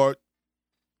 or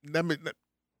you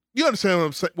understand what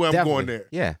I'm saying? Where I'm going there?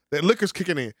 Yeah, that liquor's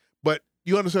kicking in, but.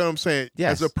 You understand what I'm saying?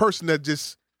 Yes. As a person that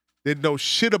just didn't know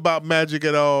shit about Magic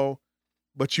at all,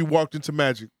 but you walked into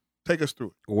Magic. Take us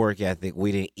through it. Work ethic.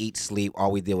 We didn't eat, sleep.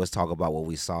 All we did was talk about what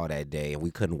we saw that day, and we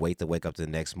couldn't wait to wake up the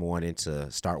next morning to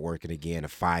start working again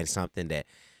and find something that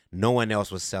no one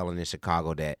else was selling in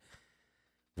Chicago that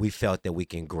we felt that we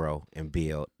can grow and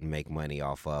build and make money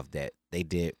off of. That they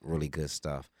did really good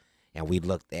stuff, and we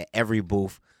looked at every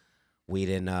booth. We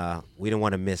didn't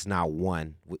want to miss not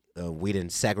one. We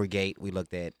didn't segregate. We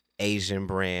looked at Asian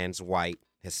brands, white,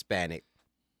 Hispanic.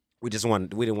 We didn't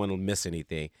want to miss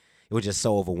anything. It was just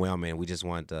so overwhelming. We just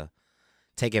wanted to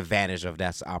take advantage of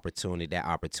that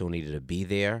opportunity to be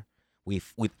there. We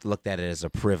looked at it as a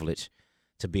privilege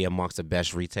to be amongst the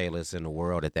best retailers in the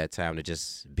world at that time, to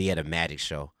just be at a Magic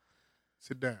show.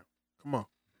 Sit down. Come on.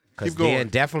 Because then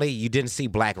definitely you didn't see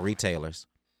black retailers.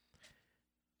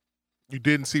 You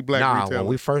didn't see black retailers? When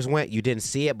we first went, you didn't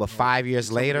see it, but 5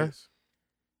 years later...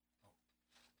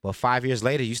 But 5 years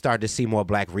later, you started to see more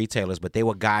black retailers, but they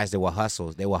were guys that were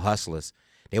hustles. They were hustlers.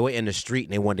 They were in the street,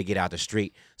 and they wanted to get out the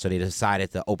street, so they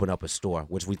decided to open up a store,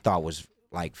 which we thought was,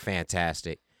 like,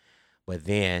 fantastic. But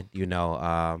then,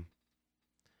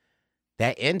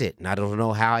 that ended, and I don't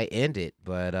know how it ended,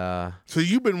 but... So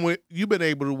you've been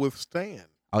able to withstand.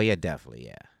 Oh, yeah, definitely,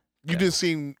 yeah. You just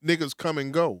seen niggas come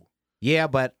and go. Yeah,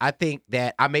 but I think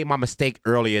that I made my mistake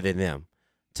earlier than them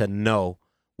to know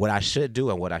what I should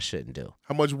do and what I shouldn't do.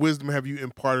 How much wisdom have you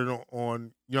imparted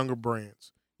on younger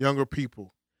brands, younger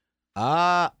people?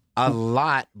 A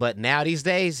lot, but now these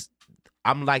days,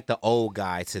 I'm like the old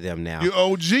guy to them now. You're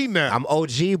OG now. I'm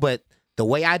OG, but the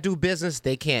way I do business,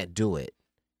 they can't do it.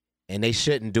 And they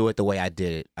shouldn't do it the way I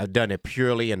did it. I've done it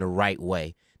purely in the right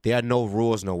way. There are no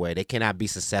rules nowhere. They cannot be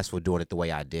successful doing it the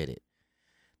way I did it.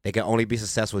 They can only be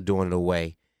successful doing it a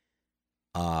way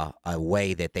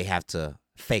that they have to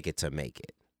fake it to make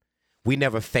it. We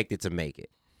never faked it to make it.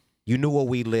 You knew where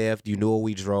we lived. You knew where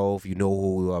we drove. You knew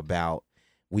who we were about.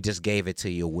 We just gave it to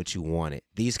you what you wanted.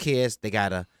 These kids, they got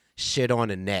to shit on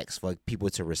the necks for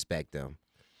people to respect them.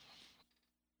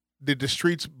 Did the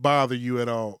streets bother you at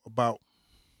all about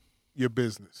your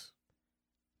business?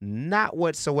 Not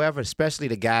whatsoever, especially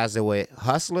the guys that were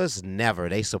hustlers, never.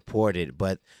 They supported.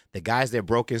 But the guys that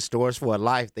broke in stores for a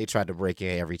life, they tried to break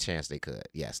in every chance they could.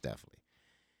 Yes, definitely.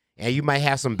 And you might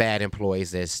have some bad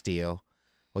employees that steal.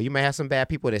 Or you might have some bad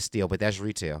people that steal, but that's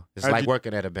retail. It's like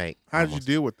working at a bank. How did you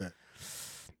deal with that?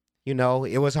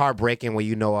 It was heartbreaking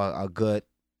when a good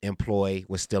employee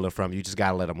was stealing from you. You just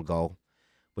got to let them go.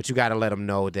 But you got to let them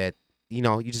know that, you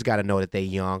just got to know that they're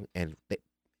young. And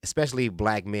especially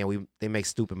black men, they make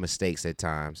stupid mistakes at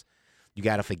times. You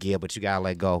got to forgive, but you got to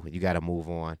let go. You got to move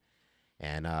on.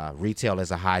 And retail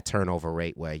is a high turnover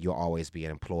rate where you'll always be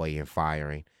an employee and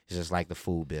firing. It's just like the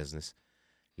food business,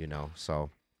 so.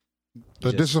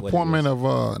 The disappointment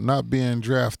of not being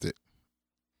drafted,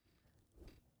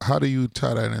 how do you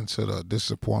tie that into the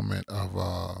disappointment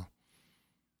of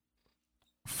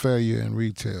failure in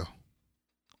retail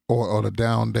or the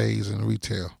down days in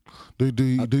retail? Do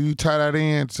you tie that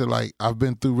in to, like, I've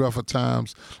been through rougher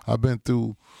times, I've been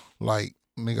through, like,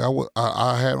 nigga,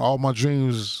 I had all my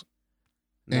dreams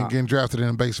in getting drafted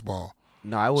in baseball.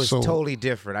 No, it was totally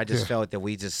different. I just felt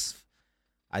that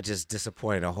I just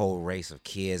disappointed a whole race of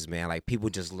kids, man. Like, people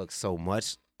just look so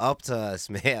much up to us,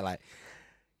 man. Like,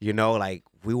 like,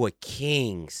 we were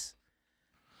kings.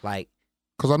 Like,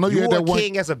 because I know you had that one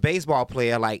king as a baseball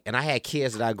player, like, and I had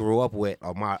kids that I grew up with,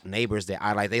 or my neighbors that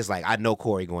they was like, I know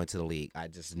Corey going to the league. I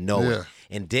just know it.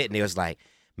 And didn't. It was like,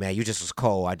 man, you just was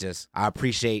cold. I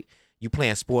appreciate you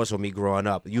playing sports with me growing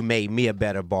up. You made me a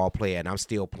better ball player, and I'm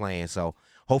still playing. So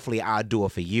hopefully I'll do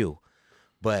it for you.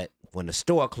 But when the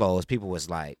store closed, people was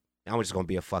like, I'm just going to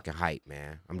be a fucking hype,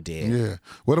 man. I'm dead. Yeah.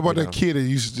 What about that kid that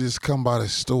used to just come by the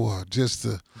store just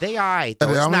to... They all right, though.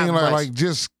 Like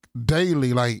just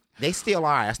daily, like... They still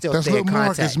are. I still that's stay in little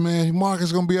contact. Marcus, man.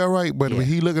 Marcus going to be all right, but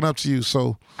he looking up to you,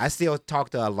 so... I still talk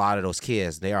to a lot of those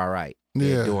kids. They're all right.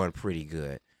 They're doing pretty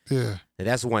good. Yeah. And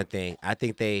that's one thing. I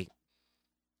think they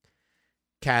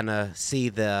kind of see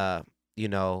the,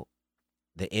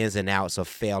 the ins and outs of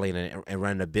failing and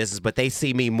running a business, but they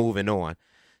see me moving on.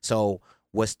 So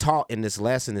what's taught in this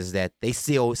lesson is that they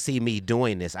still see me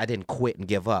doing this. I didn't quit and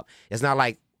give up. It's not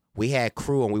like we had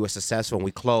crew and we were successful and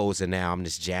we closed and now I'm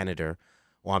this janitor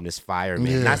or I'm this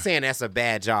fireman. Yeah. Not saying that's a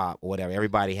bad job or whatever.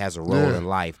 Everybody has a role in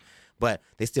life, but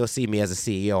they still see me as a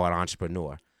CEO and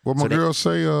entrepreneur. What my girls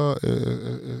say,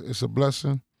 it's a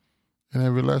blessing in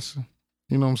every lesson.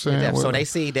 You know what I'm saying? Yeah, so they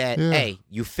see that, hey,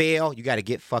 you fail, you got to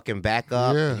get fucking back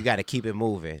up. Yeah. You got to keep it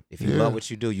moving. If you love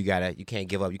what you do, you can't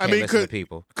give up. You can't listen to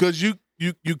people. Because you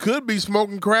could be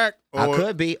smoking crack. Or, I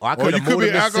could be. Or I could have moved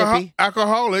to Mississippi.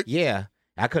 Alcoholic. Yeah.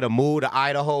 I could have moved to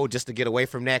Idaho just to get away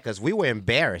from that because we were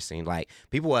embarrassing. Like,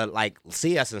 people would, like,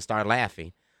 see us and start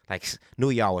laughing. Like, knew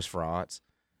y'all was frauds.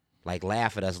 Like,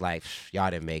 laugh at us like,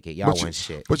 y'all didn't make it. Y'all wasn't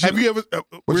shit. But have you ever...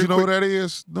 but you know what that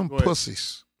is? Them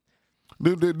pussies.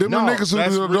 Them niggas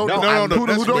who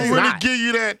don't really give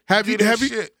you that. Have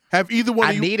either one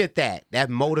of you... I needed that. That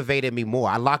motivated me more.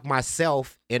 I locked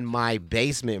myself in my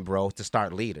basement, bro, to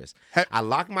start leaders. I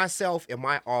locked myself in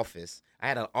my office. I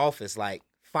had an office like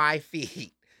 5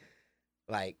 feet.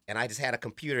 Like, and I just had a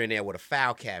computer in there with a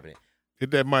file cabinet.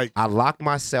 Hit that mic. I locked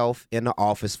myself in the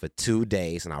office for 2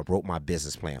 days, and I wrote my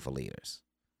business plan for leaders.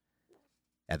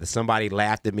 After somebody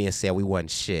laughed at me and said we wasn't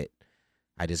shit,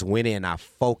 I just went in, I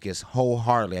focused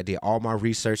wholeheartedly. I did all my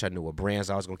research. I knew what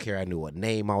brands I was going to carry. I knew what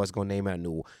name I was going to name it. I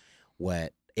knew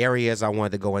what areas I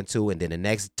wanted to go into. And then the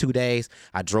next 2 days,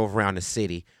 I drove around the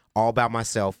city all by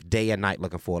myself, day and night,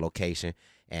 looking for a location.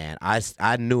 And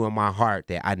I knew in my heart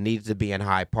that I needed to be in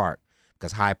Hyde Park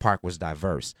because Hyde Park was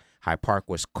diverse. Hyde Park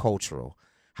was cultural.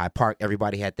 Hyde Park,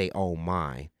 everybody had their own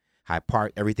mind. Hyde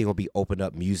Park, everything would be opened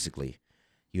up musically,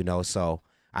 you know, so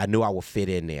I knew I would fit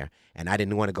in there, and I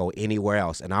didn't want to go anywhere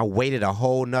else. And I waited a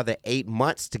whole nother 8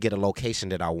 months to get a location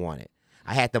that I wanted.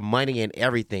 I had the money and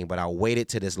everything, but I waited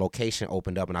till this location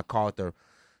opened up, and I called the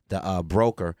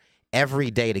broker every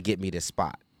day to get me this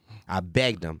spot. I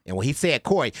begged him, and when he said,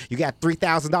 Corey, you got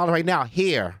 $3,000 right now,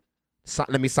 here,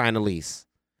 let me sign the lease.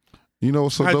 You know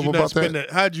what's so dope about that?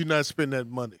 How'd you not spend that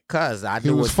money? Cause I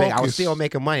knew I was still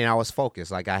making money and I was focused.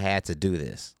 Like I had to do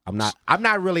this. I'm not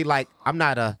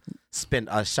a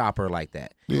shopper like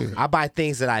that. Yeah. I buy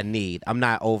things that I need. I'm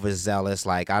not overzealous.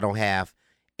 Like I don't have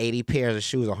 80 pairs of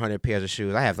shoes or 100 pairs of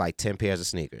shoes. I have like 10 pairs of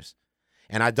sneakers.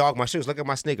 And I dog my shoes. Look at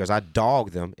my sneakers. I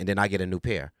dog them and then I get a new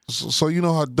pair. So you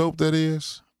know how dope that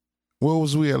is? Where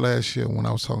was we at last year when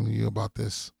I was talking to you about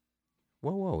this?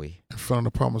 Where were we? In front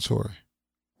of the promontory.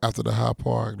 After the Hyde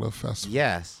Park Little Festival.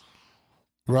 Yes.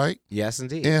 Right? Yes,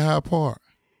 indeed. In Hyde Park.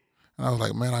 And I was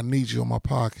like, man, I need you on my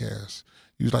podcast.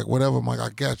 He was like, whatever, Mike, I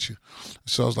got you.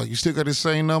 So I was like, you still got the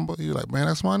same number? He was like, man,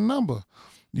 that's my number.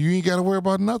 You ain't got to worry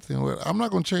about nothing. I'm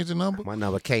not going to change the number. My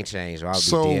number can't change or I'll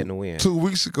be dead in the wind. 2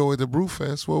 weeks ago at the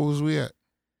Brewfest, where was we at?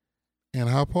 In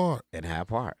Hyde Park. In Hyde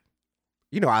Park.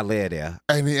 You know I live there.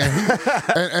 And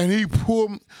he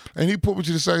pulled me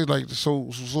to the side like, so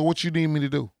what you need me to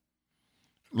do?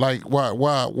 Like why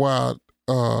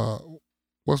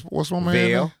what's my man?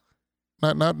 Vail.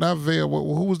 Not Vail.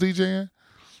 Who was DJing?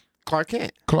 Clark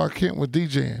Kent. Clark Kent was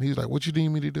DJing. He's like, what you need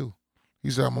me to do?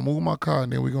 He said, I'm gonna move my car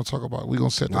and then we're gonna talk about we're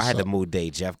gonna set this up. I had to move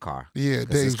Dave Jeff car. Yeah,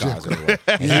 Dave Jeff car.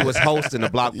 And he was hosting the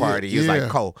block party. He was yeah. like,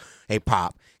 Cole, hey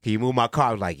Pop, can you move my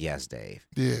car? I was like, yes, Dave.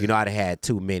 Yeah. You know I'd have had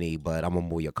too many, but I'm gonna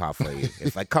move your car for you.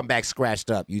 If I come back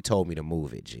scratched up, you told me to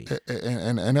move it, G.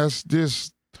 And that's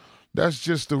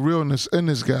just the realness in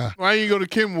this guy. Why didn't you go to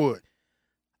Kenwood?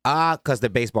 Because the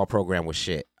baseball program was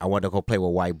shit. I wanted to go play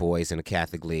with white boys in the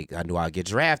Catholic League. I knew I'd get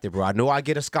drafted, bro. I knew I'd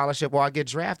get a scholarship or I'd get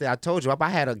drafted. I told you, I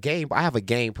have a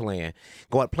game plan.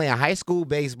 Going playing high school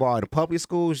baseball in the public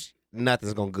schools,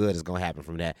 nothing's good is gonna happen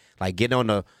from that. Like getting on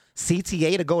the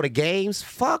CTA to go to games,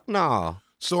 fuck no.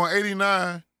 So in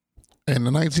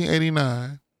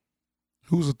 1989,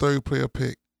 who was the third player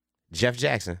pick? Jeff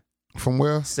Jackson. From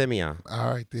where? Simeon.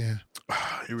 All right, then.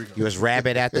 Here we go. You was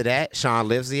Rabbit after that. Sean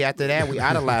Livesey after that. We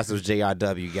idolized those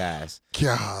JRW guys.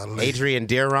 Golly. Adrian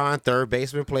Deron, third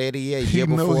baseman, player of the year. He Year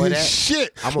know before his that.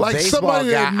 shit. I'm a like baseball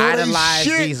guy. I Idolize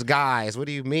these guys. What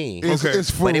do you mean? It's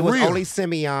for but it was real. only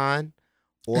Simeon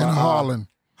or and Harlan.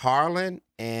 Harlan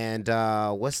and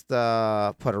what's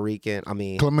the Puerto Rican? I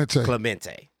mean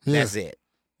Clemente. Yeah. That's it.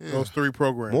 Yeah. Those three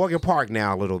programs. Morgan Park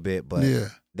now a little bit, but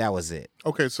that was it.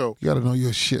 Okay, so you got to know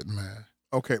your shit, man.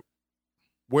 Okay,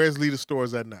 where's Leader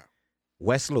Stores at now?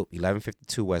 West Loop,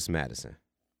 1152 West Madison.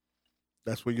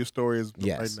 That's where your store is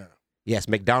right now. Yes,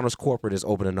 McDonald's corporate is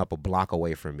opening up a block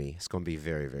away from me. It's going to be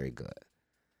very, very good.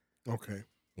 Okay.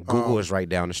 And Google is right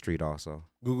down the street also.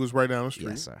 Google's right down the street?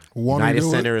 Yes, sir. United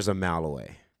Center is a mile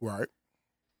away. Right.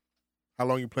 How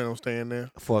long you plan on staying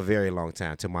there? For a very long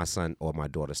time, till my son or my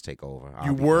daughters take over.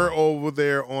 You were over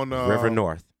there on River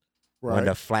North. Right. One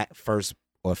of the first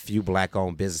or few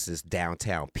black-owned businesses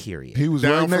downtown, period. He was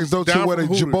right next door to where the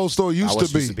Jabot store used to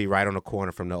be. Used to be right on the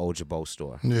corner from the old Jabot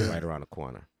store. Yeah. Right around the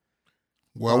corner.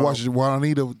 Well, I watched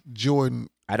Juanita Jordan.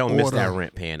 I don't miss that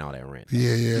rent, paying all that rent.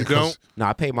 Yeah. You don't? No,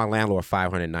 I paid my landlord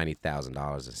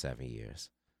 $590,000 in 7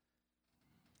 years.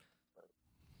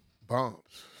 Bombs.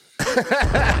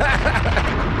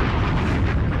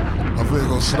 I'm finna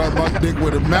go slap my dick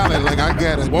with a mallet like I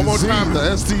got a One more time. the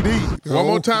STD. One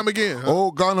more time again. Oh,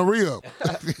 gonorrhea.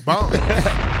 Bomb.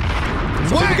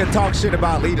 So people can talk shit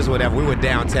about leaders, whatever. We were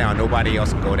downtown. Nobody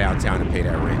else can go downtown and pay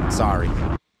that rent. Sorry.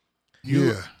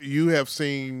 You have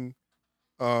seen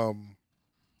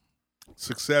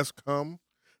Success come.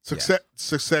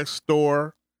 Success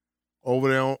Store over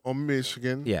there on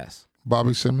Michigan. Yes.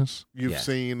 Bobby Simmons. You've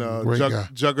seen guy.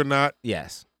 Juggernaut.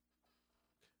 Yes.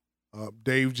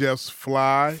 Dave Jeff's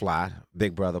Fly.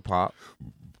 Big Brother Pop.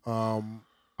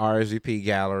 RSVP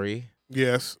Gallery.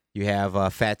 Yes. You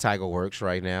have Fat Tiger Works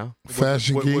right now.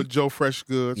 Fashion Geek. With Joe Fresh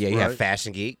Goods. Yeah, you have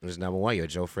Fashion Geek, who's number one. You're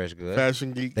Joe Fresh Goods.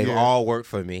 Fashion Geek. They've all worked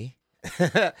for me.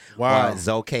 Wow.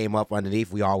 Zoe came up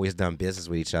underneath. We always done business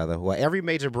with each other. Well, every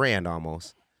major brand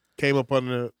almost came up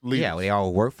under leaders. Yeah, they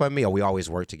all work for me, or we always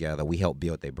work together. We help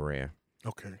build their brand.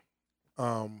 Okay.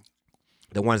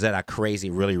 The ones that are crazy,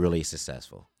 really, really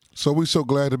successful. So we're so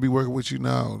glad to be working with you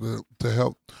now to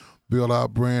help build our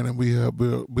brand, and we help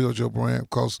build your brand,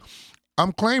 because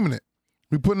I'm claiming it.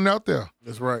 We're putting it out there.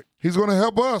 That's right. He's going to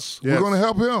help us. Yes. We're going to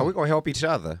help him. Oh, we're going to help each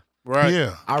other. Right.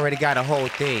 Yeah. I already got a whole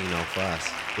thing, for us.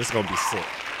 It's going to be sick.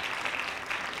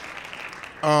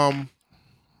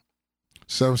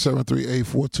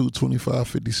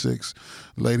 773-842-2556.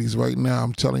 Ladies, right now,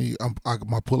 I'm telling you,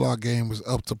 my pull-out game is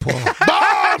up to par.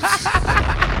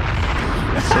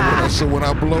 So when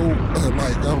I blow,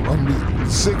 I'm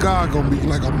cigar gonna be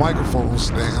like a microphone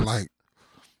stand, like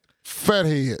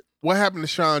Fathead. What happened to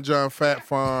Sean John Fat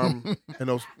Farm and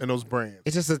those brands?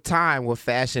 It's just a time with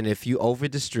fashion. If you over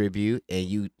distribute and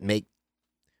you make,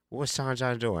 what was Sean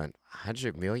John doing?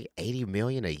 100 million, 80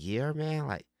 million a year, man.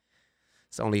 Like,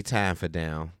 it's only time for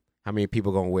down. How many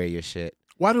people gonna wear your shit?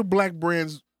 Why do black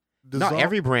brands dissolve? No,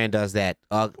 every brand does that.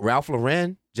 Ralph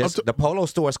Lauren, the Polo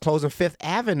store is closing Fifth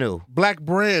Avenue. Black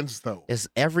brands, though. It's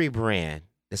every brand.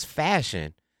 It's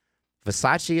fashion.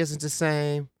 Versace isn't the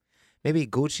same. Maybe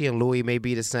Gucci and Louis may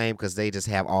be the same because they just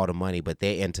have all the money, but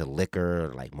they're into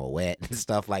liquor, like Moet and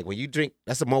stuff. Like when you drink,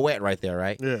 that's a Moet right there,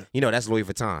 right? Yeah. You know, that's Louis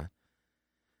Vuitton.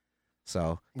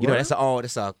 So,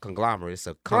 that's a conglomerate. It's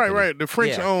a company. Right. The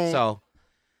French own. So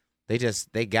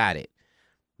they got it.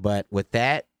 But with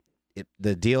that,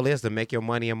 the deal is to make your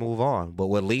money and move on. But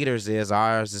what leaders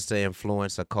ours is to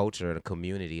influence a culture and a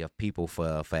community of people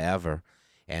for forever,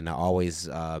 and to always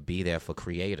be there for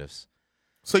creatives.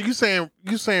 So you saying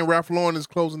Ralph Lauren is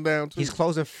closing down too? He's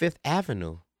closing Fifth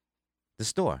Avenue, the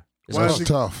store. That's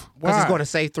tough. Because he's going to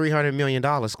save $300 million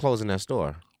closing that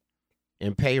store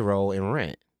in payroll and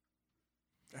rent.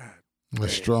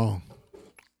 That's strong.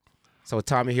 So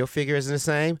Tommy Hilfiger isn't the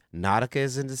same. Nautica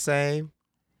isn't the same.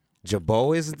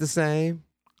 Jabot isn't the same.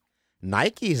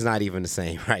 Nike is not even the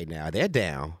same right now. They're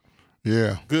down.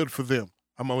 Yeah. Good for them.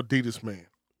 I'm an Adidas man.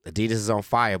 Adidas is on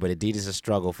fire, but Adidas is a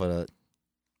struggle for the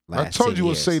last I told 10 you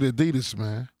what years. say to Adidas,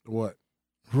 man. What?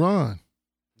 Run.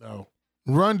 No.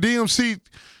 Run DMC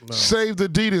saved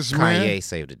Adidas, man. Kanye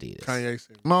saved Adidas.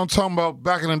 No, I'm talking about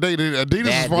back in the day. Adidas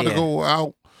was about to go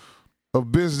out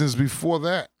of business before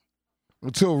that.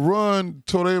 Until Run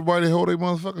told everybody to hold their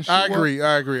motherfucking shit I agree.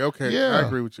 Okay. Yeah. I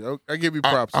agree with you. I give you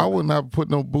props. I would not put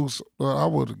no boots. I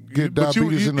would get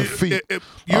diabetes in the feet.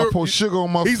 I'll put sugar on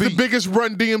my feet. He's the biggest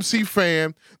Run DMC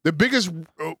fan, the biggest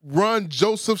Run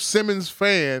Joseph Simmons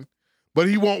fan, but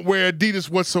he won't wear Adidas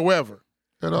whatsoever.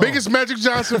 Biggest Magic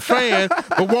Johnson fan,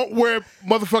 but won't wear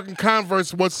motherfucking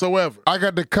Converse whatsoever. I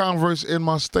got the Converse in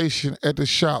my station at the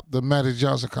shop, the Magic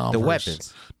Johnson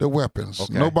Converse. The weapons.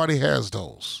 Okay. Nobody has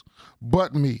those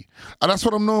but me. And that's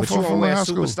what I'm known But for you from won't wear high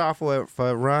school. Superstar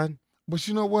for Run? But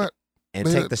you know what? And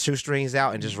take the shoestrings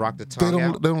out and just rock the tongue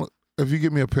out? They don't. If you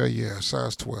give me a pair,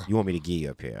 size 12. You want me to give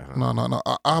you a pair, huh? No.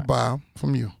 I'll buy them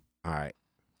from you. All right.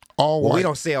 All white. We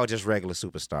don't sell just regular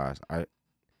Superstars. All right.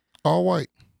 All white.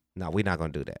 No, we're not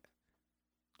going to do that.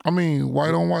 I mean,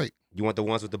 white on white. You want the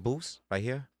ones with the boost right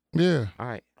here? Yeah. All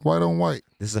right. White on white.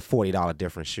 This is a $40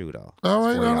 difference shoe, though. All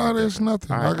right. No, there's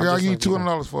nothing. All right, I'll give you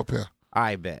 $200 for a pair.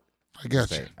 I bet. I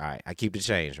got you. All right. I keep the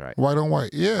change, right? White on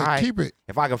white. Yeah, All right. keep it.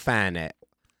 If I can find that.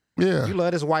 Yeah. You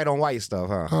love this white on white stuff,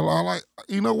 huh? I like.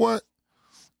 You know what?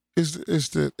 It's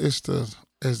the as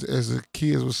the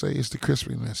kids would say, it's the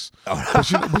crispiness.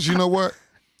 But you know what?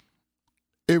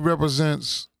 It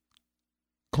represents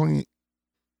being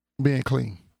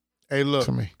clean. Hey, look.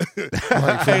 To me.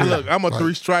 Hey, look. I'm a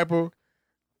three striper.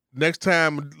 Next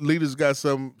time leaders got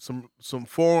some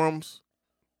forums,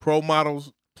 pro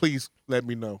models, please let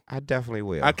me know. I definitely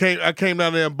will. I came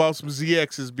down there and bought some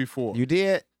ZXs before. You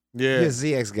did? Yeah. You're a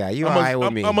ZX guy. You all right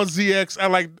with me. I'm a ZX.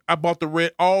 I bought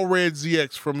the all red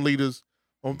ZX from leaders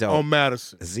on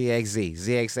Madison. ZXZ.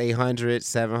 ZX 800,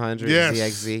 700, yes.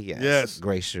 ZXZ. Yes.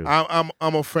 Great shoe. I'm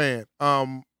a fan.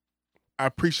 I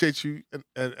appreciate you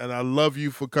and I love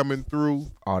you for coming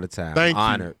through all the time. Thank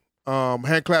Honored. you.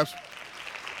 Hand claps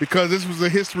because this was a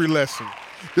history lesson.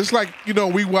 Just like,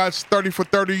 we watched 30 for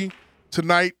 30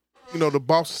 tonight, the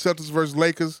Boston Celtics versus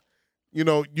Lakers.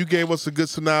 You gave us a good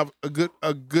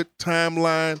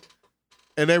timeline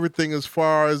and everything as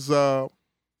far as your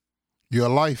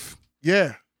life.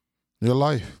 Yeah. Your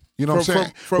life. You know what I'm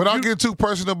saying? Without getting too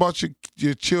personal about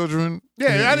your children.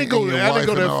 Yeah, I didn't go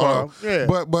that far. Yeah.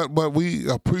 But we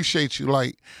appreciate you.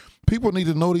 Like, people need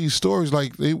to know these stories.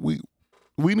 Like,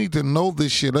 we need to know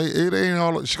this shit. It ain't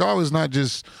all. Chicago is not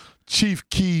just Chief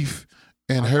Keef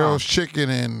and Harold's Chicken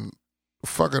and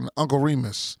fucking Uncle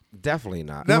Remus. Definitely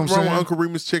not. Nothing wrong with Uncle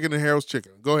Remus Chicken and Harold's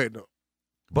Chicken. Go ahead, though.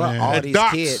 But all and these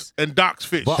Doc's, kids and Doc's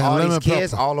Fish. But all these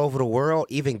kids all over the world,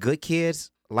 even good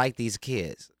kids, like these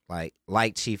kids.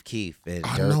 Like Chief Keef and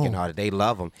Dirk and all that. They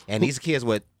love them. And these kids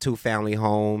with 2 family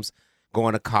homes,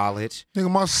 going to college. Nigga,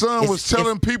 my son was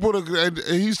telling people,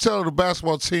 he's telling the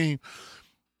basketball team,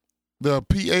 the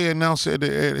PA announcer at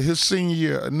his senior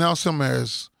year announced him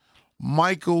as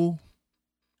Michael.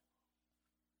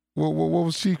 What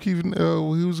was Chief Keef? He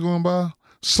was going by?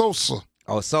 Sosa.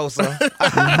 Oh, Sosa.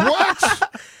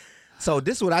 What? So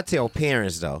this is what I tell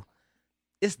parents, though.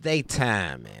 It's their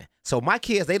time, man. So my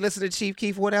kids, they listen to Chief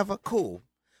Keef or whatever, cool.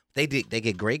 They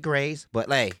get great grades, but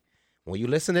when you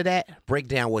listen to that, break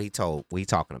down what he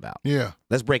talking about. Yeah.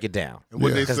 Let's break it down.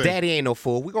 Because Daddy ain't no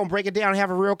fool. We're going to break it down and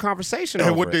have a real conversation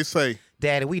and what they say.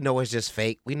 Daddy, we know it's just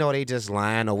fake. We know they just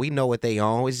lying, or we know what they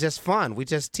own. It's just fun. We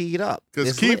just tee it up.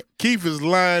 Because Keith is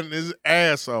lying his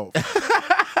ass off.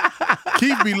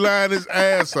 Keith be lying his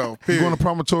ass off, period. You going to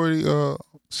Promontory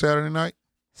Saturday night?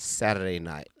 Saturday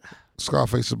night.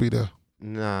 Scarface will be there.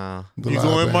 Nah. You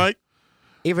going, band. Mike?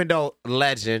 Even though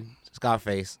legend,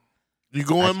 Scarface. You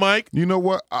going, Mike? You know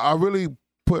what? I really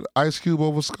put Ice Cube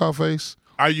over Scarface.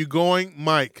 Are you going,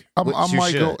 Mike? I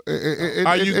might go.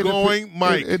 Are you going,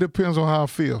 Mike? It depends on how I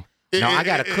feel. No, I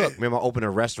got to cook. Remember, I open a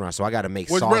restaurant, so I got to make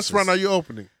sauces. What restaurant are you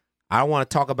opening? I don't want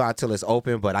to talk about it till it's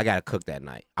open, but I got to cook that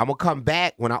night. I'm going to come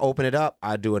back. When I open it up,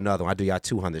 I'll do another one. I'll do y'all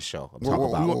 200 show. I'm talking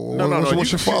about. No.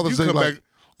 What's your Father's Day like?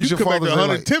 You come back to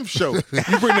 110th show. You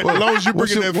bring that, as long as you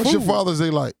bring that food. What's your Father's Day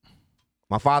like?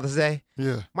 My Father's Day?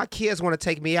 Yeah. My kids want to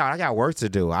take me out. I got work to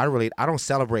do. I don't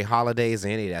celebrate holidays or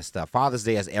any of that stuff. Father's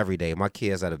Day is every day. My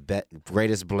kids are the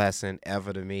greatest blessing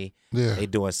ever to me. Yeah. They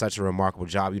doing such a remarkable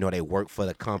job. They work for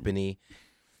the company.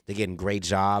 They're getting great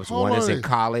jobs. One is in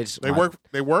college. They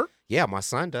work? Yeah, my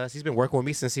son does. He's been working with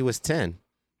me since he was 10.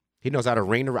 He knows how to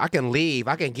ring the. I can leave.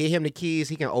 I can get him the keys.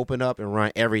 He can open up and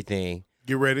run everything.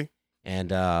 Get ready.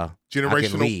 And I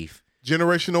can leave.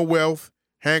 Generational wealth,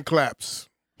 hand claps.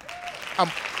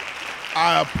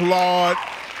 I applaud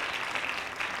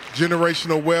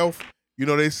generational wealth.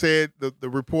 They said the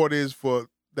report is for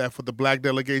the black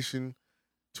delegation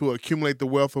to accumulate the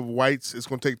wealth of whites, it's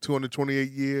going to take 228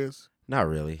 years. Not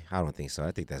really. I don't think so.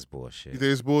 I think that's bullshit. You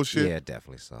think it's bullshit? Yeah,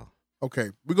 definitely so.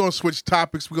 Okay. We're going to switch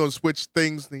topics. We're going to switch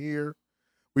things here.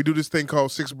 We do this thing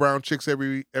called Six Brown Chicks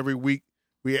every week.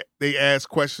 They ask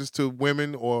questions to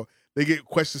women, or they get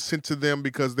questions sent to them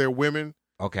because they're women.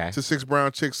 Okay. To Six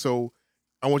Brown Chicks. So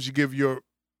I want you to give your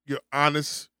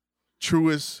honest,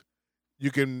 truest, you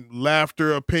can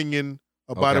laughter opinion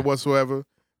about it whatsoever.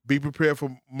 Be prepared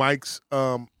for Mike's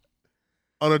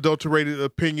unadulterated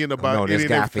opinion about I've known this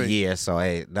guy everything. for years, so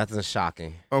hey, nothing's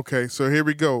shocking. Okay, so here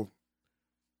we go.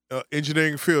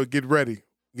 Engineering field, get ready.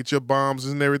 Get your bombs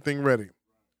and everything ready.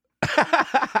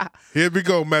 Here we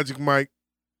go, Magic Mike.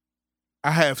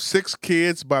 I have 6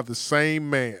 kids by the same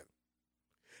man.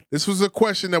 This was a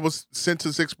question that was sent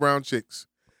to Six Brown Chicks.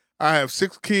 I have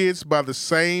 6 kids by the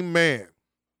same man.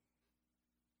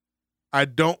 I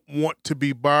don't want to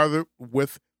be bothered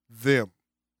with them.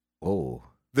 Oh.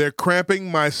 They're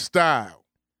cramping my style.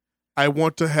 I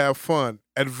want to have fun.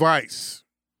 Advice.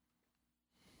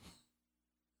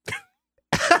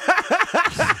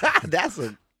 That's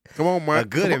a Come on, Mike. A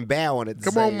good and bad one.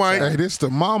 Come on, Mike. Hey, this the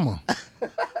mama.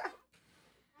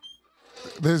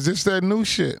 There's just that new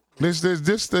shit. There's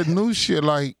just that new shit.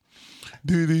 Like,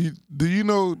 do you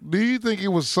think it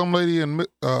was some lady in?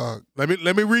 Let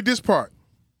me read this part.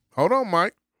 Hold on,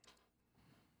 Mike.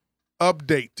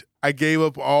 Update. I gave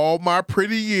up all my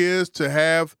pretty years to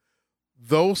have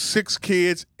those 6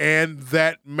 kids and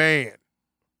that man.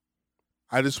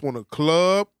 I just want to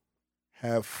club,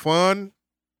 have fun,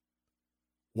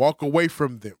 walk away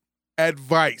from them.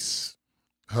 Advice.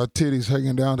 Her titties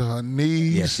hanging down to her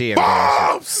knees. Yeah, she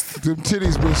embarrassing. Them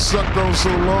titties been sucked on so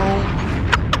long.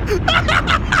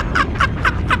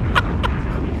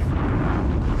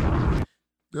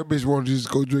 That bitch want to just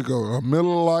go drink a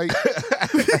Miller Lite.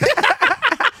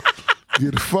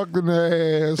 Get fucked in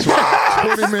the ass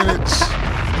for 20 minutes.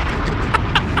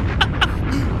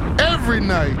 every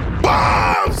night.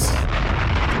 Bombs!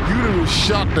 You done was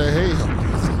shot to hell.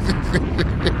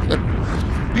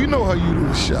 You know how you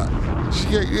was shot.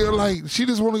 She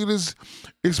just want to just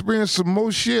experience some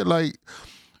more shit. Like,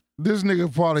 this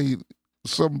nigga probably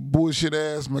some bullshit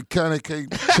ass mechanic can't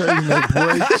change no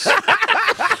brakes.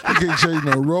 He can't change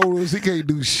no rollers. He can't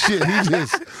do shit. He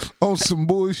just on some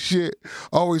bullshit.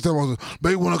 Always talking about,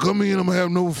 babe, when I come in, I'm gonna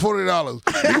have no $40.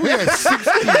 Nigga, we had 6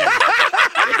 kids.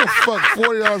 What the fuck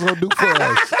 $40 gonna do for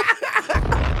us?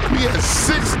 We had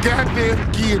 6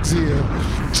 goddamn kids here.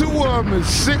 2 of them is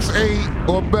 6'8"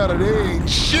 or better. They ain't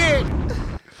shit.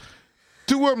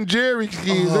 2 of them Jerry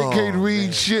kids. They can't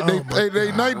read shit.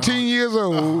 They 19 years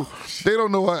old. They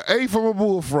don't know an A from a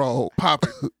bullfrog. Pop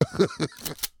it.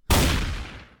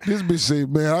 This bitch say,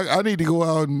 man, I need to go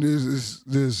out and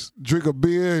just drink a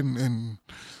beer and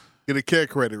get a cat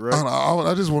credit, right?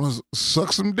 I just want to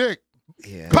suck some dick.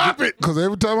 Yeah. Pop it! Because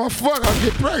every time I fuck, I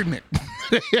get pregnant.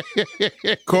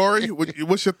 Corey,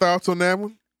 what's your thoughts on that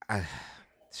one?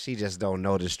 She just don't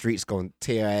know the streets gonna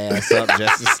tear her ass up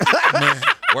just as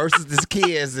worse as this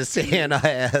kids is tearing her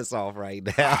ass off right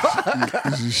now.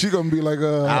 She gonna be like,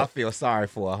 I feel sorry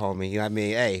for her, homie. I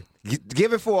mean, hey,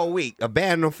 give it for a week.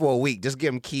 Abandon them for a week. Just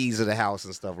give them keys to the house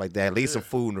and stuff like that. Leave some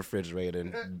food in the refrigerator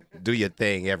and do your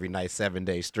thing every night, 7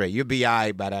 days straight. You'll be all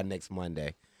right by that next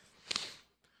Monday.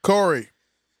 Corey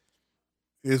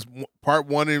is part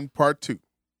 1 and part 2.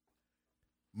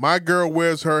 My girl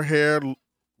wears her hair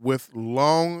with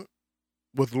long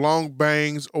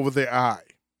bangs over the eye.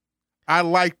 I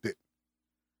liked it.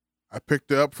 I picked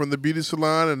her up from the beauty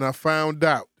salon and I found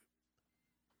out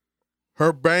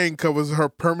her bang covers her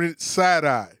permanent side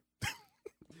eye.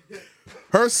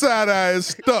 Her side eye is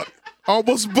stuck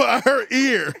almost by her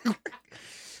ear.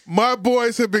 My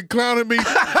boys have been clowning me.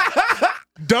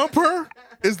 Dump her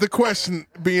is the question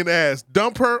being asked.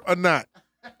 Dump her or not?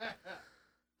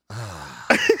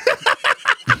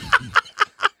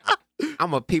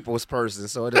 I'm a people's person,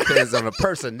 so it depends on the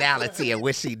personality and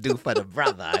what she do for the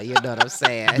brother. You know what I'm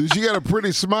saying? Dude, she got a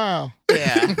pretty smile.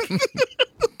 Yeah.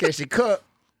 Can she cook?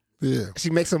 Yeah. She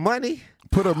make some money?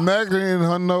 Put a magnet in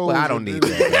her nose. Well, I don't need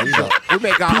that. We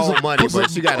make our own money,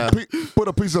 but you gotta put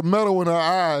a piece of metal in her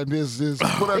eye and just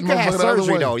put that you can have motherfucker the other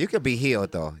surgery way. though. You can be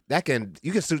healed though. You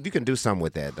can do something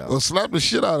with that though. Well, slap the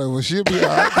shit out of her. She'll be all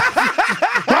right.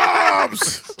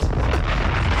 Bombs!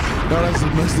 No, that's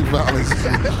domestic violence.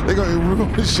 They gonna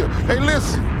ruin the show. Hey,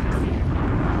 listen.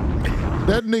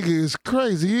 That nigga is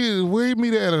crazy. Where he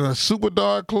meet at a super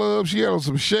dark club? She had on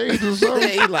some shades or something?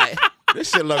 Yeah, he like, this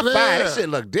shit look fine. This shit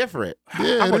look different.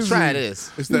 Yeah, I'm gonna try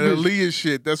this. It's that Aaliyah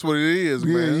shit. That's what it is,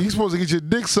 Yeah, man. you supposed to get your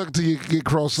dick sucked till you get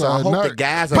cross-eyed. So I hope Not the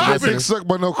guys are pop listening. dick sucked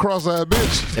by no cross-eyed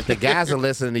bitch. If the guys are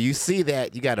listening and you see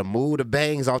that, you got to move the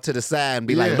bangs off to the side and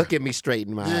be like, look at me straight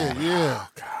in my eye. Yeah.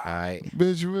 All right.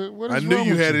 Bitch, what is I knew wrong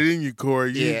you with had it in you,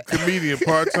 Corey. You Yeah. comedian,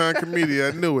 part-time comedian.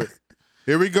 I knew it.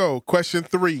 Here we go. Question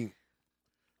 3.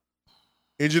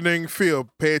 Engineering field,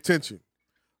 pay attention.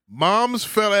 Moms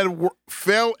fell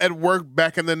at work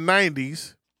back in the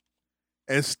 90s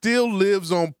and still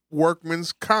lives on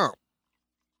workman's comp.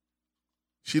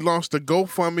 She launched a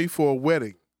GoFundMe for a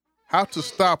wedding. How to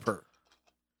stop her?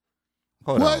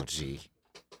 Hold What? on, G.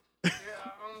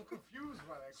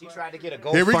 She tried to get a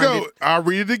GoFundMe. Here we go. I'll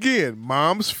read it again.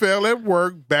 Moms fell at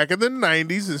work back in the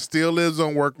 90s and still lives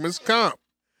on workman's comp.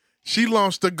 She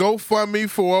launched a GoFundMe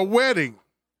for a wedding.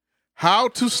 How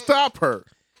to stop her?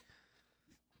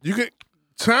 You can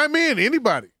chime in,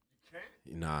 anybody.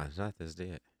 Nah, it's not this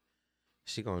dead.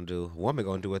 Woman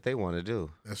gonna do what they want to do.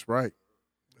 That's right.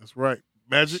 That's right.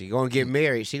 Magic. She gonna get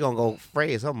married. She gonna go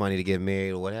raise her money to get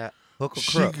married or whatever. Hook or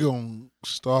She crook. gonna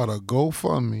start a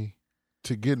GoFundMe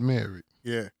to get married.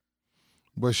 Yeah.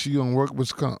 But she on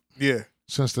workman's comp Yeah.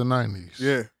 since the 90s.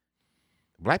 Yeah.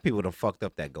 Black people done fucked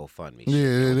up that GoFundMe. Yeah,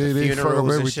 shit. With the they fuck up funerals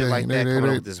and everything. shit like that. They- Coming they-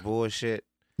 up with this bullshit.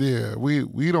 Yeah,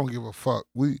 we don't give a fuck.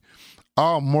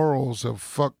 Our morals have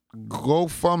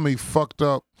GoFundMe fucked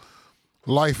up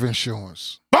life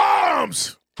insurance.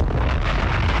 Bombs!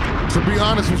 To be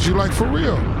honest with you, like for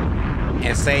real.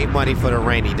 And save money for the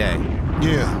rainy day.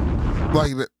 Yeah.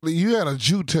 Like you had a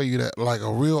Jew tell you that, like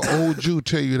a real old Jew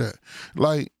tell you that.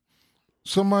 Like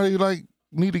somebody like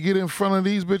need to get in front of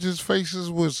these bitches' faces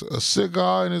with a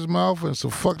cigar in his mouth and some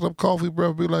fucked up coffee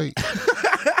breath, be like,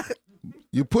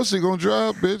 your pussy gonna dry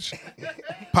up, bitch.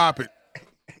 Pop it.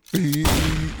 It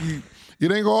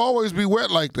ain't gonna always be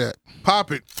wet like that.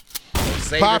 Pop it.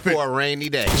 Save Pop it it. for a rainy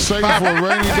day. Save it for a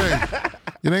rainy day.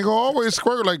 It ain't gonna always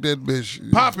squirt like that, bitch.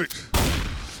 Pop it.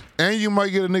 And you might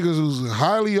get a nigga who's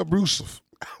highly abusive.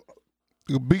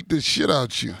 He'll beat the shit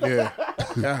out you. Yeah.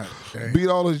 God, dang. Beat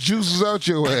all the juices out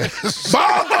your ass.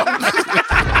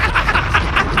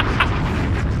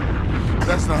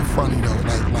 That's not funny though.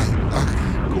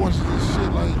 Like going to this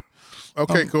shit like.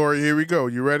 Okay, Corey, here we go.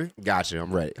 You ready? Gotcha.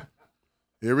 I'm ready.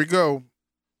 Here we go.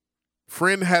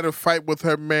 Friend had a fight with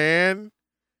her man,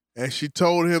 and she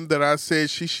told him that I said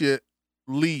she should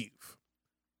leave.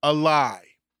 A lie.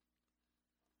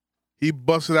 He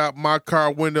busted out my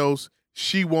car windows.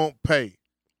 She won't pay.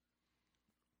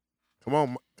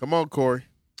 Come on, Corey.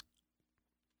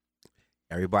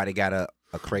 Everybody got a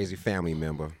crazy family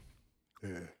member.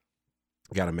 Yeah.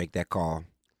 Got to make that call.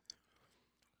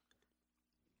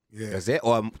 Yeah. That's it.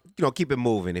 Or, keep it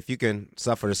moving. If you can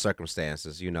suffer the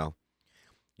circumstances,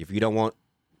 If you don't want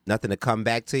nothing to come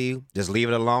back to you, just leave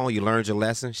it alone. You learned your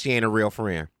lesson. She ain't a real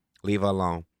friend. Leave her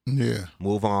alone. Yeah.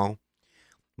 Move on.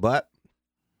 But,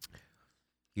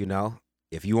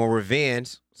 if you want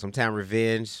revenge, sometimes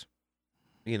revenge,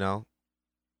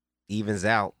 evens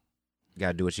out. You got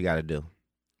to do what you got to do.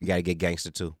 You got to get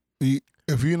gangster too.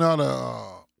 If you're not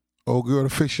old girl to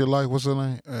fix your life, what's her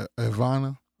name?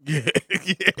 Ivana? Yeah.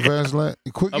 Vaseline.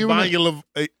 Quick, Ivania,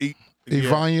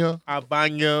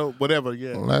 Ivania, whatever,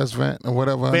 yeah. Last Van, or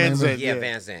whatever her Van name Zandt, is. Yeah,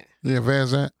 Van Zandt. Yeah, Van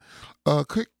Zandt.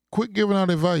 Quit giving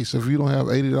out advice if you don't have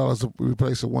 $80 to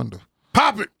replace a window.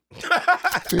 Pop it.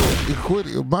 Yeah, you quit.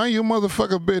 Mind your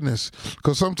motherfucking business.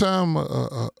 Because sometimes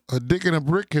a dick and a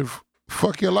brick can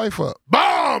fuck your life up.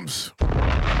 Bombs!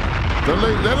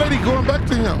 That lady going back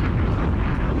to him.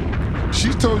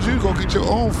 She told you to go get your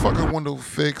own fucking window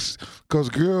fixed. Because,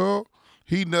 girl,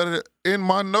 he nutted in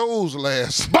my nose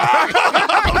last night.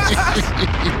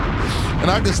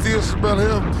 And I can still smell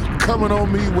him coming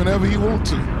on me whenever he want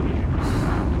to.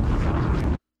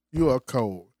 You are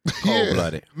cold.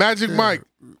 Cold-blooded. Magic Mike,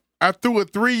 I threw a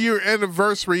 3-year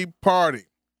anniversary party.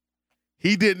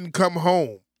 He didn't come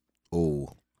home.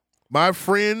 Ooh. My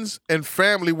friends and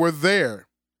family were there.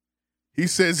 He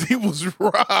says he was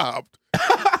robbed.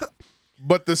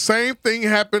 But the same thing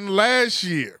happened last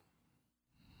year.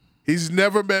 He's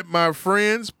never met my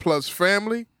friends plus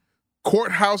family.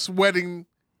 Courthouse wedding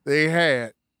they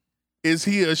had. Is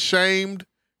he ashamed?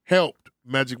 Helped,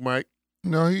 Magic Mike.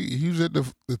 No, he was at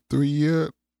the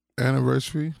 3-year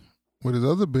anniversary with his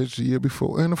other bitch the year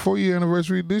before, and the 4-year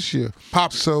anniversary this year.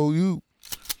 Pop. So you,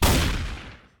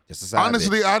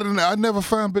 honestly, I never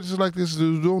find bitches like this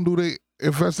who don't do their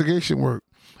investigation work.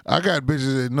 I got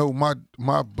bitches that know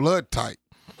my blood type.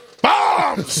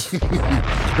 Bombs. they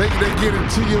get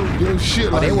into your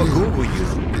shit. Like they will Google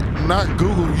you. Not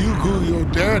Google you, Google your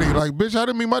daddy. Like, bitch, I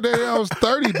didn't meet my daddy. I was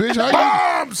 30, bitch.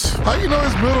 How you know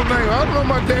his middle name? I don't know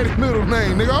my daddy's middle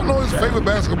name, nigga. I don't know his favorite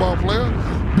basketball player,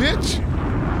 bitch.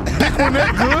 Dick when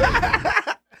that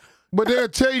good. But they'll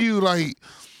tell you like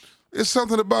it's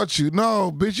something about you.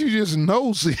 No, bitch, you just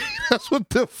nosy. That's what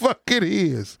the fuck it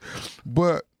is.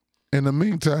 But in the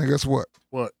meantime, guess what?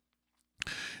 What?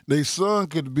 Their son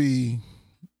could be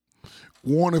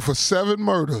wanted for 7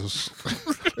 murders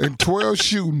and 12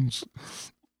 shootings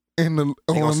on the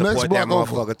next block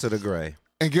over. To the grave.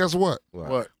 And guess what?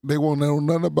 What? They won't know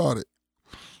nothing about it.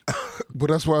 But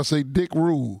that's why I say dick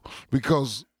rule.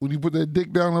 Because when you put that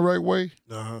dick down the right way,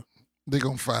 they're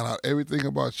going to find out everything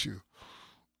about you.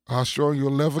 How strong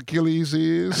your left Achilles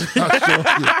is, how strong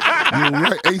your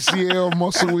right ACL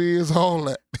muscle is, all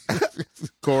that.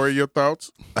 Corey, your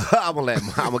thoughts? I'm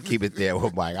gonna keep it there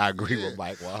with Mike. I agree with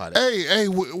Mike 100. Hey,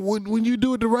 when you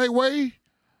do it the right way,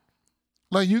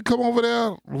 like you come over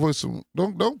there with some,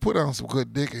 don't put on some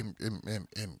good dick and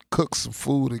cook some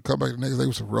food and come back the next day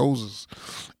with some roses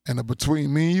and a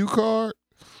between me and you card.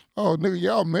 Oh, nigga,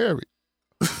 y'all married.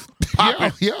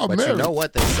 y'all but married. You know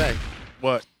what they say?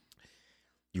 What?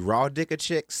 You raw dick a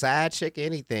chick, side chick,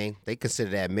 anything, they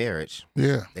consider that marriage.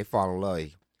 Yeah. They fall in love.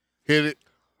 Hit it.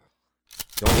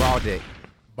 Don't raw dick.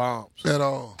 Bombs. At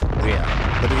all.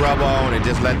 Yeah. Put the rubber on and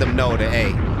just let them know that,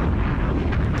 hey,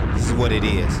 this is what it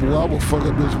is. Well, I would fuck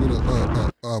a bitch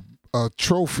with a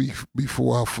trophy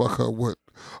before I fuck her with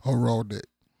a raw dick.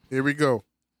 Here we go.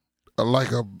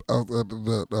 Like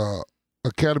the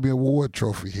Academy Award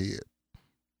trophy head.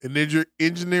 In the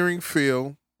engineering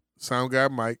field, sound guy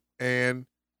Mike and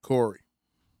Corey.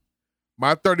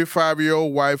 My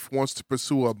 35-year-old wife wants to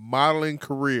pursue a modeling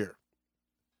career.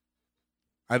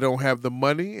 I don't have the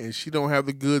money and she don't have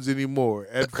the goods anymore.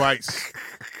 Advice.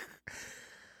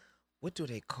 What do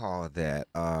they call that?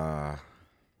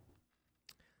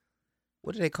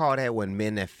 What do they call that when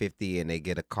men at 50 and they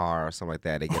get a car or something like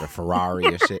that? They get a Ferrari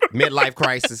or shit. Midlife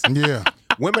crisis. Yeah.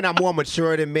 Women are more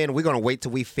mature than men. We're going to wait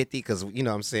till we 50 because, you know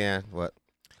what I'm saying? What?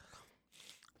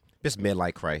 Just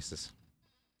midlife crisis.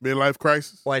 Midlife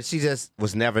crisis? Well, she just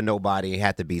was never nobody and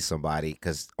had to be somebody.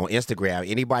 Because on Instagram,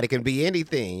 anybody can be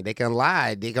anything. They can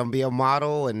lie. They can be a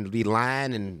model and be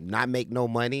lying and not make no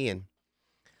money and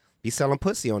be selling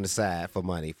pussy on the side for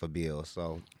money, for bills.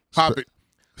 So Pop it.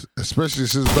 Especially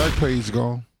since Backpage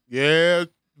gone. Yeah,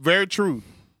 very true.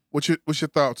 What's your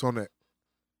thoughts on that?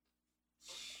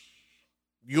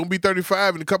 You're going to be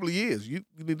 35 in a couple of years. You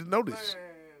need to know this.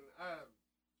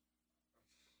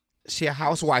 She a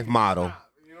housewife model.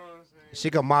 She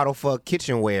can model for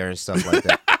kitchenware and stuff like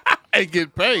that. And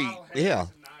get paid. Yeah.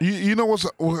 You know what's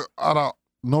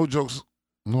no jokes.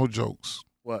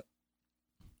 What?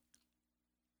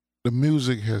 The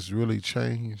music has really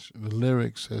changed. The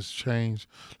lyrics has changed.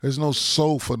 There's no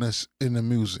soulfulness in the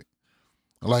music.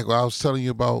 Like I was telling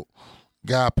you about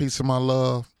God, Peace of My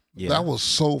Love. Yeah. That was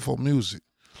soulful music.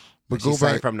 But go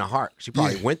back from the heart. She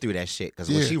probably went through that shit. Because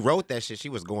when she wrote that shit, she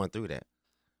was going through that.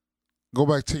 Go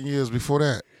back 10 years before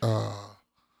that.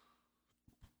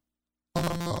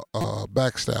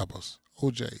 Backstabbers,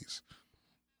 OJs.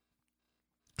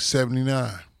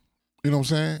 79. You know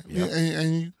what I'm saying? Yep.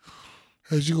 And you,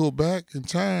 as you go back in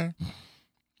time,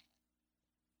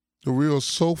 the real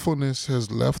soulfulness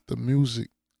has left the music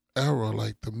era.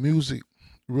 Like the music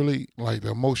really, like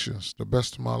the emotions, The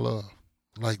Best of My Love.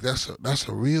 Like that's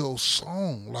a real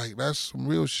song. Like that's some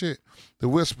real shit. The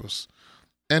Whispers.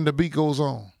 And the beat goes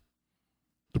on.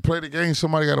 To play the game,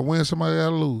 somebody got to win, somebody got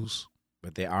to lose.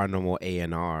 But there are no more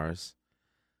A&Rs.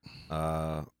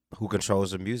 Who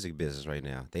controls the music business right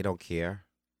now? They don't care.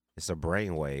 It's a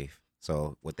brainwave.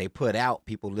 So what they put out,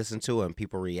 people listen to and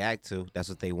people react to. That's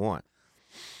what they want.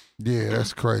 Yeah,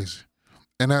 that's crazy.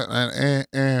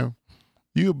 And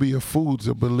you'll be a fool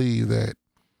to believe that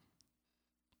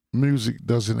music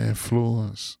doesn't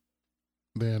influence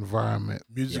the environment.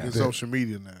 Music and social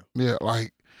media now. Yeah,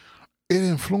 like it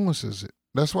influences it.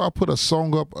 That's why I put a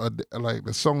song up, like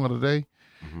the song of the day,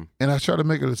 and I try to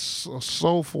make it as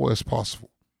soulful as possible.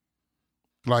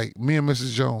 Like Me and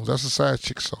Mrs. Jones, that's a side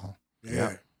chick song.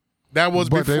 Yeah, that was.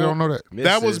 But they don't know that.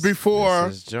 That was before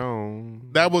Mrs. Jones.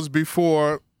 That was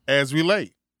before As We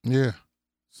Lay. Yeah.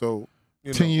 So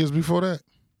 10 years before that.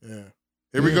 Yeah.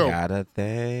 Here we go. Got a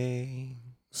thing.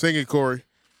 Sing it, Corey.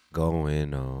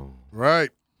 Going on.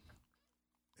 Right.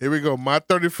 Here we go. My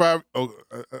 35. Oh,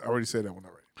 I already said that one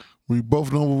already. We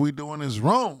both know what we're doing is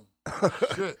wrong.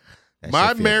 Shit.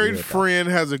 My married friend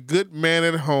has a good man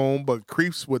at home, but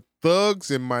creeps with thugs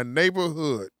in my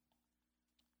neighborhood.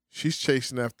 She's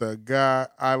chasing after a guy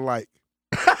I like.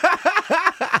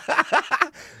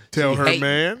 Tell her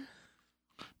man.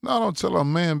 No, don't tell her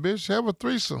man, bitch. Have a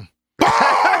threesome.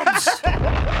 Bombs!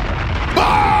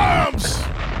 Bombs!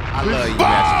 I love you,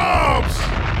 Bombs!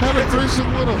 Have a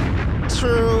threesome with her.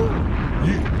 True.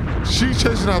 She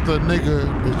chasing after a nigga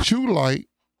that you like,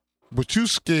 but you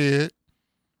scared.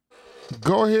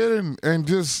 Go ahead and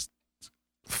just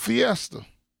fiesta.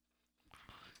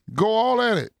 Go all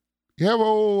at it. You have a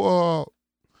old,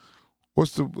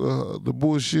 what's the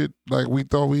bullshit? Like we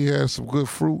thought we had some good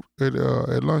fruit at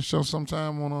lunchtime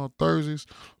sometime on Thursdays.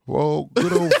 Well,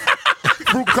 good old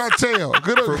fruit cocktail.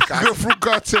 Good fruit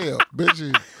cocktail,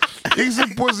 bitch. Eat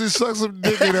some pussy, suck some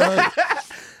dick in her.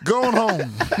 Going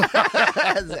home.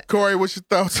 Corey, what's your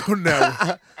thoughts on that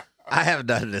one? I have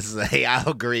nothing to say. I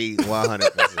agree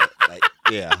 100%. Like,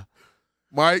 yeah.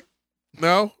 Mike,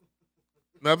 no?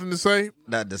 Nothing to say?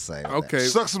 Nothing to say. Okay.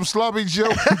 Suck some sloppy Joe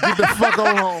and get the fuck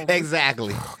on home.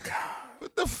 Exactly. Oh, God.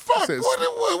 What the fuck?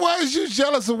 Why is you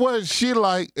jealous of what she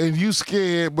like and you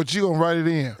scared, but you gonna write it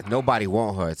in? Nobody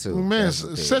want her to. Man,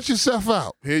 set yourself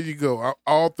out. Here you go.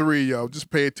 All three of y'all, just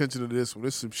pay attention to this one.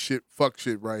 This is some shit, fuck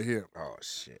shit right here. Oh,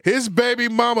 shit. His baby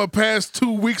mama passed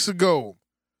 2 weeks ago.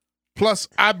 Plus,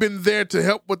 I've been there to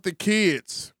help with the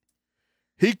kids.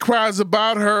 He cries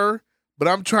about her, but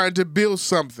I'm trying to build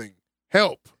something.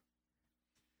 Help.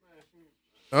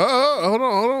 Hold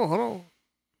on.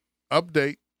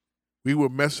 Update. We were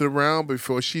messing around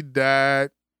before she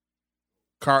died.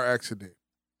 Car accident.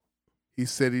 He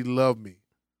said he loved me.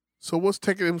 So what's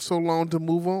taking him so long to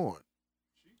move on?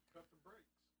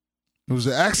 It was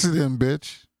an accident,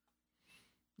 bitch.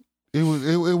 It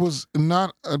was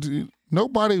not.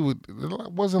 Nobody would.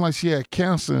 It wasn't like she had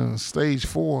cancer in stage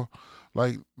 4.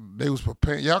 Like they was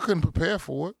preparing. Y'all couldn't prepare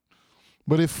for it,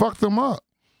 but it fucked them up.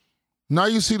 Now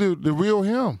you see the real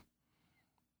him.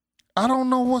 I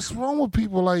don't know what's wrong with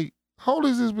people. Like, how old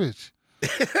is this bitch?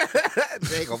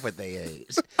 They ain't gonna put their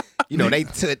age. You know, they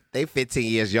 15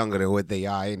 years younger than what they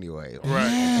are anyway. Right.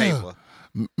 Yeah. Paper.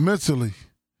 Mentally,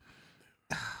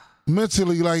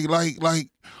 like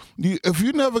if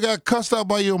you never got cussed out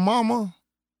by your mama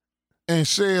and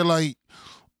said like,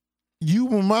 you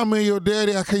remind me of your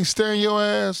daddy, I can't stand your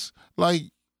ass. Like,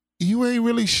 you ain't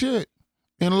really shit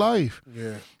in life.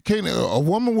 Yeah. Can't a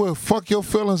woman will fuck your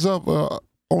feelings up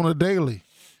on a daily.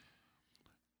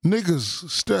 Niggas,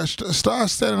 start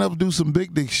standing up and do some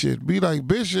big dick shit. Be like,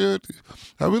 bitch,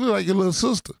 I really like your little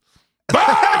sister.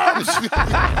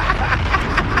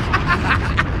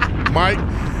 Mike,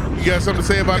 you got something to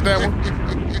say about that one?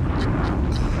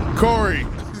 Corey,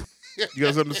 you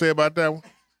got something to say about that one?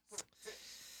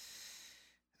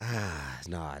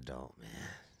 No, I don't, man.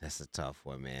 That's a tough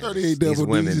one, man. 38 double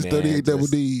D's is 38 double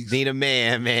D's. Need a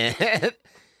man, man.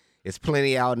 It's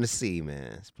plenty out in the sea,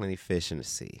 man. It's plenty fish in the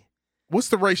sea. What's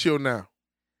the ratio now?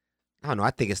 I don't know.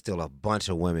 I think it's still a bunch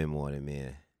of women more than men.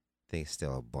 I think it's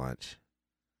still a bunch.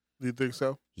 Do you think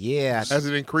so? Yeah. Has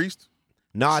it increased?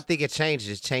 No, I think it changes.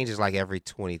 It changes like every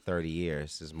 20, 30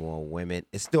 years. There's more women.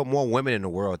 It's still more women in the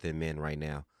world than men right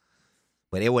now.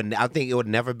 But I think it would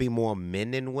never be more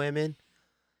men than women.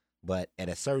 But at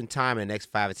a certain time in the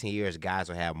next 5 or 10 years,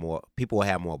 people will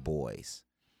have more boys.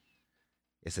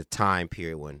 It's a time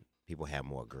period when people have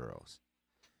more girls.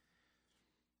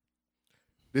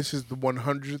 This is the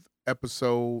 100th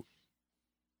episode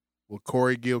with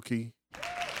Corey Gilkey.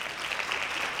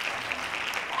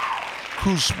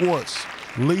 Crew Sports,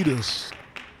 leaders.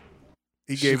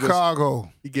 He gave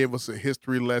Chicago. He gave us a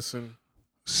history lesson.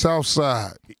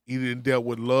 Southside. He didn't deal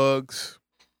with lugs.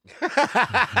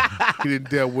 He didn't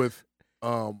deal with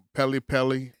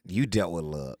Pelly. You dealt with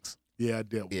lugs. Yeah, I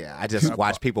dealt with Yeah, I just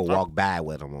watched people walk by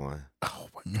with them on. Oh,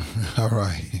 my God. All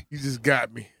right. You just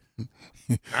got me.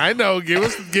 I know. Give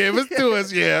us to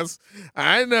us, yes.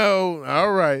 I know.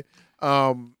 All right.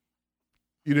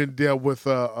 You didn't deal with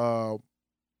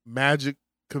Magic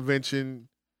Convention,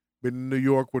 been in New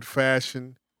York with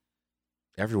fashion.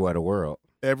 Everywhere in the world.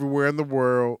 Everywhere in the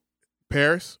world.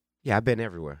 Paris? Yeah, I've been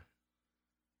everywhere.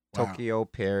 Wow. Tokyo,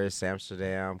 Paris,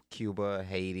 Amsterdam, Cuba,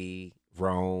 Haiti,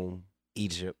 Rome,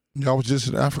 Egypt. Y'all was just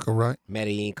in Africa, right?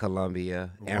 Medellin,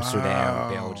 Colombia, Amsterdam, Wow.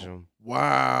 Belgium,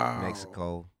 Wow.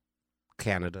 Mexico,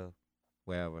 Canada,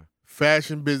 wherever.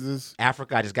 Fashion business.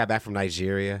 Africa, I just got back from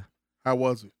Nigeria. How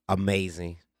was it?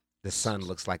 Amazing. The sun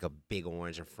looks like a big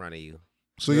orange in front of you.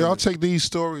 So y'all take these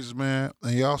stories, man,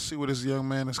 and y'all see where this young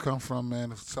man has come from,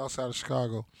 man. The south side of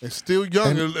Chicago. It's still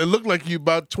young. It looked like you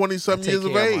about 20-something years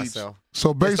of age.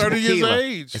 So baseball, 30 years of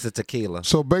age. It's a tequila.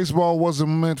 So baseball wasn't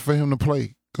meant for him to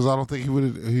play because I don't think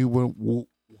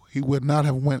he would not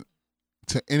have went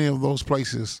to any of those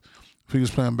places if he was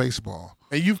playing baseball.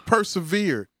 And you've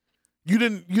persevered. You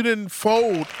didn't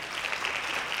fold.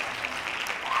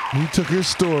 He took his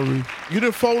story. You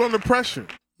didn't fold under pressure.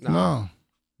 No.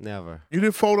 Never. You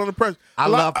didn't fold under pressure. I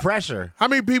love pressure. How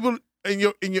many people in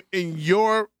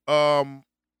your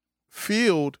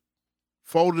field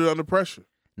folded under pressure?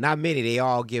 Not many. They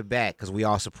all give back because we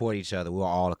all support each other. We're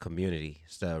all a community.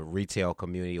 It's the retail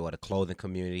community or the clothing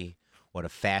community or the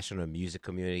fashion or music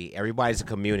community. Everybody's a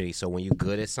community. So when you're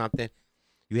good at something,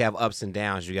 you have ups and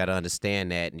downs. You got to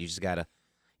understand that, and you just got to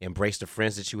embrace the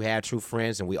friends that you have, true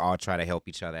friends, and we all try to help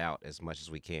each other out as much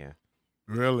as we can.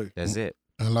 Really? That's it.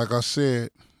 And like I said,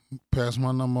 pass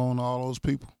my number on to all those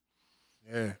people.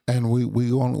 Yeah. And we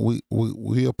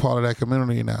a part of that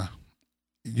community now.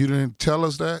 You didn't tell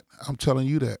us that. I'm telling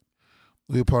you that.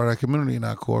 We're a part of that community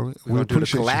now, Corey. We're going to do the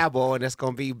collabo, and it's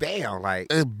going to be bam.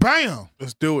 And bam.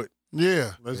 Let's do it.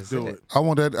 Yeah. Let's do it. I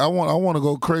want that. I want to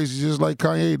go crazy just like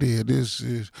Kanye did. This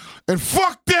is, and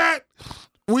fuck that.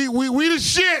 We the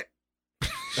shit.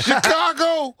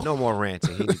 Chicago. No more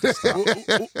ranting. He needs to stop.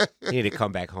 He need to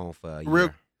come back home for a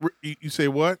year. You say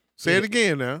what? Say it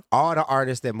again now. All the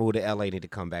artists that moved to LA need to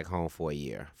come back home for a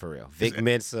year, for real. Vic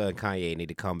Mensa and Kanye need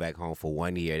to come back home for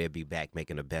 1 year. They'll be back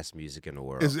making the best music in the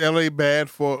world. Is LA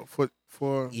bad for?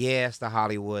 Yeah, it's the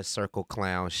Hollywood circle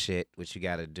clown shit, what you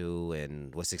got to do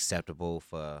and what's acceptable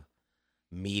for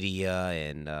media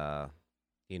and,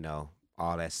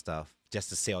 all that stuff. Just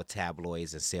to sell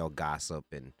tabloids and sell gossip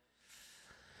and,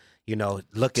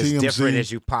 look as TMZ. different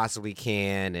as you possibly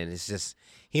can. And it's just,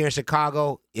 here in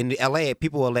Chicago, in LA,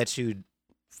 people will let you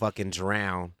fucking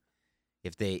drown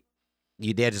if they'll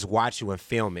just watch you and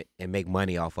film it and make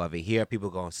money off of it. Here, people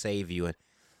going to save you and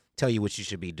tell you what you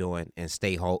should be doing and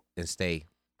stay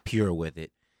pure with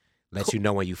it. Let you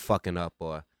know when you fucking up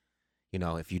or,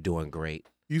 if you're doing great.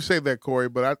 You say that, Corey,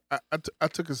 but I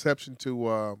took exception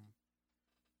to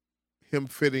him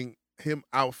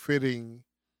outfitting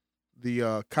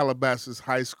the Calabasas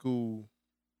High School.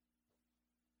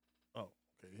 Oh,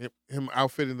 okay. Him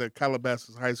outfitting the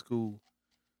Calabasas High School.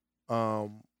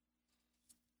 And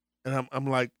I'm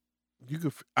like, you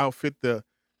could outfit the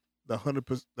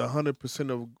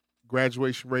 100% of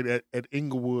graduation rate at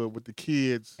Inglewood with the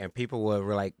kids. And people would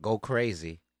like go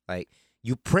crazy. Like,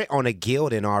 you print on a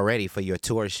Gildan already for your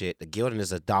tour shit. The Gildan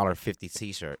is $1.50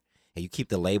 T-shirt, and you keep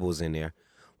the labels in there.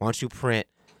 Why don't you print?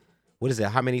 What is it?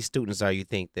 How many students are you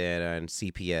think that are in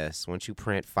CPS? Why don't you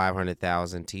print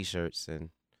 500,000 T-shirts and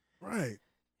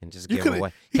just give them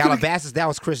away? Calabasas, that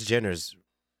was Kris Jenner's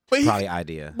probably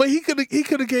idea. But he could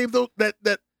have gave those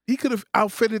that he could have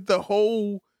outfitted the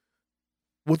whole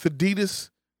with Adidas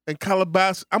and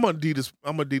Calabasas. I'm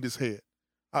Adidas head.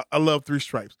 I love Three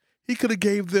Stripes. He could have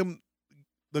gave them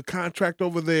the contract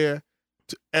over there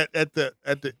at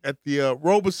the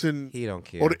Robeson. He don't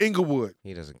care. Or the Inglewood.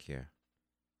 He doesn't care.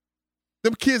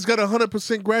 Them kids got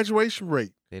 100% graduation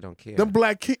rate. They don't care. Them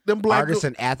black artists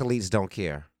and athletes don't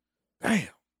care. Damn.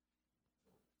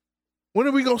 When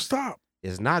are we gonna stop?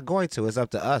 It's not going to. It's up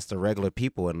to us, the regular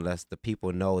people, unless the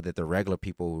people know that the regular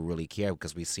people will really care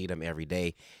because we see them every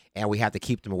day, and we have to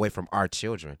keep them away from our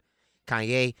children.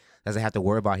 Kanye doesn't have to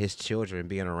worry about his children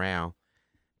being around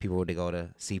people to go to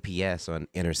CPS or in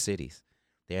inner cities.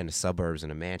 They're in the suburbs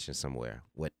in a mansion somewhere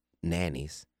with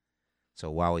nannies. So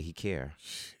why would he care?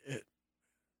 Shit.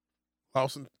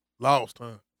 Lost,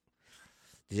 huh?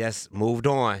 Just moved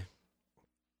on.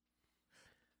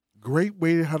 Great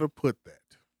way how to put that.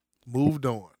 Moved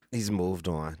on. He's moved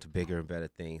on to bigger and better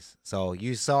things. So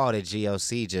you saw that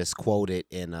GOC just quoted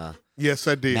in a yes,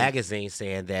 I did. magazine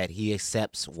saying that he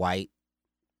accepts white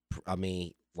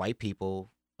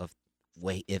people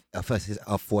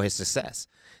for his success.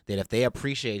 That if they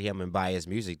appreciate him and buy his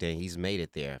music, then he's made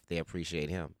it there. If they appreciate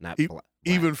him, not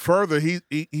even further,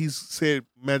 he's said,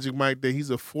 Magic Mike, that he's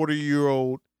a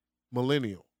 40-year-old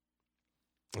millennial.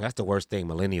 That's the worst thing.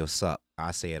 Millennials suck.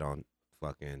 I say it on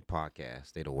fucking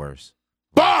podcast. They the worst.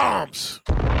 Bombs!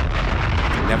 They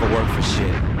never work for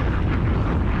shit.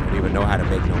 Don't even know how to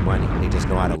make no money. They just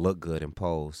know how to look good and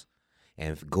pose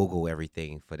and Google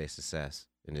everything for their success.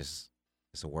 And it's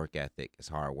a work ethic. It's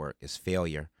hard work. It's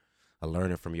failure.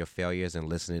 Learning from your failures and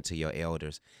listening to your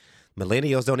elders.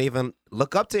 Millennials don't even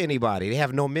look up to anybody. They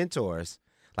have no mentors.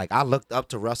 Like, I looked up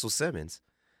to Russell Simmons.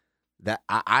 That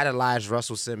I idolized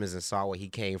Russell Simmons and saw where he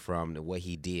came from and what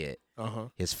he did.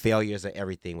 His failures and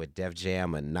everything with Def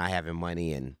Jam and not having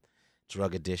money and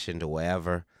drug addiction to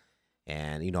whatever.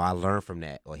 And, you know, I learned from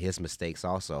that, or his mistakes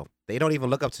also. They don't even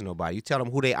look up to nobody. You tell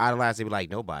them who they idolize, they be like,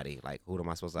 nobody. Like, who am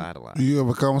I supposed to idolize? You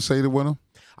ever conversated with them?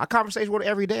 I conversate with them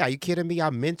every day. Are you kidding me?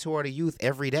 I mentor the youth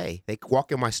every day. They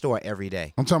walk in my store every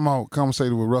day. I'm talking about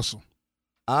conversating with Russell.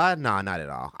 No, not at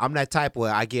all. I'm that type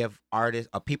where I give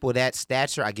artists, people that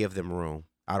stature, I give them room.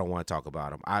 I don't want to talk about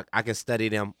them. I can study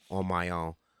them on my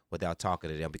own without talking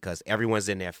to them because everyone's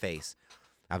in their face.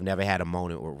 I've never had a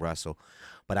moment with Russell.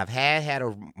 But I've had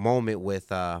a moment with,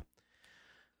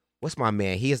 what's my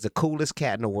man? He is the coolest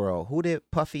cat in the world. Who did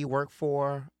Puffy work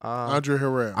for? Andre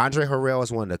Harrell. Andre Harrell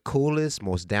is one of the coolest,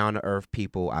 most down-to-earth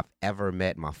people I've ever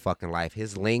met in my fucking life.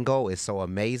 His lingo is so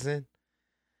amazing.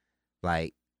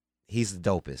 Like, he's the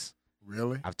dopest.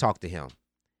 Really? I've talked to him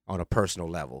on a personal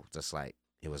level. Just like,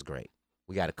 it was great.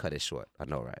 We got to cut it short. I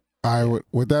know, right? All right.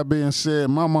 With that being said,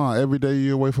 Mama, every day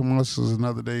you're away from us is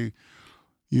another day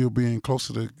you're being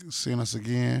closer to seeing us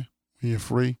again when you're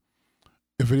free.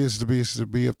 If it is to be, it's to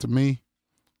be up to me.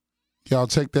 Y'all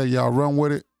take that. Y'all run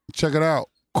with it. Check it out.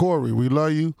 Corey, we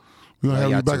love you. We're going to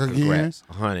have you back again.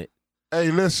 100.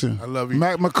 Hey, listen. I love you.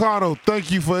 Mac Mercado,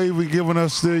 thank you for even giving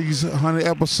us these 100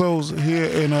 episodes here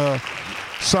in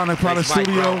Sonic Product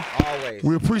Studio. Always.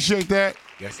 We appreciate that.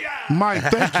 Yes. Mike,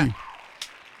 thank you.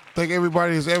 Thank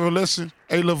everybody that's ever listened.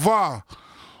 Hey, LeVar,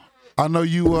 I know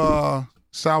you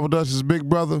Salvador's big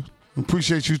brother.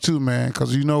 Appreciate you too, man,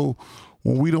 because you know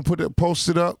when we don't post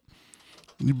it up,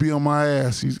 you be on my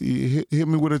ass. He hit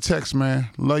me with a text, man.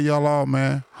 Love y'all all,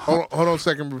 man. Hold on a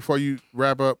second before you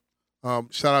wrap up.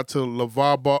 Shout out to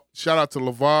LeVar. Shout out to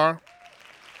LeVar.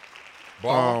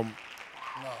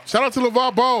 Shout out to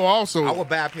LeVar Ball also. I will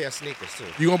buy a pair of sneakers too.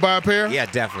 You gonna buy a pair? Yeah,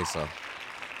 definitely so.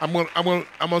 I'm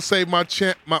gonna save my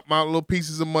little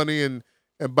pieces of money and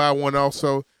buy one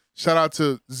also. Shout out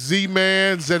to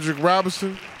Z-Man, Zedric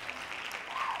Robinson,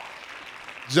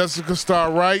 Jessica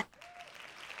Star Wright.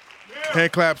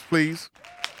 Hand claps, please.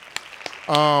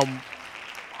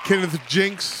 Kenneth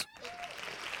Jinks,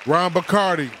 Ron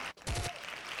Bacardi,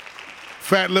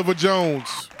 Fat Liver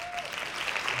Jones,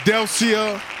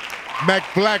 Delcia Mac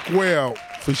Blackwell.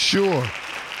 For sure.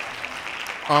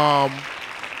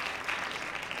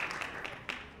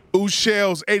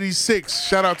 Shells 86.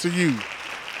 Shout out to you.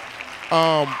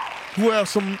 Who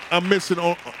else I'm missing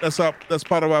on that's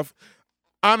part of our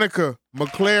Annika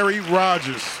McClary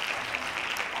Rogers.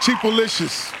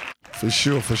 Cheapalicious. For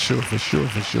sure.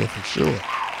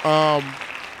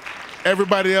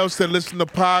 Everybody else that listen to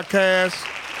podcasts,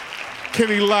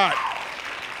 Kenny Lott,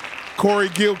 Corey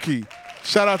Gilkey.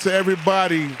 Shout out to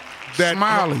everybody that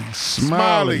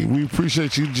Smiley. We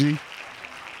appreciate you, G.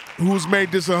 Who's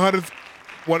made this 100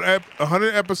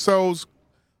 episodes.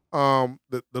 The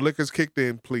liquor's kicked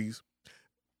in, please.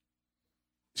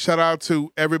 Shout out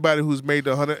to everybody who's made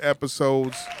the 100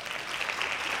 episodes.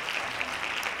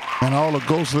 And all the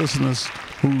ghost listeners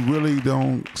who really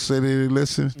don't say they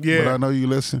listen, but I know you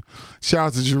listen. Shout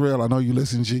out to Jarrell. I know you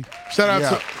listen, G. Shout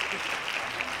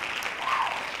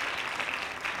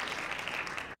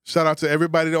out to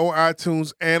everybody on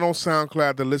iTunes and on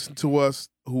SoundCloud that listen to us,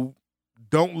 who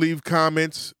don't leave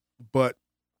comments, but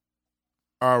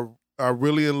are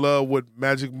really in love with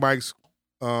Magic Mike's.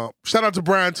 Shout out to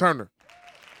Brian Turner.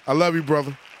 I love you,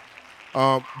 brother.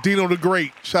 Dino the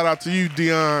Great. Shout out to you,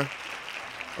 Dion.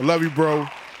 I love you, bro.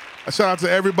 A shout out to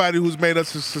everybody who's made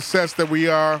us the success that we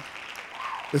are.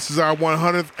 This is our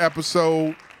 100th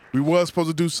episode. We was supposed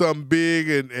to do something big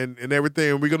and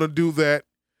everything, and we're going to do that.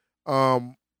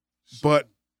 But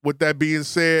with that being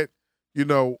said,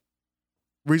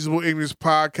 Reasonable English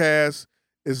Podcast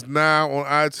is now on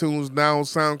iTunes, now on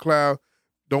SoundCloud.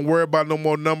 Don't worry about no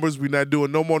more numbers. We're not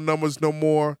doing no more numbers no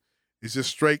more. It's just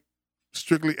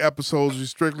strictly episodes.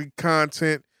 It's strictly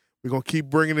content. We're going to keep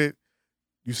bringing it.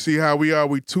 You see how we are.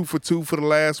 We 2 for 2 for the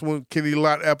last one. Kenny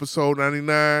Lott episode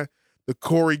 99. The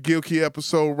Corey Gilkey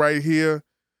episode right here.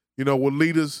 With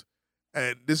leaders.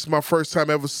 And this is my first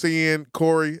time ever seeing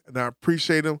Corey, and I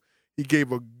appreciate him. He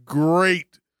gave a great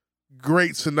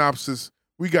synopsis.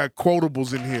 We got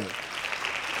quotables in here.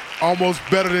 Almost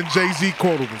better than Jay-Z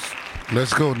quotables.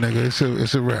 Let's go, nigga.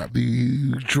 It's a wrap.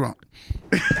 You drunk.